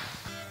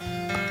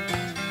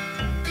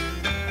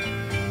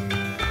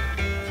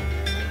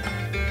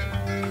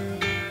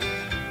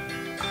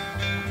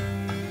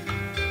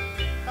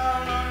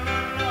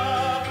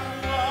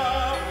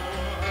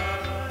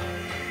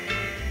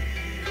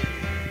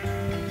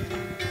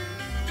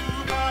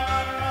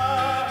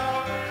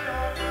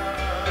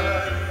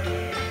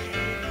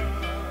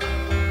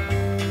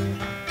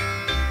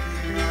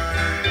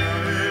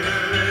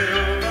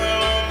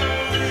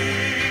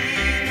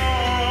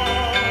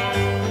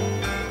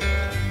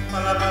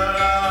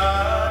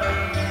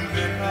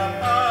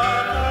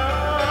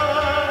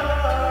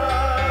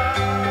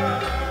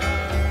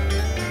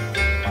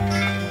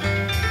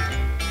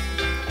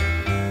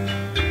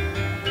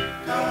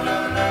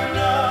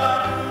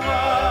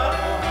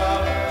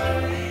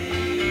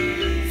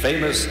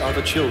 Famous are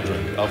the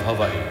children of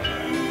Hawaii.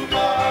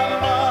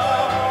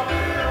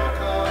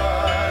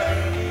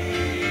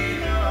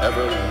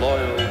 Ever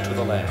loyal to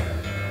the land.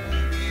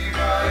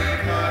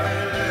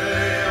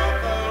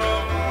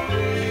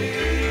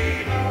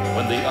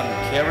 When the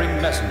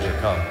uncaring messenger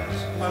comes,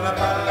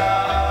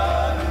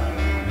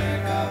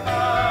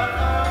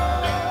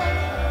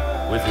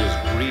 with his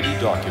greedy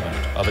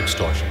document of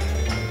extortion.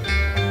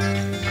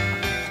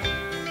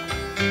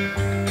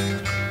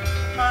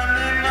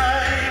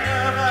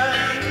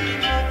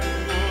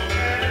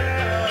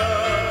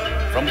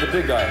 From the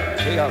Big Island,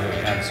 Keanu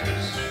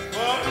answers.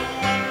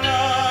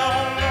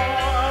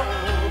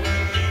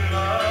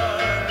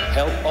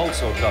 Help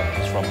also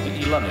comes from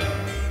Iilani.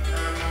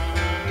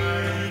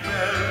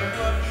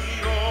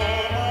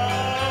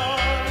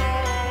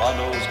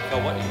 Ano's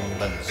Kauai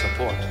lends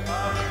support.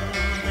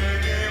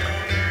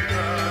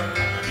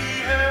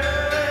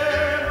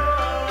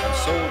 And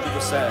so do the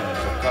sands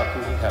of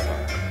Kakuhihama.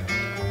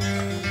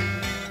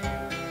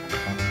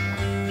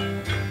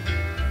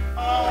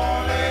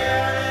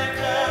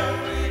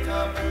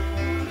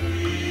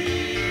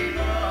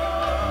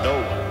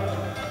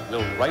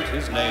 Write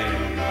his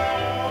name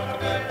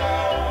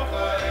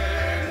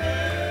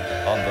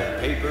on the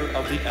paper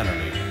of the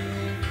enemy.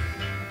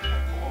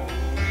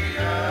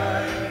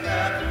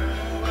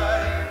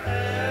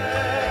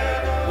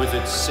 with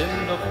its sin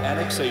of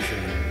annexation,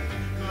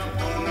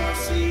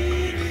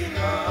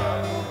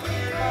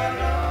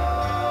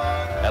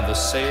 and the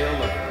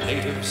sale of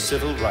native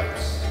civil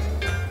rights.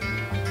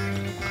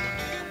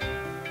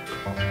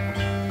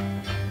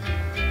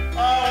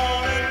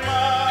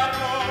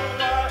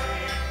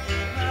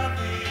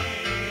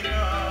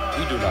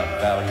 We do not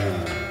value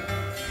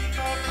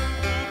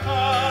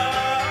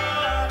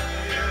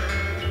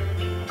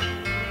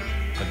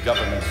the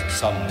government's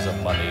sums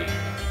of money.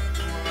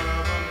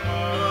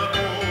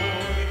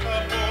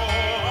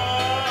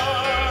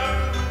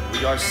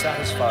 We are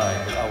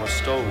satisfied with our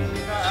stones,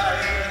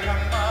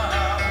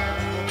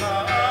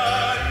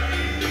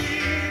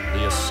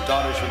 the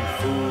astonishing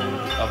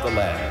food of the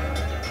land.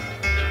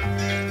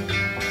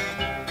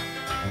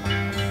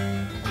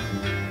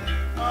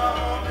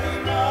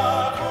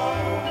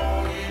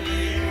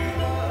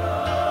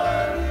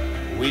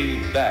 We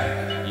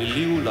back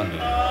Lihue,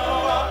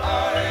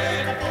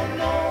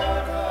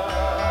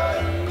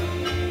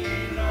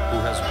 who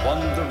has won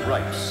the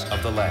rights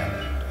of the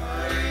land.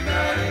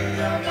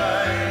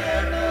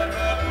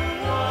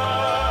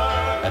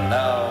 And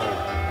now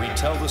we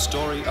tell the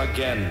story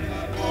again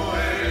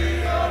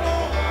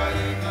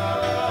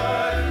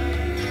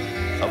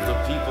of the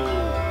people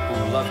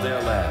who love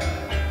their land.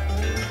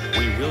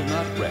 We will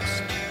not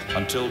rest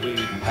until we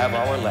have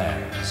our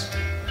lands.